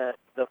 Right. In the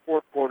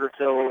fourth quarter,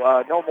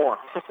 so no more.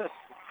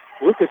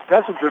 Lucas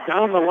Kessinger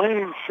down the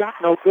lane, shot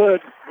no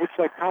good. Looks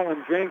like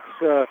Colin Jenks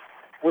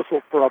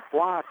whistled for a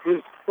block,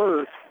 his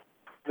first.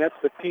 That's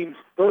the team's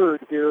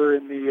third here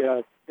in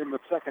the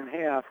second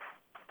half.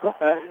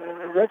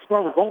 Red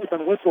Storm has only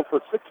been whistled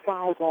for 6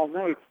 fouls all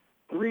night.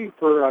 3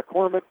 for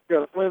Cormac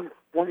Flynn,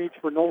 1 each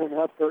for Nolan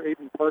Leffler,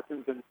 Aiden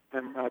Parkins, and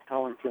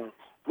Colin Jenks.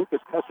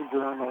 Lucas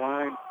Kessinger on the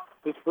line.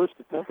 His first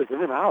attempt is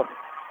in and out.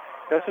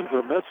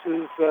 Kessinger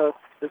misses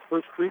his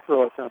first free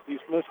throw attempt.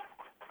 He's missed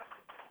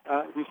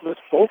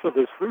both of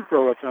his free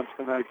throw attempts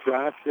tonight,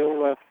 Josh.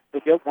 He'll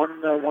get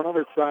one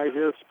other try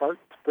here.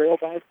 Spartans trail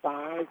by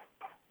 5.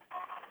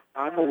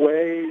 On the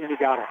way, and he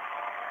got it.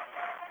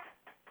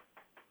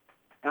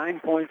 9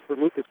 points for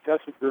Lucas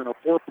Kessinger and a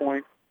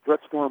 4-point Red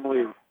Storm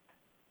lead.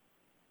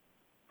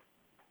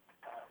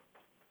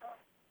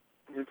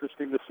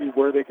 Interesting to see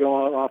where they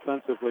go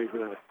offensively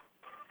here. A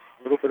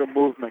little bit of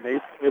movement.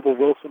 Abel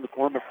Wilson to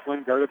Cormac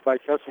Flynn, guarded by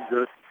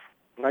Kessinger.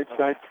 Right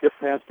side skip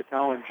pass to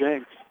Colin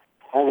Jenks.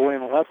 All the way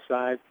on the left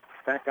side.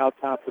 Back out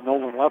top to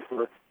Nolan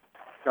Leffler.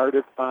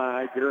 Guarded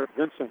by Garrett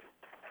Vincent.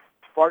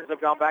 Spartans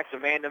have gone back to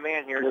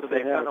man-to-man here, Yes, so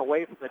they've they have. gone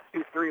away from the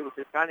 2-3, which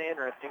is kind of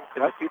interesting,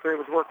 because the 2-3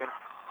 was working.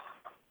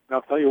 And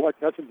I'll tell you what,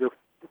 Kessinger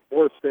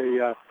forced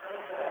a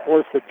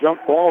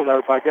jump ball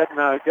there by getting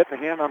a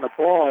hand on the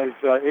ball as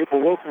Abel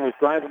Wilson was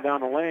driving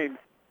down the lane,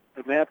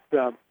 and that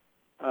the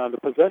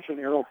possession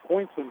arrow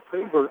points in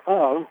favor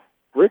of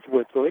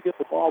Ridgewood, so they get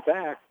the ball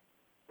back.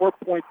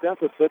 4-point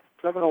deficit,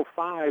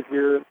 7:05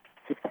 here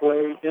to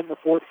play in the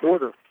fourth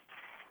quarter.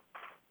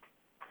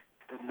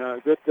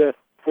 And good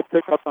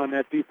pick up on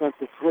that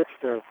defensive switch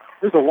there.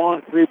 There's a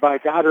long three by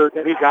Goddard,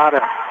 and he got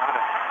it.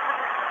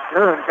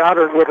 Aaron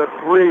Goddard with a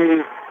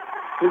three,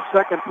 his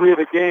second three of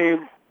the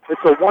game.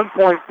 It's a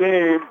 1-point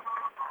game.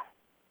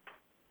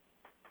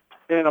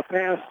 And a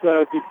pass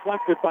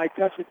deflected by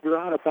Kessinger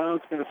out of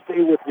bounds, going to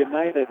stay with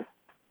United.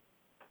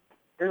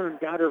 Aaron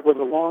Goddard with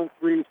a long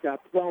three. He's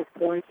got 12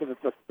 points, and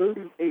it's a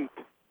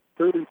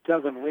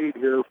 38-37 lead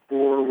here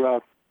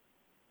for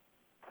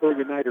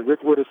United.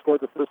 Ridgewood has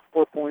scored the first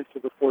 4 points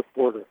of the fourth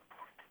quarter.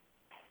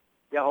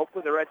 Yeah,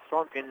 hopefully the Red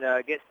Storm can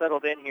get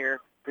settled in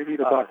here. They need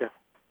a bucket.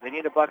 They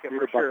need a bucket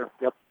for sure.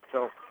 Yep.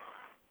 So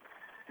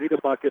need a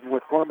bucket, and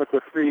with Cormac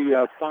with three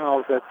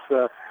fouls, that's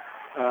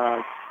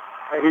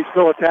he's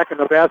still attacking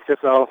the basket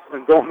though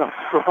and going up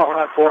strong.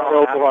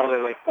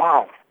 Absolutely.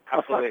 Wow.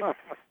 Absolutely.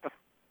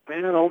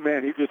 Man, oh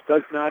man, he just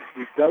does not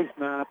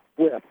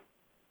whip.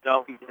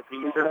 No, he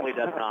certainly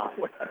does not.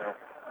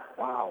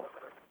 Wow.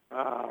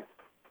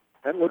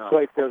 That looks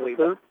like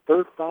the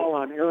third foul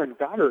on Aaron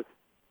Goddard.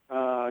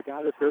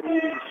 Goddard, their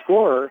leading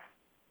scorer.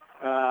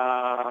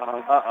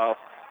 Uh-oh.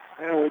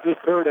 And we just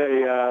heard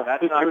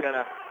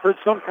heard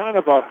some kind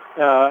of a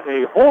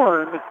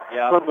horn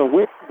from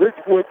the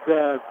Ridgewood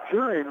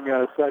cheering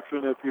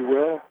section, if you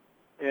will.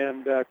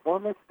 And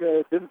Cormac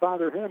didn't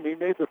bother him. He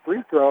made the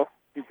free throw.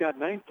 He's got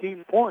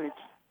 19 points.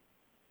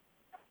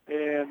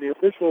 And the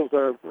officials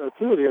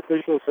two of the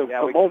officials have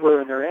come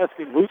over, and they're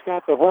asking who's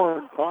got the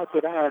horn, toss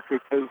it out,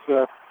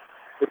 because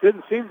it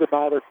didn't seem to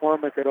bother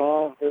Cormac at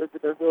all.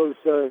 There goes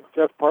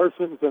Jeff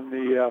Parsons, and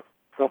the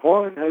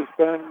horn has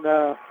been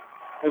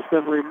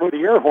removed,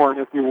 the air horn,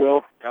 if you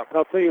will. Yep. And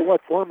I'll tell you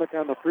what, Cormac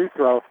on the free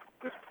throw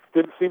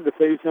didn't seem to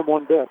phase him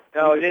one bit.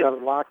 No, he got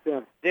it locked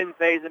in. Didn't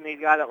phase him. He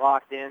got it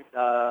locked in.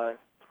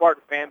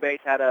 Spartan fan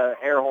base had a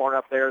air horn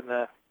up there in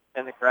the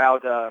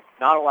crowd.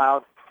 Not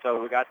allowed. So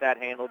we got that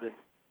handled, and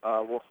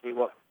we'll see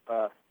what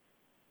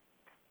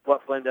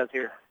Flynn does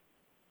here.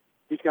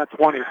 He's got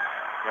 20.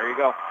 There you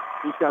go.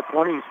 He's got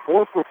 20. He's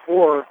 4 for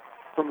 4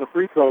 from the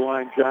free throw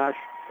line, Josh.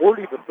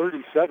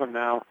 40-37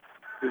 now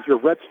is your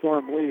Red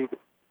Storm lead.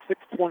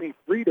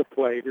 6:23 to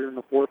play here in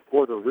the fourth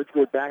quarter.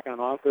 Ridgewood back on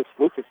offense.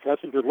 Lucas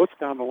Kessinger looks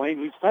down the lane.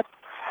 He's met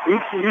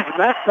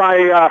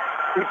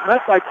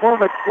by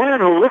Cormac Flynn,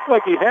 who looked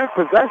like he had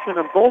possession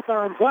and both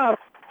arms up,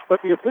 but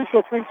the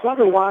official thinks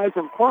otherwise,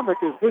 and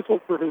Cormac is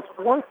whistled for his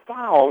fourth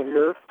foul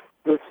here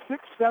with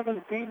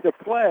 6:17 to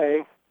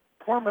play.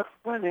 Cormac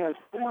Flynn has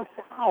 4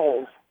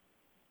 fouls,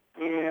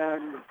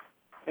 and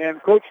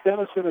Coach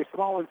Dennison is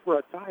calling for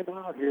a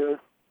timeout here.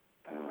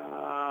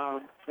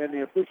 And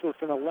the official's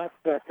going to let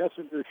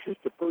Kessinger shoot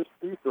the first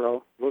free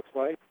throw, looks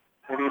like,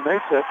 and he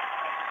makes it.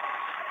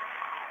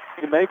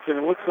 He makes it.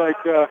 It looks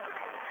like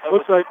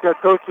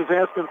Coach is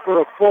asking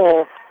for a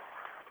full.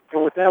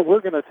 And with that,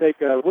 we're going to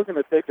take a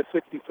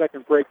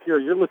 60-second break here.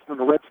 You're listening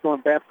to Red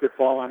Storm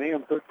basketball on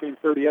AM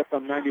 1330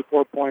 FM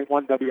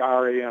 94.1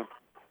 WRAM.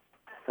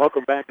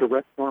 Welcome back to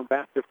Red Storm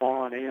basketball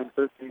on AM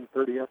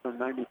 1330 FM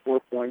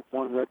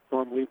 94.1. Red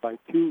Storm lead by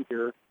 2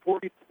 here,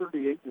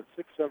 40-38 with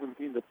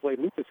 6:17 to play.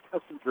 Lucas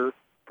Kessinger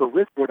for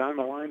Ridgewood on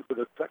the line for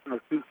the second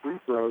of 2 free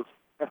throws.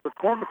 After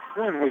Cormac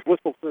Flynn was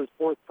whistled for his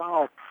 4th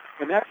foul,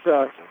 and that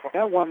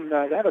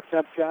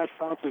attempt, Josh,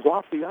 bounces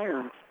off the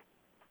iron.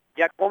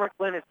 Yeah, Cormac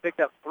Flynn has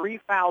picked up 3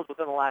 fouls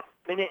within the last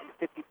minute and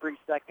 53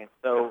 seconds.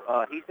 So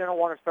he's going to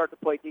want to start to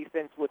play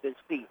defense with his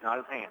feet, not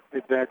his hands.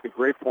 Exactly.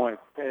 Great point.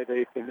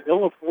 They can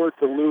ill afford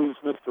to lose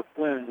Mr.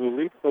 Flynn, who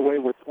leads the way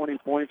with 20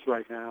 points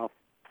right now.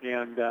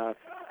 And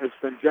it's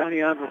been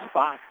Johnny on the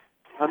spot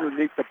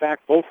underneath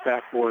both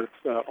backboards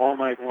all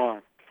night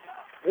long.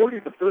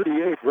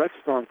 40-38, Red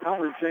Storm.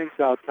 Colin Jenks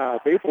out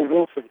top. Abel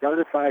Wilson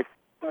guarded by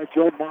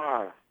Joe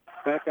Marr.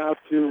 Back out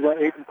to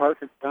Aiden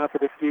Parkins, top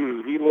of the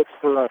key. He looks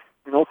for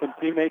an open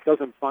teammate,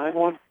 doesn't find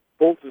one.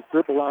 Bolts his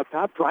dribble out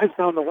top, drives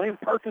down the lane.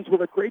 Parkins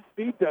with a great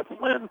feed to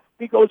Flynn.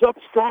 He goes up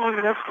strong,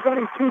 and that's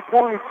 22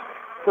 points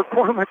for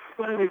Cormac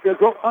Flynn. He goes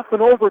up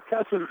and over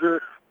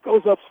Kessinger,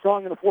 goes up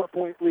strong in a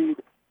 4-point lead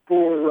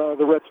for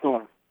the Red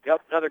Storm.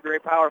 Yep, another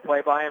great power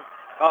play by him.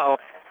 Uh-oh.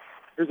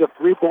 There's a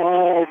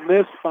 3-ball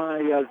miss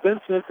by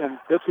Vincent, and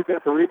guess who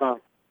got the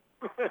rebound?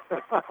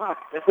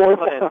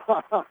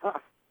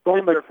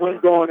 Cormac Flynn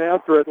going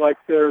after it like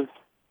there's,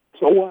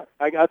 so what?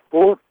 I got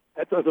 4.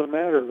 That doesn't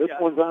matter. This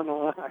one's on the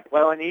line.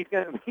 Well, and he's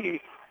going to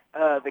be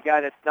the guy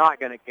that's not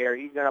going to care.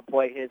 He's going to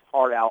play his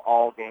heart out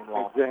all game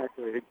long.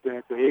 Exactly.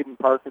 Aiden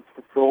Parkins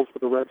controls for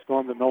the Red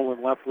Storm to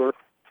Nolan Leffler.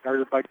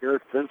 guarded by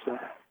Garrett Vincent.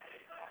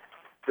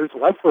 Here's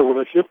Leffler with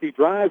a shifty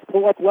drive,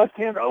 pull up left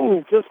hand.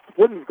 Oh, just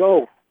wouldn't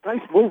go.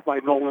 Nice move by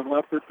Nolan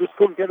Leffler. Just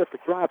couldn't get it to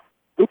drop.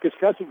 Lucas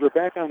Kessinger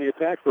back on the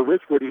attack for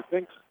Richwood. He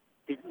thinks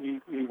he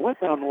went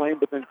down the lane,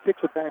 but then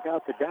kicks it back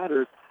out to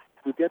Goddard,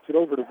 who gets it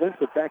over to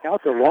Vincent. Back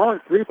out there. Long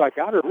three by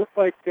Goddard. Looked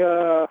like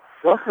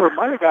Leffler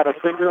might have got a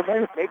finger.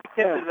 Maybe tipped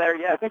it there,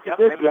 yeah. I think he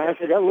did, Josh.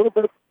 He got a little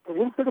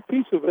bit of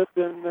piece of it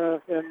and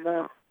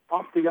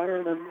off the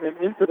iron and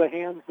into the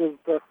hands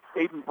of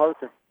Aiden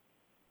Parkin.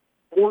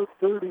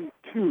 4:32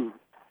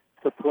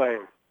 to play.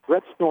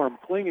 Red Storm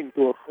clinging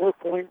to a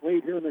 4-point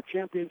lead here in the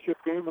championship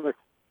game of the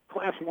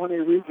Class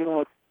 1A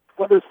Regional at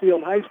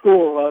Wethersfield High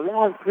School. A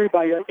long three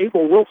by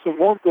Abel Wilson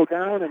won't go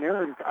down, and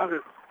Aaron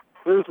Goddard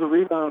clears the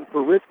rebound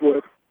for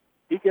Ridgewood.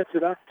 He gets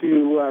it up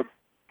to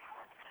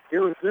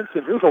Garrett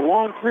Vincent. Here's a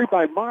long three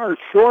by Mars,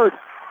 short.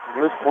 And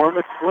here's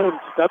Cormac Flynn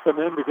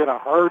stepping in to get a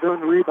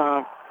hard-earned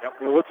rebound. Yep.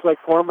 It looks like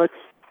Cormac's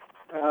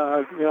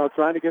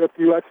trying to get a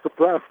few extra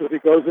breaths as he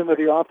goes into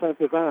the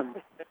offensive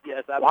end.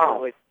 Yes,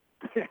 absolutely.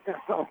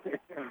 Wow.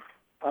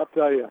 I'll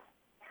tell you.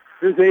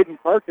 Here's Aiden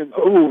Parkins.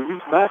 Oh,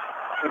 he's met,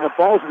 and the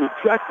ball's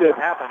rejected.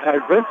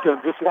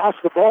 Vincent just lost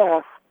the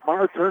ball.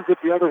 Mara turns it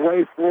the other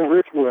way for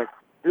Ridgewood.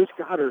 Here's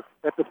Goddard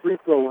at the free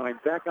throw line.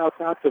 Back out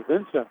top to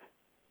Vincent,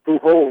 who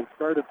holds,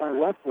 guarded by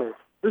Leffler.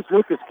 Here's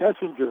Lucas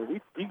Kessinger.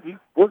 He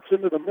works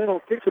into the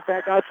middle, kicks it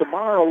back out to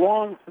Mara.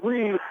 Long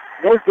three,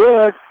 no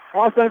good.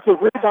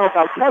 Offensive rebound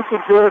by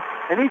Kessinger,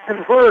 and he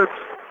converts.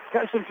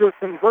 Kessinger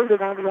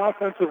converted on the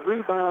offensive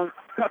rebound,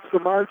 cuts the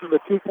margin to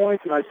 2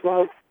 points, and I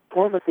saw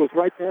Cormac was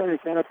right there, and he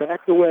kind of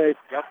backed away.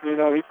 Yep.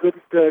 He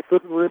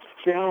couldn't risk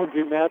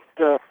challenging that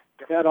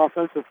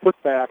offensive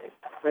putback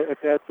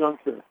at that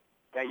juncture.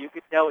 Yeah, you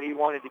could tell he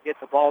wanted to get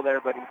the ball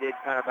there, but he did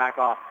kind of back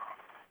off.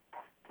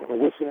 The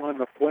whistle on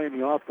the play in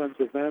the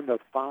offensive end. The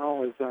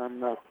foul is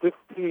on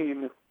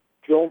 15,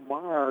 Joe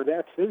Marr.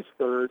 That's his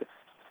third.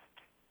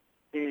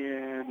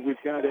 And we've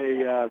got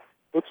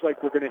looks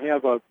like we're going to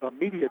have a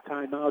media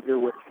timeout here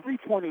with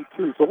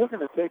 3:22. So we're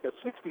going to take a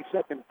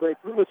 60-second break.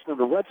 We're listening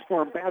to Red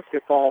Storm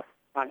basketball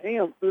on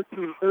AM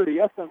 1330,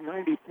 FM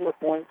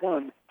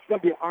 94.1,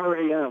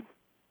 WRAM.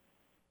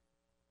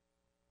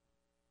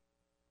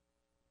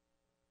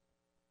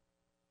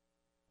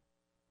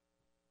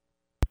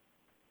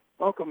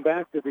 Welcome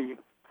back to the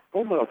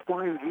home of the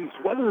Flying Geese,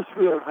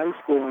 Wethersfield High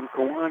School in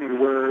Kewanee,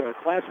 where a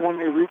Class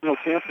 1A regional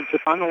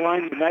championship on the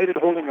line. United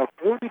holding a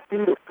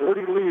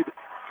 42-40 lead.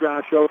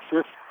 Josh Oakes,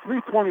 just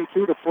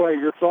 3:22 to play.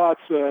 Your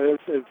thoughts as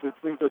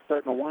things are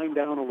starting to wind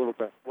down a little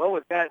bit? Well,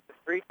 we've got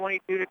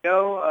 3:22 to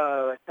go.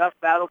 A tough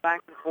battle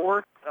back and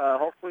forth.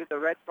 Hopefully the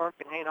Red Storm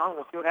can hang on.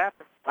 We'll see what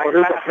happens.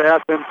 Here's a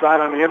pass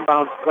inside on the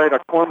inbounds play to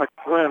Cormac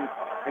Flynn,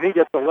 and he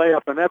gets the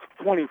layup, and that's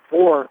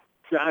 24.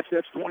 Josh,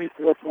 that's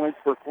 24 points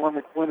for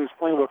Cormac Flynn, who's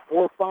playing with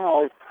 4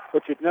 fouls,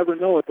 but you'd never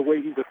know it the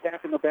way he's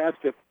attacking the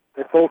basket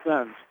at both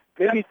ends.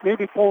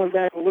 Maybe pulling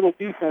back a little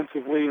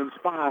defensively in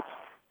spots.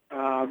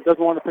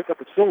 Doesn't want to pick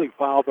up a silly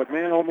foul, but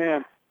man, oh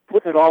man,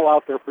 putting it all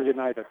out there for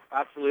United.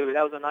 Absolutely.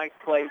 That was a nice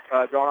play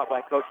drawn up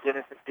by Coach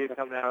Dennison, too,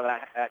 coming out of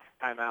that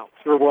timeout.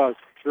 Sure was.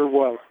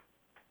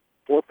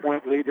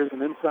 4-point lead. There's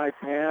an inside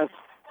pass.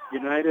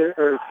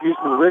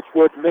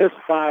 Ridgewood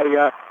missed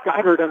by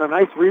Goddard, and a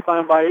nice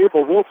rebound by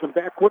Abel Wilson.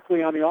 Back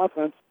quickly on the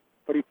offense,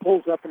 but he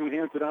pulls up and he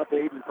hands it out to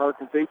Aiden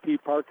Parkins. A.P.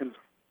 Parkins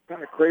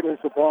kind of cradles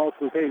the ball,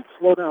 says, hey,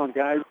 slow down,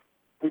 guys.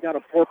 We got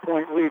a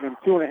 4-point lead and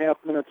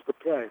 2.5 minutes to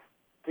play.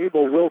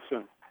 Abel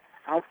Wilson,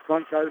 out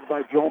front, guarded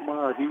by Joe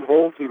Marr. He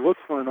holds, he looks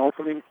for an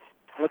opening,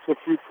 lets a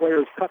few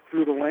players cut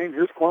through the lane.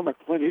 Here's Cormac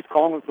Flynn. He's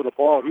calling for the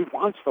ball. He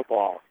wants the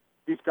ball.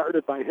 He's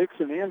guarded by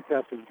Hickson and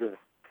Kessinger.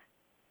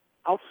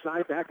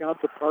 Outside, back out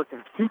to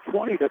Parkins.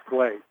 2:20 to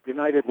play.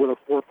 United with a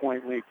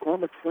 4-point lead.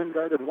 Cormac Flynn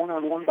guarded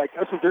one-on-one by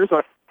Kessinger. There's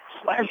a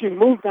slashing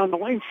move down the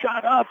lane.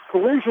 Shot up.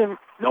 Collision.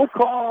 No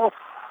call.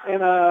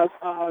 And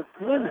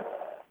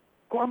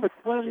Cormac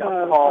Flynn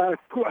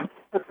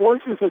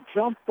forces a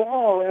jump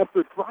ball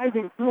after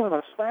driving through in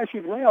a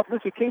slashing layup.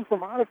 This came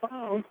from out of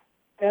bounds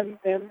and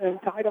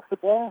tied up the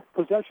ball.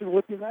 Possession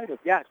with United.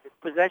 Yes,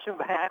 possession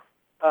back.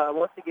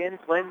 Once again,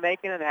 Flynn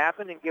making it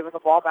happen and giving the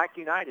ball back to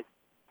United.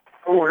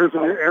 Oh, here's an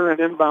Aaron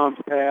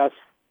inbounds pass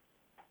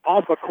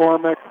off of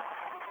Cormac.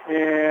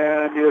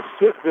 And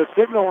the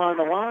signal on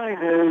the line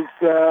is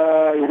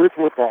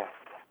Ridgewood ball.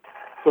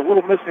 It's a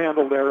little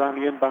mishandle there on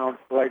the inbounds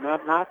play.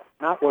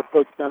 Not what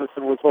Coach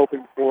Dennison was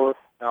hoping for.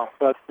 No.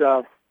 But,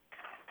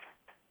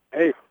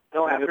 hey,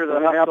 no, after it's the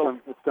hustle.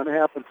 It's going to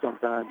happen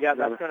sometime. Yeah,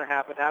 that's going to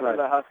happen. After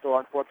the hustle,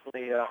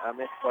 unfortunately, a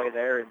misplay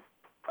there. And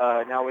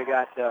now we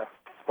got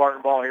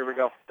Spartan ball. Here we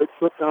go. Big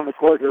flip down the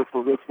court here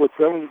for Ridgewood,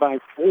 trailing by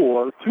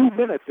 4. 2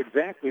 minutes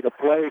exactly to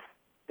play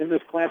in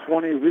this Class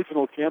 1A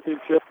regional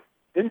championship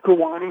in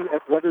Kewanee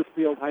at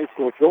Wethersfield High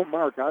School. Joe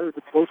Marr guarded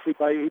closely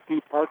by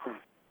A.P.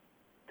 Parkins.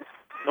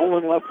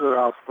 Nolan Leffler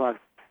out front.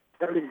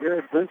 Guarding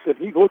Garrett Vincent.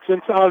 He looks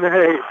inside.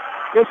 Hey,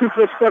 guess who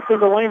just stepped in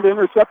the lane to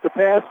intercept the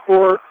pass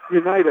for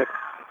United?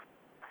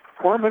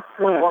 Cormac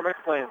Flynn.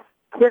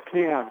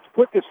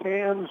 Quickest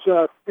hands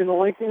in the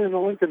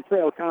Lincoln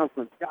Trail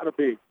Conference. Got to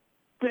be.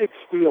 Big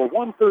steal.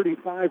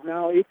 135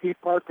 now. A.P.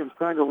 Parkins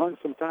trying to run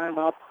some time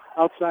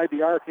outside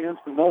the arc. Hands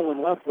to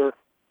Nolan Leffler.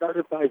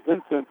 Started by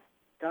Vincent.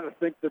 Got to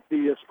think that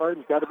the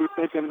Spartans got to be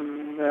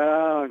thinking,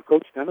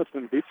 Coach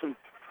Dennison beats him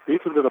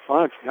to the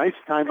punch. Nice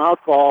timeout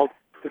called.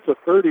 It's a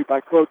 30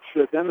 by Coach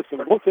Dennison.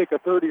 We'll take a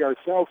 30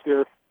 ourselves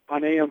here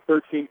on AM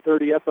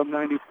 1330, FM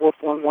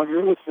 94.1.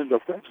 You're listening to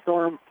Red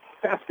Storm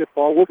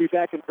Basketball. We'll be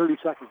back in 30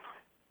 seconds.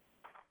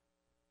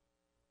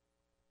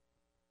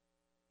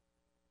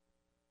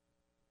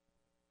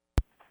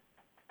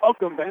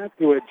 Welcome back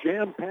to a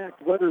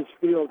jam-packed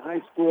Wethersfield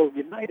High School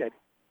United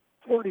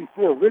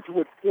 44,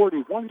 Ridgewood 40,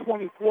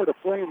 124 to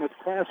play in this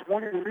Class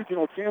 1A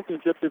Regional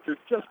Championship. If you're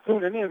just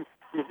tuning in,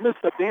 you've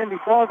missed a dandy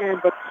ball game,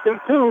 but stay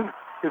tuned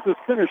because this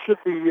finish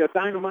should be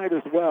dynamite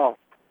as well.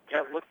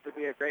 Yeah, it looks to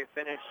be a great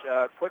finish.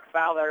 Quick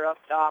foul there up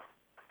top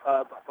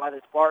by the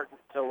Spartans,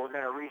 so we're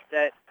going to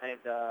reset and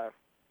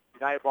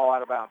United ball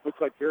out of bounds. Looks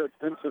like Garrett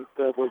Vincent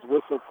was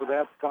whistled for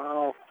that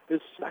foul,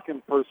 his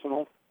second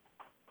personal.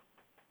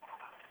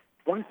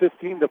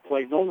 1:15 to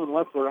play. Nolan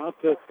Leffler out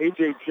to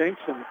A.J.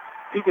 Jenks, and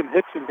Keegan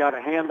Hickson got a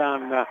hand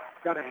on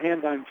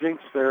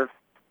Jenks there.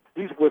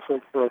 He's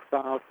whistled for a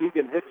foul.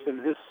 Keegan Hickson,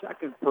 his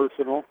second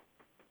personal.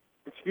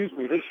 His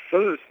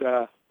third.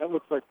 That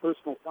looks like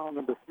personal foul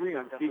number 3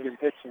 on Keegan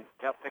Hickson.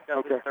 Yep, picked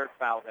up his third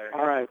foul there.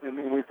 All right, and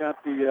then we've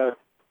got the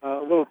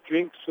little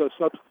Jenks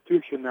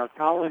substitution there.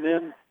 Colin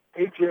in,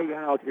 A.J.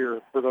 out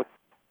here for the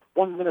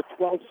 1 minute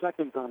 12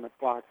 seconds on the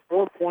clock.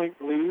 4-point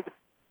lead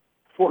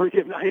for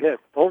United.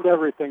 Hold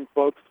everything,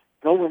 folks.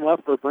 Nolan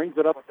Leffler brings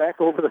it up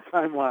back over the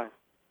timeline.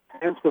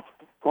 Hands to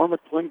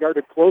Cormac Flynn,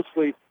 guarded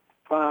closely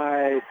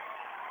by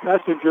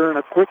Messenger, and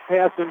a quick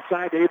pass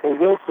inside Abel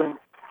Wilson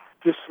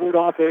just slid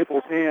off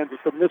Abel's hand.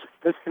 Just a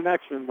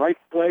misconnection. Right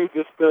play,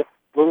 just a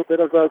little bit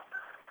of a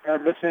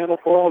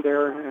mishandled ball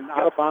there, and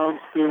out of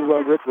bounds to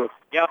Ridgewood.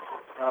 Yep.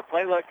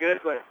 Play looked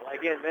good, but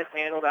again,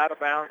 mishandled, out of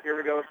bounds. Here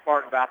we go with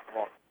Spartan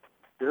basketball.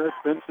 Garrett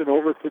Vincent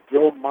over to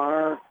Joe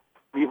Marr.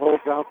 He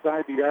holds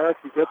outside the arc.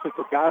 He gets it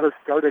to Goddard,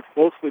 guarded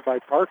closely by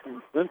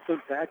Parkins.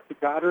 Vincent back to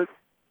Goddard.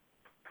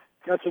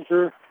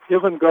 Messenger,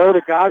 give and go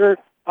to Goddard.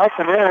 Up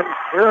and in.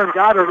 Aaron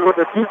Goddard with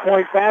a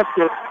 2-point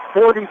basket.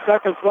 40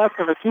 seconds left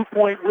and a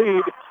 2-point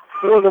lead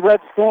for the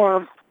Red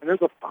Storm. And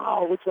there's a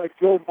foul. Looks like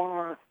Joe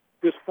Marr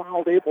just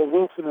fouled Abel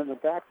Wilson in the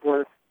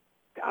backcourt.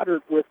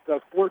 Goddard with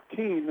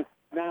 14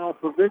 now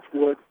for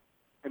Ridgewood.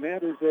 And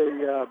that is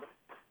going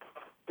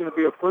to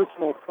be a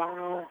personal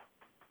foul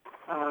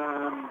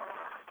on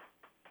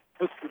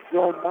Mr.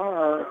 Joe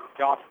Marr.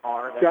 Josh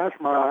Marr.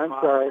 I'm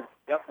sorry.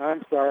 Yep.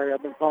 I'm sorry.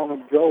 I've been calling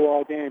him Joe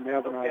all game,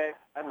 haven't okay.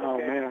 I? That's oh,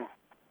 okay. Man.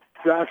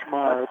 Josh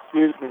Marr,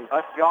 excuse me.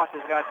 Us Josh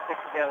has got to stick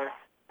together.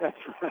 That's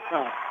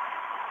right.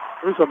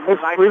 There's a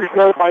missed free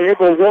throw by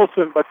Abel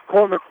Wilson, but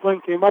Cormac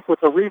Flynn came up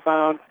with a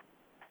rebound.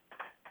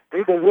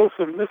 Abel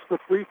Wilson missed the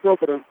free throw,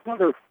 but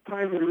another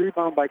timely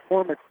rebound by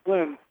Cormac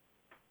Flynn.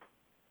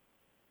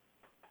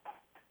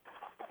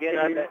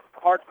 Again, that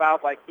hard foul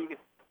by Keegan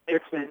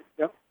Hickson.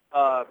 Yep.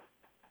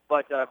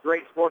 But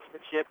great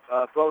sportsmanship.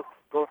 Both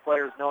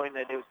players knowing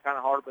that it was kind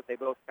of hard, but they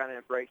both kind of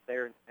embraced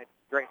there. And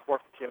great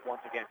sportsmanship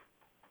once again.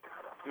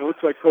 It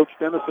looks like Coach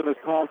Dennison has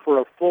called for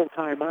a full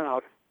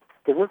timeout.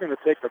 So we're going to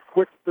take a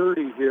quick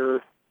 30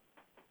 here.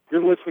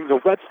 You're listening to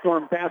Red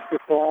Storm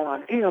Basketball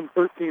on AM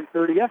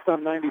 1330,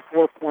 FM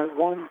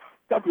 94.1,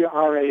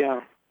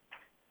 WRAM.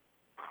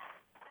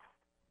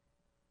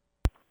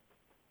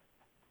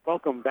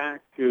 Welcome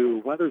back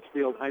to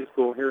Wethersfield High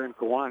School here in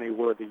Kewanee,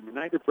 where the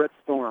United Red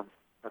Storm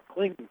are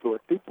clinging to a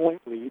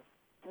 2-point lead,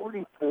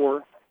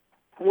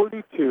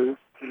 44-42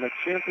 in the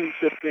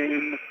championship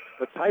game,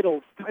 the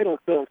title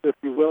tilt, if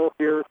you will,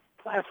 here.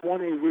 Class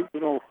 1A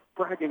regional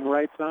bragging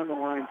rights on the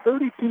line.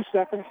 32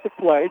 seconds to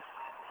play.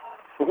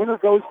 The winner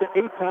goes to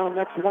A-Town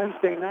next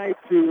Wednesday night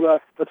to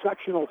the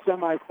sectional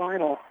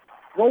semifinal.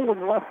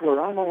 Nolan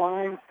Leffler on the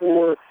line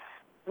for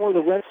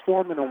the Red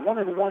Storm in a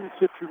 1-on-1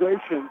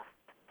 situation.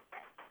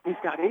 He's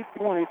got 8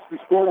 points. He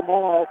scored them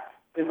all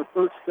in the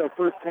first half.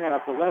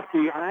 The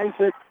lefty,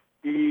 Isaac,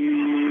 he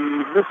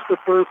missed the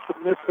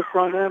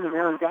front end, and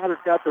Aaron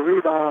Goddard got the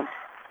rebound.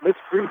 Missed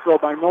free throw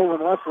by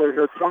Nolan Leffler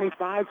here.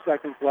 25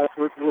 seconds left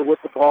with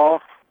the ball.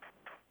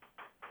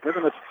 They're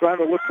going to try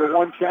to look for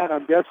one shot,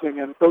 I'm guessing,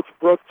 and Coach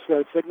Brooks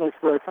signals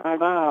for a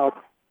timeout.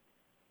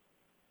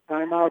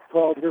 Timeout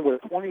called here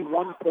with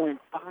 21.5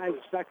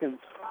 seconds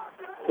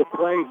to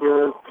play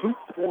here.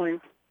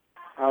 2-point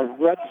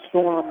Red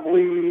Storm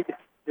lead.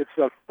 It's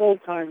a full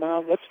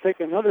timeout. Let's take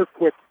another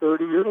quick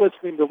 30. You're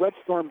listening to Red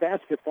Storm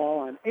Basketball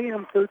on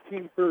AM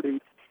 1330,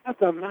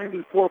 FM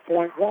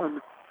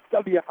 94.1,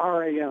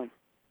 WRAM.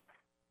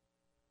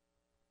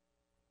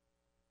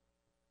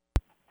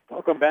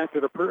 Welcome back to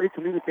the Prairie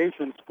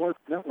Communications Sports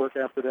Network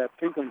after that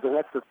Kinkham's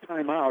Electric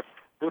timeout.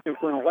 Looking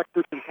for an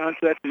electrician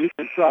contractor you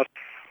can trust.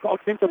 Call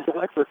Kinkham's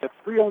Electric at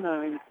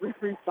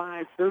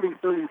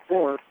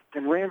 309-335-3034,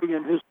 and Randy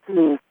and his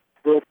crew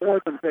will more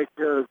than take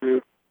care of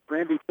you.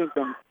 Randy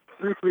Kinkham,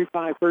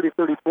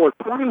 335-3034.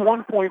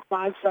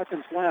 21.5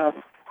 seconds left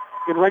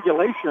in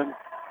regulation.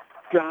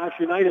 Josh.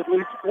 United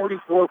leads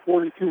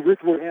 44-42.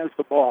 Ridgewood has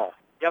the ball.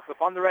 Yep,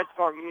 if I'm the Red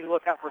Storm, you need to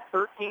look out for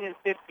 13 and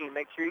 15.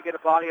 Make sure you get a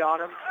body on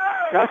them.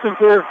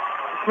 Kessinger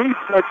keeps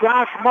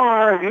Josh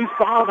Marr, and he's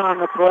fouled on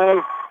the play.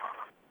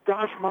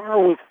 Josh Marr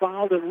was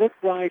fouled. It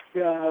looked like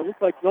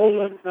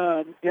Nolan.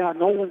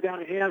 Nolan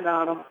got a hand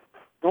on him.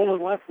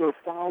 Nolan Leffler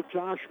fouled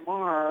Josh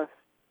Marr,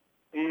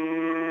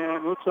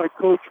 and looks like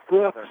Coach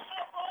Brooks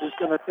is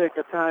going to take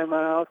a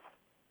timeout,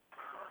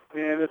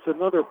 and it's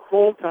another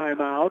full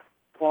timeout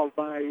called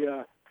by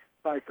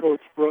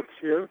Coach Brooks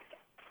here.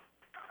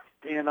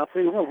 And I'll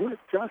tell you what,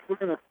 Josh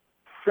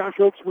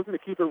Oaks, we're going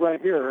to keep it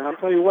right here. And I'll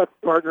tell you what,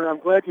 partner, I'm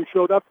glad you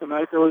showed up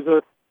tonight. There was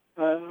a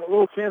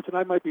little chance that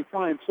I might be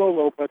flying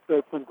solo, but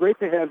it's been great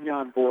to have you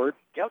on board.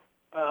 Yep.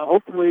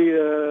 Hopefully,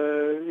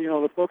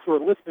 the folks who are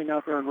listening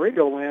out there in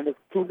Radio Land have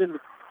tuned in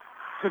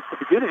since the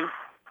beginning.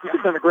 This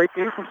has been a great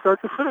game from start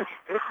to finish.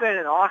 It's been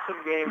an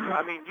awesome game.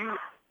 I mean,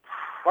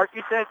 Mark,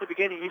 you said at the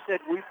beginning, you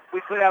said we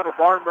could have a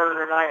barn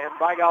burner tonight, and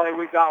by golly,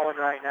 we've got one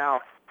right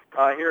now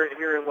here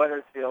in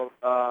Wethersfield.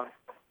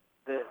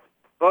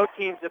 Both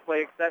teams have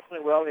played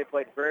exceptionally well. They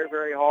played very,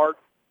 very hard.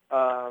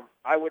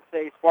 I would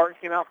say Spartans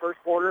came out first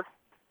quarter,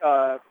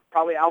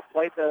 probably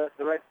outplayed the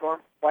Red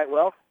Storm quite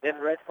well. Then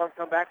the Red Storm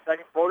come back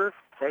second quarter.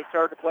 They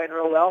started playing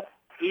real well.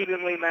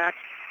 Evenly matched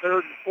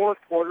third and fourth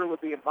quarter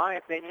would be, in my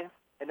opinion,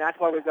 and that's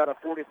why we've got a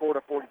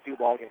 44-42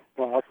 ball game.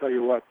 Well, I'll tell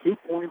you what,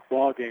 2-point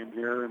ball game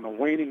here in the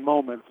waning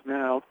moments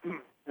now.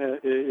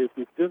 If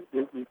you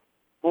didn't,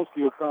 most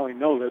of you probably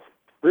know this,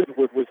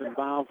 Ridgewood was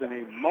involved in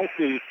a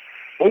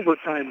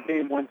multi-overtime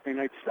game Wednesday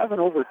night, 7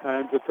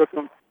 overtimes. It took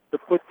them to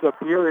put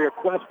Peoria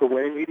Quest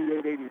away,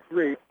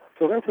 88-83.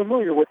 So they're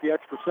familiar with the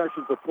extra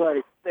sessions of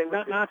play.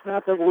 Not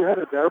that we're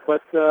headed there,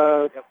 but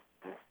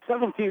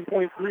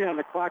 17.3 on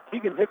the clock.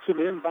 Keegan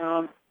Hickson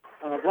inbound,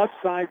 left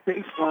side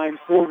baseline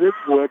for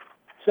Ridgewood.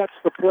 Sets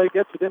the play,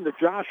 gets it into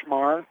Josh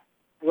Marr.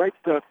 Right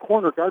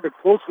corner guarded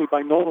closely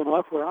by Nolan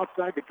Leffler.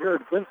 Outside to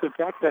Garrett Vincent.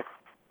 Back to,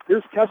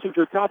 here's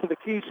Kessinger, top of the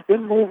key.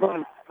 Spin move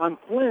on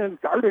Flynn.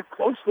 Guarded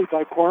closely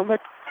by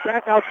Cormack.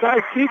 Back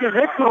outside, Keegan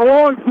Hickson, a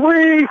long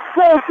three.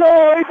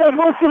 Goal, Ethan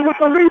Wilson with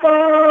the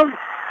rebound.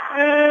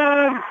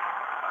 And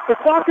the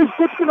clock is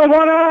just going to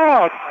run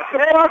out. The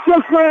clock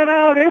just ran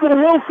out. Abel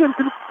Wilson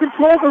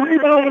controlled the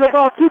rebound with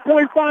about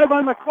 2.5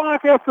 on the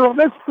clock after a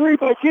missed three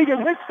by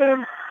Keegan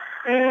Hickson.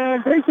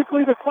 And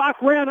basically the clock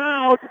ran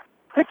out.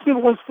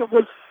 Hickson was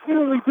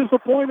clearly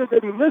disappointed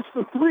that he missed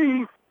the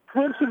three.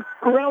 Clemson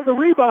corralled the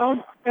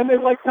rebound, and they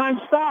like time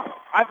stopped.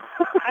 I've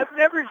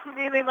never seen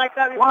anything like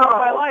that before in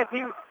my life.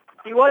 He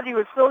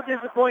was so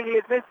disappointed he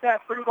had missed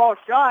that free ball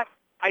shot.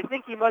 I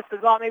think he must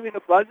have thought maybe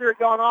the buzzer had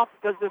gone off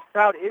because this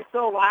crowd is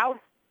so loud.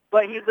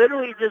 But he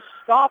literally just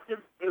stopped,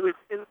 and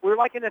we're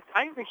like in a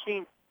time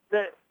machine.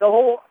 The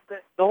whole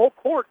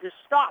court just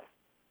stopped,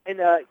 and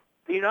the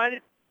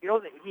United, he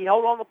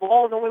held on the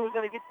ball, and nobody was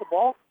going to get the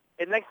ball.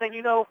 And next thing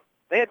you know,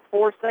 they had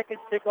 4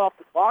 seconds to tick off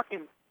the clock,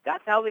 and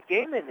that's how the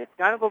game ended. It's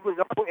kind of a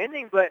bizarre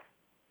ending, but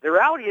the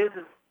reality is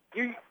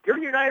your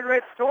United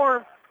Red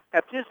Storm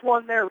have just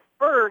won their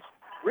first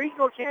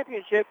regional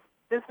championship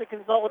since the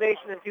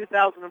consolidation in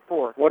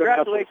 2004.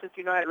 Congratulations,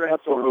 United Red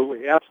Storm.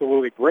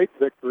 Absolutely. Great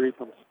victory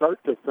from start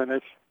to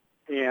finish.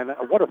 And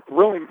what a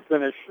thrilling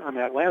finish on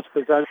that last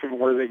possession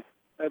where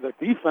the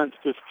defense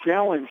just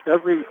challenged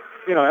every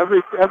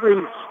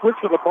switch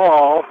of the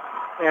ball.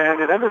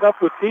 And it ended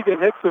up with Keegan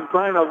Hickson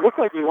trying to look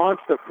like he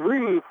launched a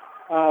three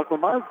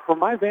from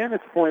my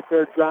vantage point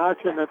there, Josh.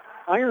 And it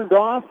ironed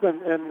off,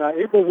 and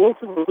Abel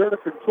Wilson was there to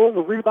control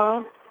the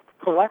rebound,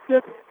 collect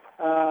it.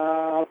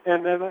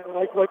 And then,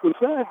 like we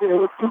said, it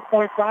was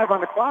 2.5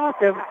 on the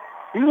clock, and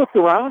he looked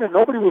around, and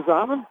nobody was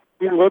on him.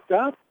 He looked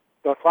up.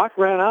 The clock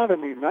ran out,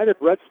 and the United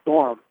Red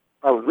Storm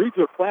are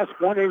Class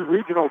 1A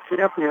regional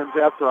champions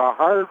after a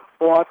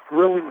hard-fought,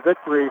 thrilling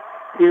victory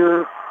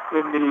here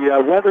in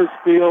the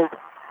Wethersfield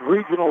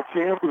Regional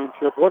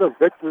Championship. What a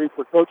victory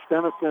for Coach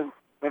Dennison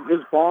and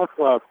his ball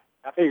club.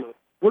 Hey,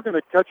 we're going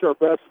to catch our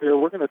breaths here.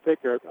 We're going to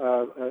take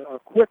a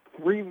quick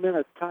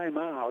 3-minute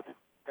timeout.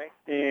 Okay.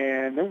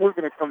 And then we're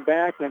going to come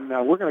back, and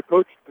we're going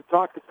to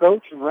talk to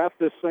Coach and wrap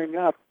this thing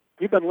up.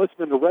 You've been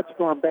listening to Red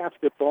Storm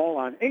Basketball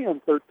on AM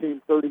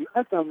 1330,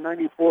 FM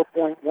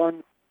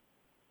 94.1,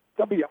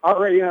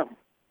 WRAM.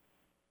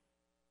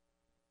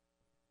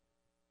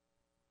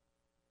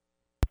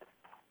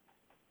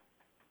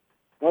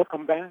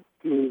 Welcome back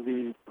to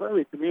the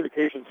Prairie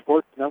Communications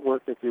Sports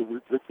Network. If you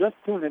were just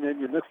tuning in,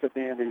 you missed it,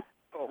 Andy.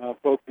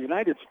 Folks, the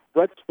United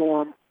Red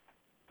Storm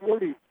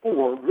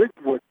 44,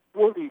 Ridgewood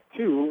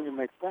 42 in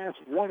the Class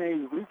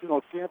 1A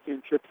Regional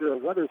Championships here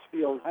at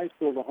Wethersfield High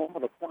School, the home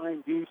of the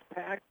Flying Geese,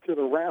 packed to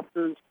the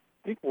rafters.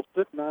 People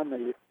sitting on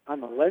the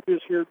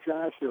ledges here,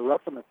 Josh. You're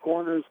up in the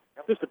corners.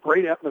 Just a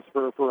great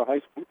atmosphere for a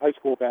high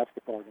school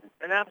basketball game.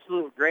 An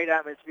absolute great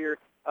atmosphere.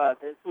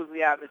 This was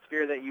the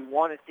atmosphere that you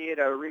want to see at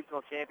a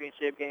regional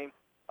championship game.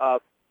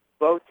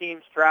 Both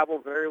teams travel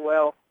very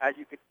well, as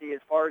you can see,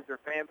 as far as their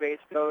fan base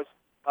goes.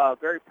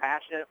 Very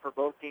passionate for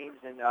both teams,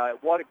 and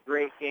what a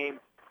great game.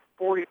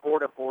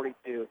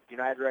 44-42.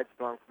 United Red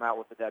Storm come out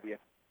with the W.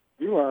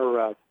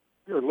 You're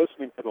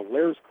listening to the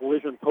Lair's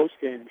Collision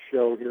postgame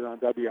show here on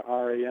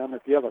WRAM.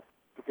 If you have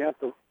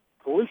the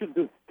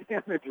collision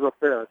damage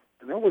repair,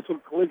 and there was some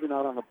collision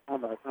out on the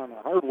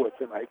hardwood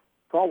tonight,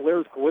 call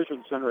Lair's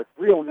Collision Center at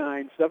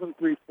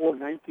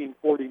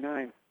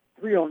 309-734-1949.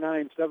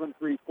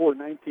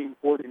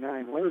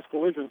 309-734-1949. Lair's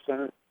Collision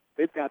Center.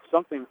 They've got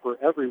something for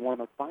everyone.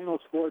 The final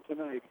score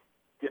tonight: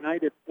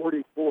 United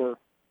 44,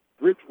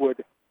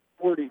 Bridgewood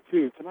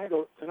 42.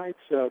 Tonight's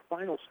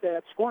final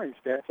scoring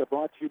stats are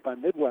brought to you by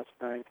Midwest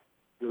Bank,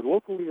 your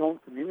locally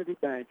owned community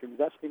bank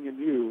investing in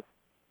you.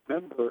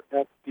 Member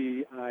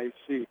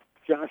FDIC.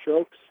 Josh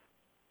Oakes,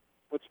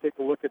 let's take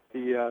a look at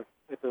the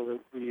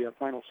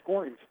final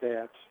scoring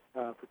stats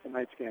for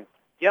tonight's game.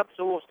 Yep,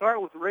 so we'll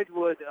start with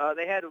Ridgewood.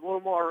 They had a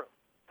little more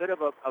bit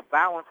of a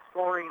balanced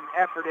scoring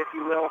effort, if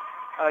you will.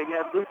 You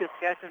had Lucas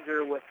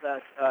Kessinger with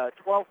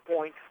 12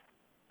 points.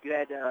 You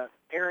had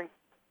Aaron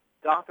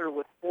Gother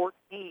with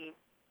 14.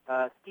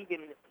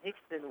 Keegan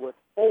Hickson with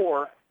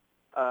 4.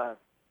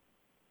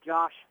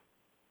 Josh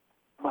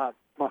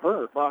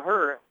Maher.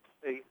 I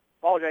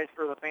apologize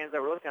for the fans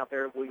that were listening out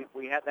there.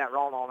 We had that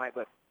wrong all night,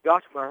 but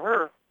Josh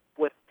Maher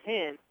with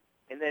 10,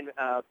 and then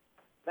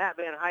Matt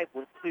Van Hype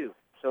with 2.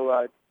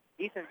 So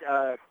decent,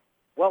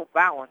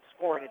 well-balanced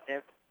scoring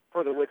attempt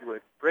for the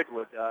Ridgewood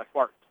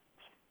Spartans.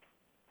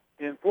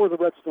 And for the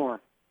Red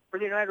Storm. For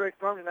the United Red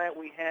Storm tonight,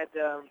 we had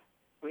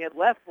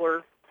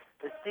Leffler,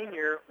 the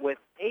senior, with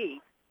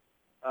 8.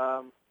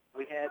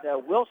 We had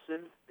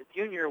Wilson, the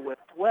junior, with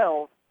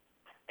 12.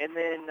 And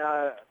then,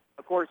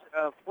 of course,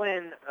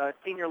 Flynn,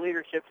 senior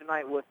leadership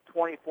tonight with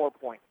 24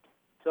 points.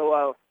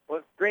 So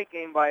great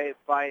game by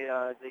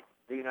the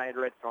United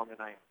Red Storm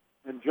tonight.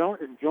 And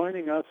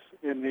joining us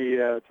in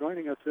the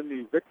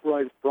Vic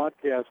Bryce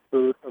broadcast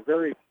booth, a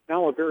very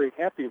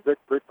happy Vic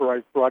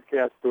Bryce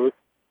broadcast booth,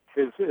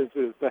 is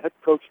the head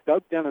coach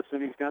Doug Dennison.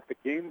 He's got the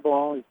game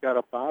ball, he's got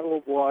a bottle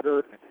of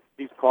water,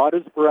 he's caught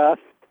his breath,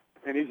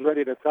 and he's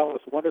ready to tell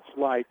us what it's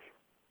like.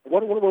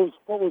 What was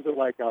it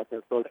like out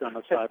there, Coach, on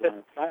the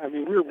sidelines? I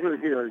mean, we're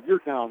here, you're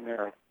down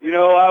there. You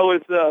know, I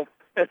was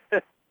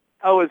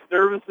I was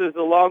nervous as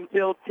a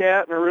long-tailed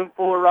cat in a room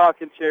full of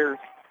rocking chairs.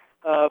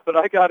 But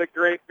I got a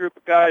great group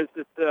of guys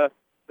that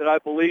I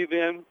believe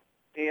in,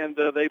 and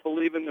they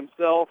believe in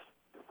themselves.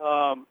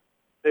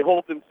 They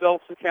hold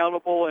themselves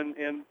accountable, and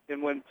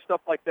when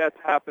stuff like that's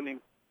happening,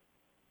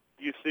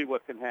 you see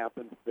what can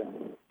happen.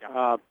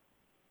 A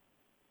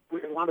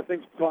lot of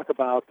things to talk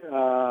about.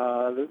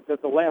 The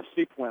last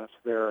sequence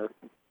there,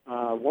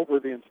 what were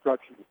the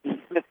instructions?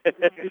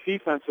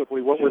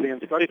 Defensively, what were the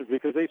instructions?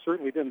 Because they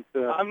certainly didn't...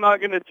 I'm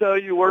not going to tell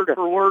you word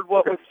for word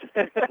what was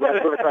said,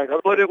 right, okay.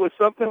 But it was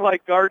something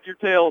like guard your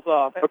tails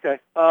off. Okay.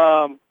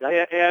 And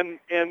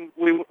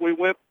we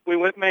went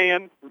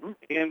man,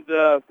 and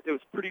it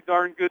was pretty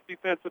darn good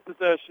defensive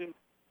possession.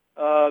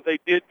 They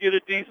did get a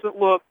decent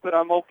look, but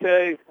I'm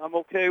okay. I'm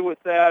okay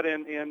with that,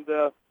 and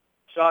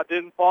shot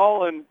didn't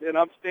fall, and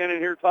I'm standing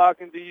here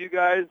talking to you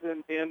guys,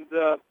 and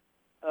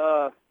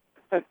I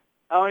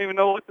don't even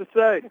know what to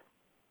say.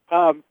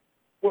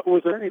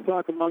 Was there any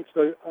talk amongst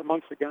the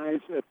guys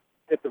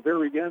at the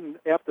very end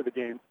after the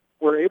game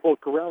were able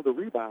to corral the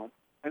rebound?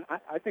 And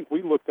I think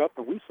we looked up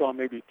and we saw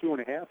maybe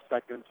 2.5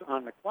 seconds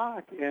on the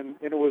clock, and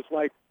it was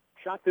like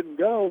shot didn't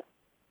go,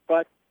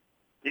 but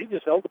he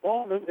just held the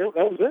ball, and that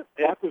was it.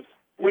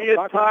 We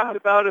had talked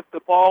about if the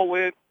ball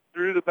went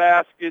through the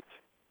basket,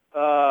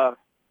 and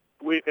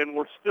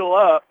we're still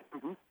up.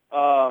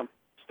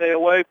 Stay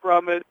away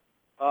from it.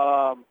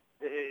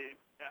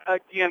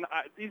 Again,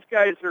 these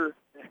guys are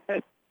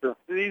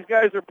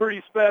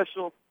pretty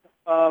special.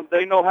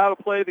 They know how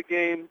to play the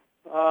game.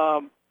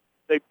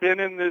 They've been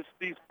in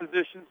these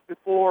positions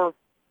before.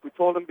 We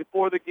told them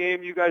before the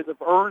game, you guys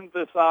have earned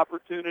this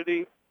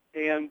opportunity,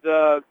 and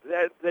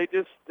they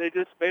just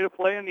made a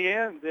play in the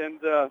end,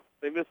 and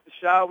they missed the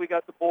shot. We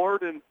got the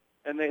board, and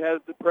they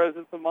had the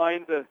presence of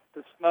mind to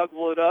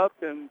snuggle it up,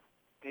 and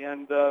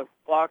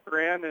clock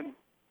ran, and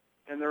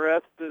the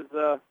rest is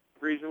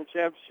regional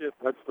championship.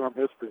 Red Storm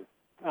history.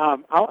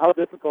 How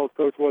difficult,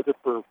 Coach, was it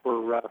for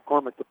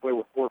Cormac to play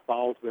with 4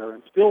 fouls there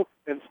and still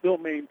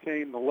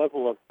maintain the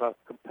level of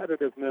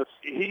competitiveness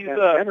and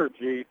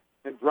energy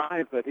and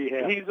drive that he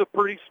has? He's a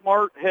pretty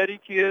smart, heady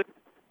kid,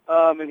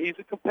 and he's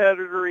a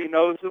competitor. He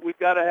knows that we've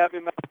got to have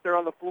him out there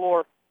on the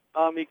floor.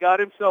 He got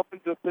himself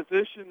into a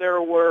position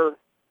there where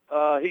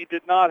he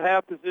did not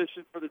have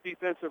position for the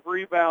defensive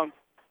rebound,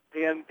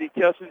 and the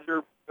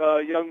Kessinger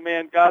young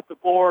man got the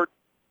board.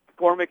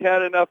 Cormac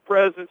had enough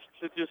presence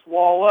to just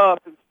wall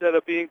up instead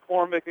of being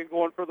Cormac and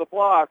going for the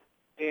block.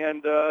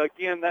 And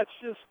again, that's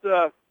just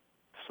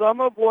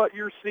some of what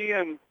you're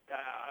seeing.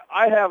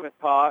 I haven't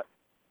taught.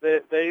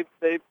 They've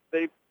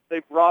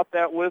brought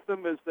that with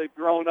them as they've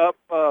grown up.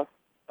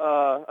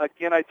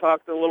 Again, I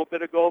talked a little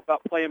bit ago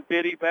about playing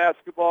biddy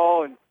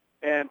basketball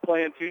and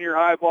playing junior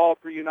high ball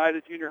for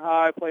United Junior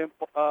High, playing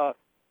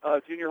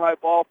junior high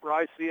ball for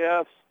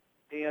ICS.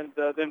 And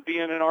then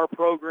being in our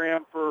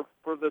program for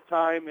the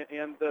time,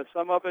 and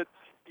some of it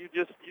you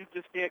just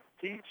can't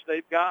teach.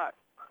 They've got,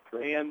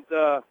 and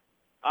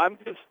I'm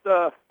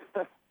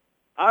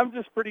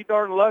just pretty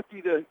darn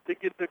lucky to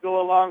get to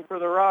go along for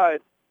the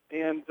ride,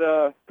 and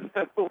I'm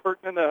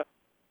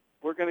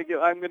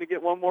gonna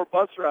get one more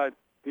bus ride.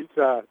 These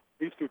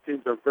two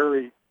teams are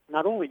very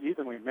not only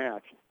evenly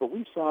matched, but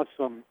we saw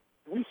some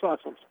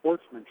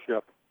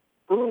sportsmanship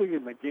early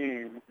in the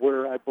game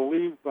where I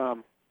believe I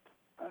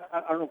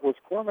don't know, was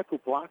Cormack who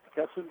blocked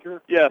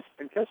Kessinger? Yes.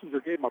 And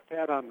Kessinger gave him a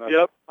pat on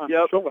the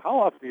shoulder. How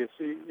often do you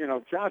see?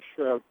 Josh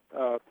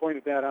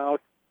pointed that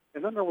out.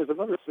 And then there was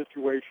another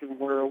situation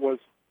where it was,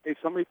 hey,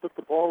 somebody took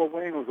the ball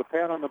away and it was a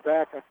pat on the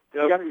back.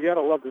 You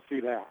gotta love to see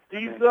that.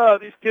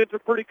 These kids are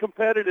pretty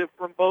competitive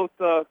from both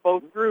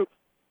groups,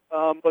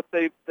 but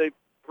they've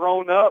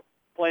grown up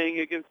playing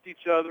against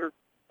each other.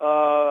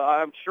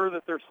 I'm sure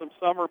that there's some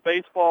summer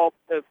baseball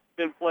that's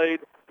been played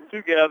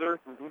together,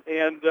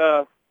 and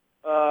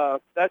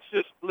that's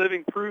just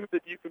living proof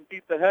that you can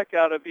beat the heck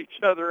out of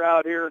each other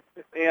out here,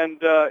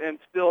 and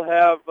still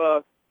have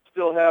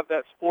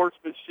that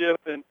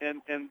sportsmanship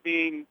and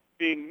being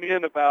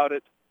men about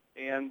it.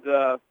 And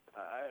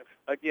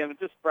again,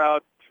 just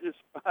proud.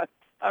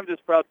 I'm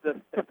just proud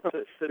to death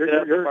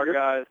of our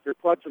guys. You're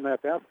clutching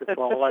that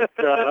basketball like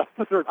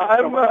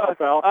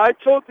I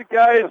told the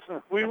guys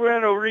we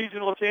win a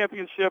regional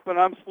championship, and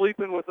I'm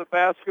sleeping with a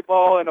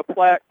basketball and a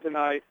plaque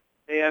tonight.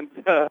 And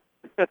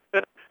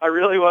I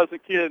really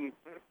wasn't kidding.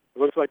 It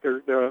looks like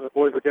the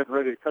boys are getting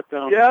ready to cut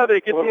down. Yeah, they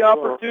get the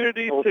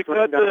opportunity to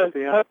cut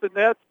the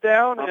nets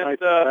down, and going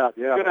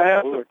to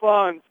have some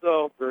fun.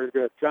 So very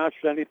good. Josh,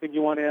 anything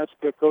you want to ask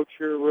Coach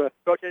here?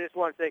 Coach, I just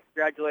want to say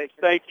congratulations.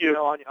 Thank you.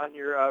 On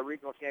your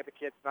regional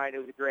championship tonight. It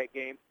was a great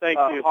game. Thank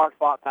you.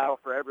 Hard-fought battle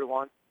for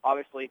everyone,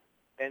 obviously.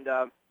 And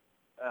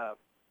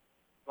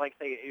like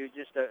I say, it was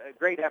just a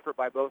great effort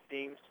by both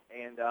teams,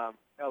 and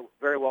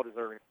very well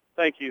deserving.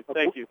 Thank you.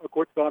 Thank you. A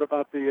quick thought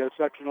about the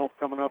sectional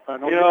coming up. I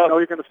know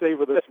you're going to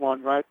savor this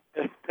one, right?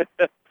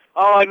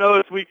 All I know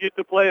is we get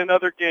to play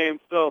another game.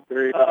 So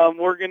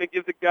we're going to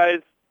give the guys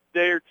a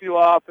day or two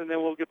off, and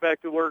then we'll get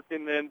back to work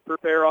and then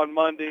prepare on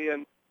Monday.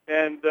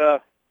 And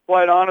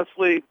quite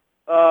honestly,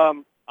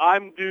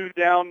 I'm due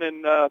down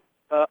in,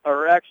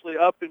 or actually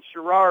up in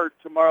Sherrard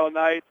tomorrow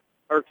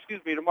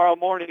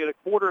morning at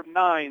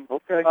 8:45.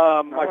 Okay.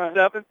 My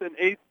 7th and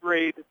 8th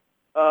grade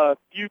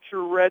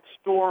future Red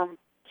Storm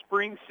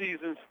spring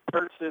season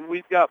starts, and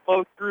we've got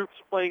both groups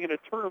playing in a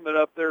tournament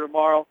up there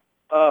tomorrow.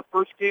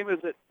 First game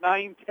is at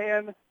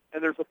 9:10,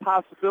 and there's a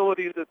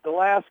possibility that the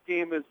last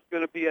game is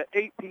going to be at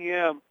 8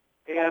 p.m.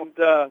 and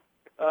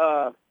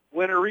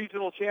win a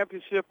regional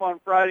championship on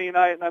Friday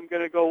night, and I'm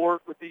going to go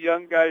work with the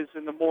young guys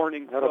in the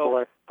morning.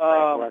 So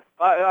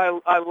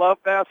I love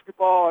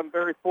basketball. I'm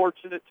very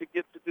fortunate to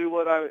get to do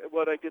what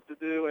I get to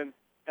do, and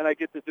I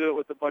get to do it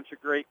with a bunch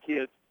of great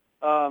kids.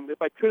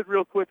 If I could,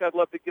 real quick, I'd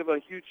love to give a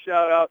huge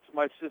shout-out to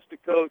my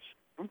assistant coach,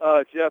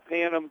 Jeff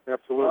Hannum.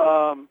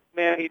 Absolutely.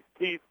 Man,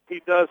 he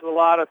does a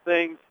lot of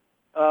things.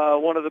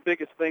 One of the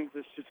biggest things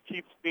is just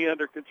keeps me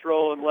under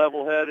control and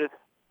level-headed.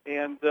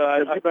 And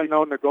I've been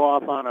known to go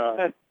off on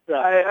a.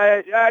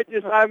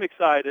 I'm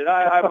excited.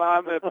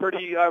 I'm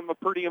a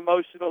pretty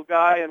emotional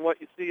guy, and what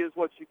you see is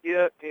what you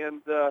get.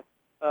 And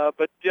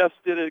but Jeff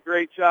did a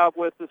great job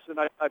with us, and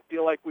I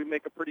feel like we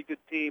make a pretty good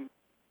team.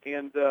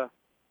 And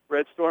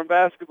Red Storm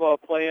basketball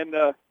playing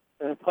a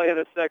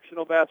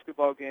sectional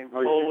basketball game.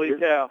 Holy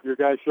cow! Your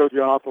guys showed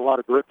you an awful lot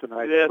of grit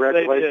tonight. Yes,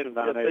 congratulations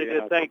they did. on they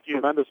did. Thank you.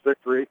 Tremendous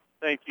victory.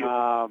 Thank you.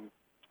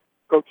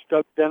 Coach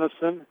Doug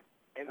Dennison.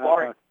 And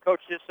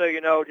Coach, just so you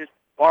know, just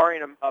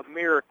barring a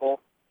miracle,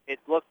 it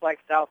looks like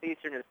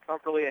Southeastern is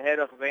comfortably ahead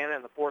of Savannah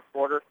in the fourth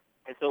quarter,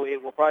 and so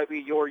it will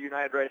probably be your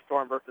United Red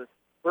Storm versus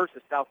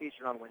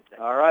Southeastern on Wednesday.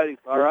 All righty.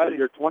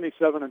 Your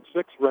 27-6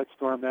 Red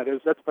Storm, that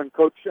is. That's been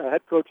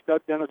head coach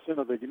Doug Dennison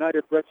of the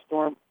United Red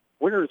Storm.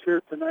 Winners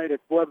here tonight at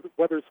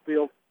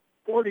Wethersfield,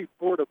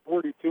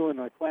 44-42 in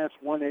the Class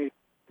 1A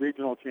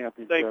regional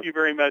championship. Thank you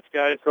very much,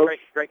 guys. Coach,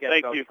 great guest,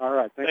 Thank Coach. you. All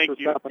right. Thanks for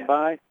stopping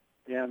by.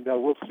 And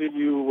we'll see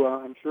you,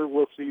 I'm sure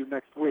we'll see you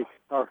next week.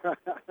 All right.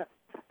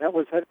 That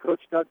was head coach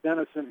Doug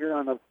Dennison here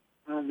on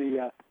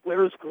the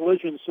Players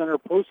Collision Center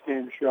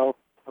postgame show.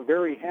 A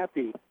very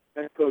happy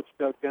head coach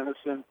Doug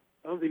Dennison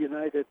of the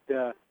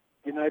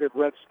United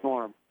Red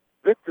Storm.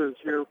 Victors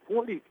here,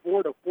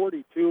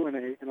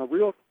 44-42 in a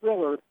real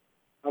thriller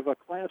of a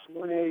Class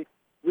 1A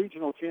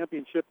regional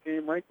championship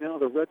game. Right now,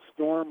 the Red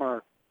Storm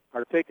are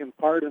taking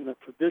part in the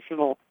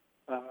traditional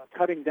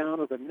cutting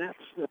down of the nets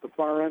at the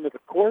far end of the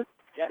court.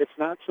 Yes. It's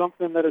not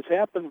something that has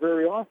happened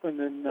very often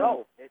in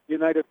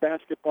United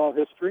basketball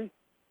history,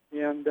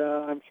 and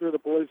I'm sure the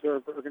boys are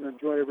going to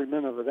enjoy every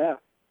minute of that.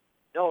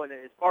 No, and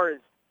as far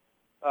as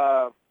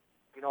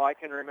I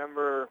can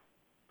remember,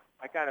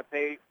 I kind of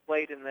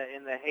played in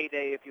the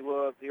heyday, if you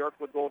will, of the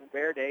Yorkwood Golden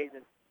Bear days,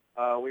 and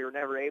we were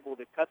never able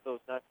to cut those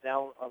nuts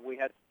down. We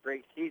had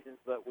great seasons,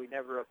 but we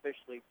never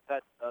officially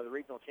cut the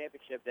regional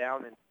championship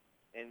down,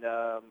 and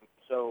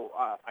so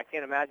I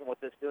can't imagine what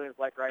this feeling is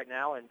like right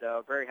now, and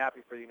very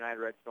happy for the United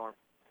Red Storm.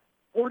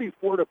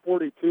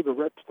 44-42, the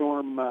Red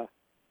Storm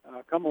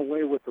come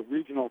away with the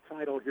regional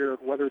title here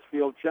at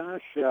Wethersfield.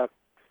 Josh,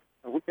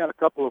 we've got a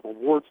couple of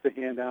awards to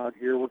hand out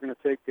here. We're going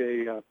to take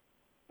a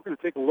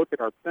look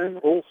at our Ben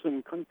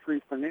Olson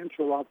Country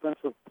Financial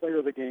Offensive Player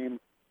of the Game.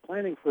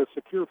 Planning for a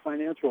secure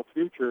financial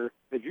future,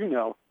 as you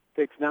know,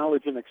 takes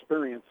knowledge and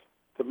experience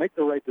to make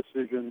the right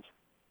decisions.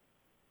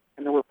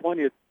 And there were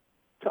plenty of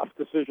tough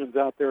decisions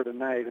out there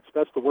tonight. It's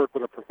best to work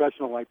with a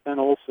professional like Ben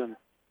Olson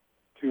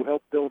to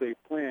help build a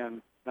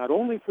plan, not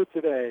only for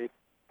today,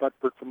 but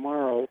for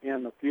tomorrow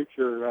and the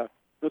future.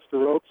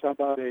 Mr. Oakes, how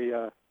about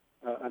a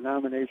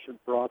nomination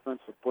for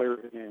Offensive Player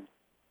of the Game?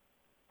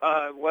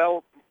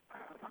 Well,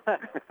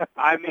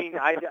 I mean,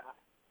 I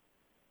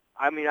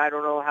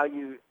don't know how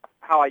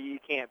you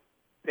can't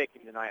pick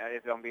him tonight.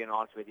 If I'm being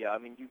honest with you, I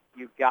mean,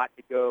 you've got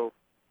to go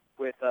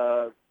with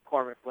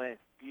Cormac Flynn.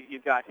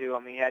 You've got to. I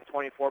mean, he had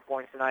 24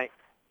 points tonight.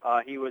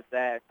 He was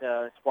that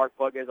spark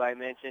plug, as I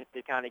mentioned,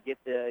 to kind of get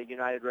the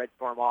United Red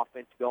Storm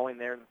offense going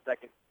there in the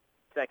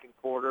second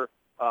quarter,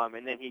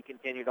 and then he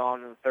continued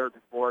on in the third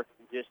and fourth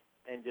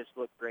and just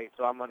looked great.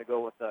 So I'm going to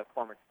go with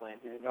Cormac Flynn.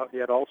 He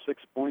had all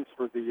 6 points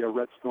for the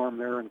Red Storm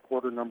there in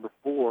quarter number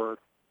 4,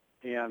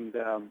 and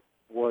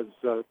was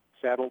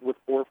saddled with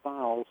 4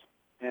 fouls.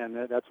 And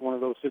that's one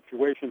of those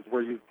situations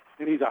where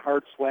and he's a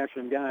hard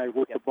slashing guy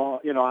with the ball,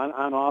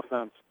 on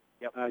offense.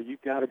 Yep.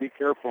 You've got to be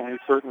careful, and he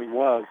certainly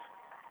was.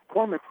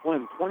 Cormac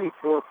Flynn,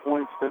 24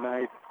 points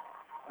tonight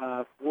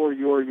for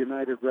your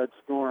United Red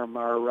Storm.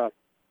 We're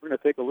going to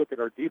take a look at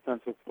our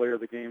Defensive Player of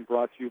the Game,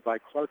 brought to you by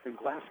Clark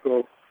 &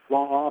 Glasgow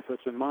Law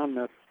Office in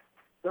Monmouth,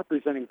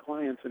 representing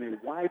clients in a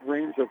wide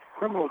range of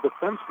criminal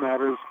defense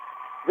matters.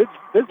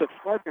 Visit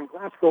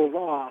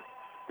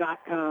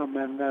ClarkandGlasgowLaw.com.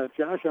 And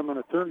Josh, I'm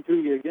going to turn to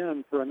you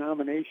again for a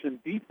nomination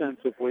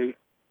defensively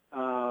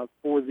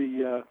for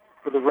the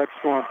Red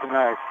Storm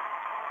tonight.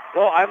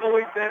 Well, I've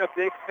always been a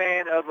big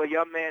fan of a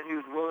young man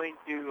who's willing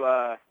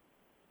to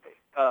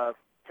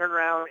turn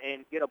around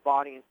and get a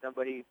body in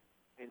somebody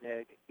and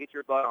get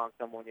your butt on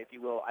someone, if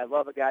you will. I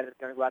love a guy that's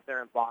going to go out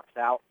there and box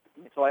out.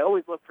 And so I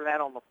always look for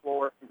that on the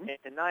floor. Mm-hmm. And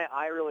tonight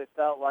I really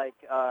felt like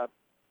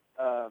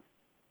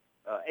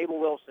Abel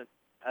Wilson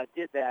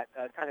did that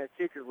kind of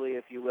secretly,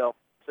 if you will.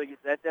 So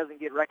that doesn't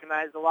get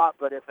recognized a lot,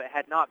 but if it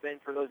had not been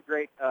for those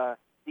great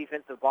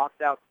defensive box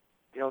outs,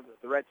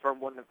 the Red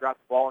Storm wouldn't have dropped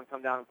the ball and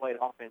come down and played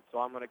offense. So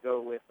I'm going to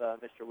go with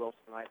Mr. Wilson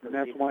tonight. And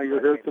that's why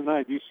you're here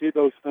tonight. You see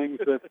those things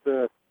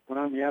that when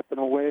I'm yapping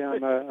away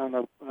on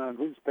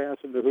who's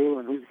passing to who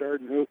and who's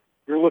guarding who,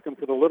 you're looking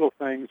for the little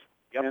things.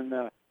 Yep. And,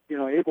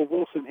 Abel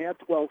Wilson had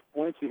 12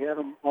 points. He had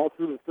them all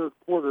through the third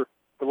quarter.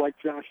 But like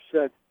Josh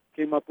said,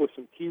 came up with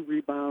some key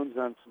rebounds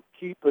on some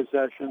key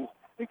possessions.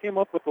 He came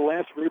up with the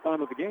last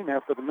rebound of the game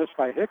after the miss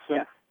by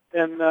Hickson,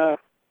 and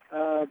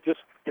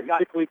just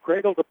basically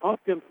cradled the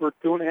pumpkin for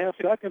 2.5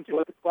 seconds,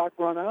 let the clock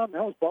run out, and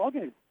that was ball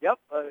game. Yep,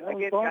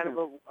 again, kind of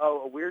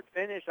a weird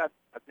finish. I've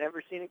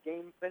never seen a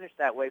game finish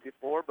that way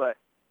before, but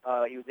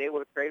he was able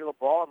to cradle the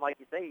ball, and like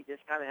you say, he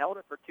just kind of held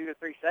it for 2 to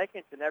 3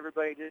 seconds, and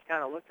everybody just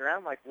kind of looked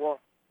around like,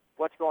 well,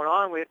 what's going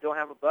on? We don't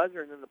have a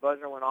buzzer, and then the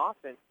buzzer went off,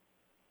 and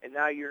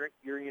now your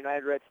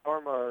United Red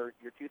Storm are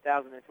your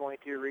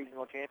 2022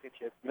 regional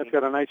championship. That's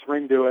got a nice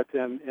ring to it.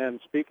 And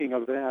speaking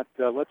of that,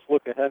 let's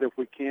look ahead, if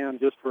we can,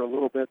 just for a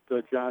little bit,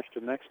 Josh, to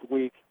next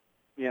week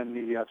in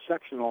the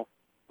sectional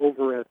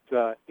over at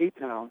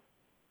A-Town.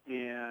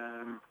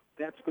 And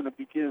that's going to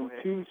begin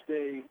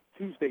Tuesday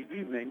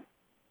evening.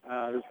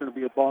 There's going to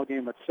be a ball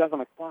game at 7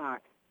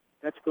 o'clock.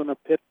 That's going to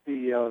pit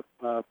the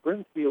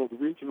Brimfield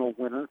regional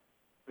winner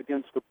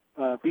against the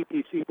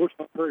BPC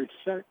Bushnell Prairie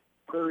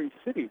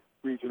City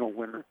regional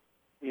winner.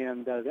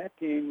 And that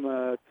game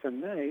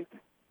tonight,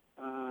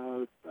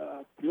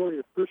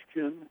 Peoria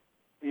Christian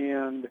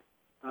and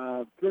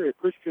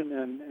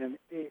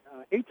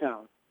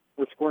A-Town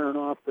were squaring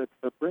off at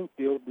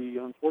Brimfield. We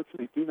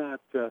unfortunately do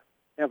not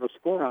have a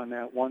score on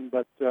that one,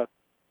 but that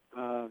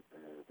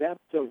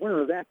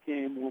winner of that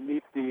game will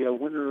meet the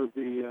winner of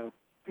the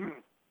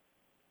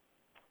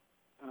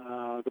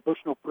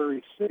Bushnell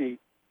Prairie City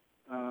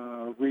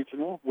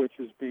regional, which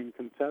is being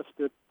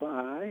contested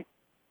by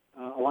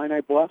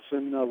Illini Bluffs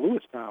and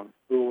Lewistown,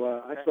 who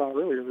I saw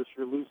earlier this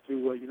year lose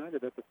to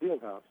United at the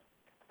Fieldhouse.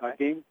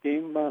 Second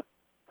game, the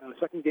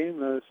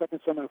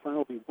second semifinal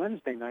will be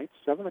Wednesday night,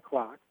 7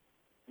 o'clock.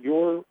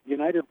 Your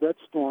United Red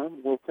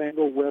Storm will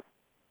tangle with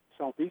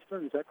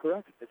Southeastern, is that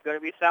correct? It's going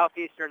to be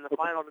Southeastern. The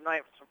final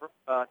tonight,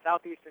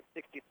 Southeastern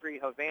 63,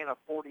 Havana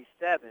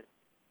 47.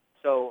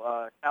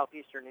 So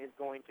Southeastern is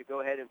going to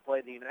go ahead and play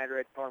the United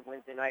Red Storm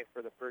Wednesday night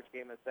for the first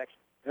game of the section.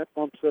 That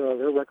bumps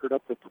their record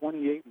up to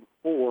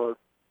 28-4,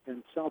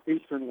 and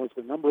Southeastern was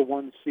the number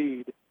 1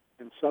 seed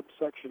in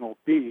subsectional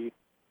B.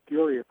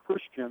 Peoria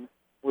Christian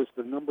was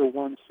the number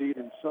 1 seed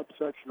in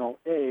subsectional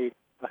A,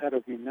 ahead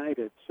of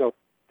United. So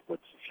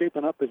what's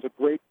shaping up is a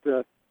great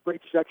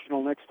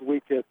sectional next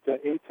week at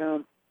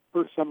A-Town.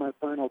 First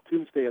semifinal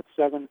Tuesday at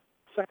 7.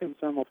 Second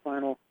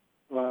semifinal,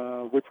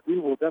 which we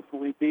will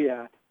definitely be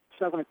at,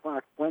 7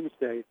 o'clock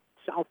Wednesday,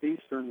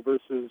 Southeastern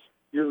versus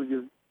your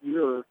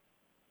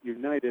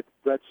United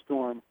Red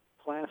Storm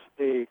Class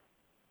A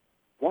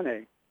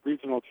 1A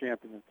regional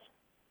champions.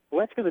 Well,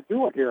 that's going to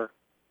do it here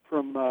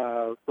from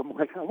I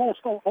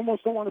almost don't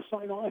want to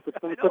sign off. It's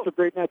been such a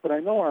great night, but I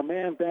know our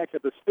man back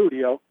at the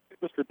studio,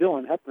 Mr.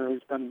 Dylan Hepner,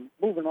 who's been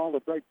moving all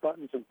the right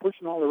buttons and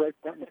pushing all the right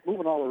buttons,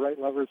 moving all the right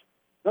levers.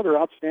 Another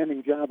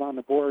outstanding job on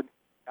the board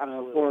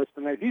for us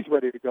tonight. He's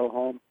ready to go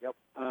home. Yep.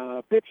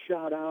 Big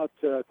shout out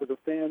to the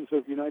fans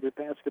of United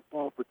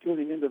Basketball for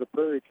tuning into the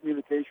Prairie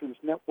Communications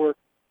Network.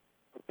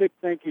 A big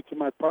thank you to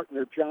my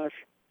partner, Josh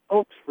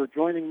Oakes, for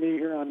joining me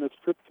here on this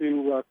trip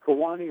to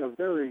Kewanee, a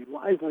very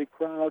lively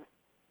crowd.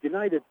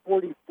 United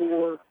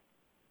 44,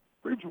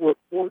 Bridgewood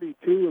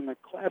 42 in the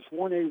Class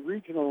 1A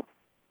Regional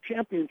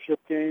Championship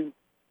game.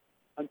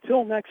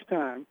 Until next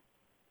time,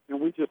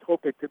 and we just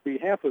hope it could be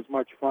half as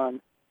much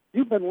fun,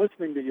 you've been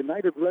listening to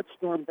United Red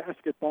Storm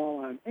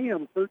Basketball on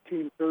AM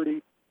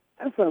 1330,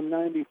 FM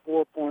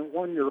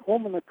 94.1, your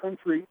home in the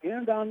country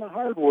and on the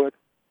hardwood.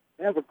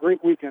 Have a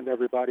great weekend,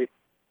 everybody.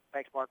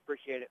 Thanks, Mark.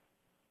 Appreciate it.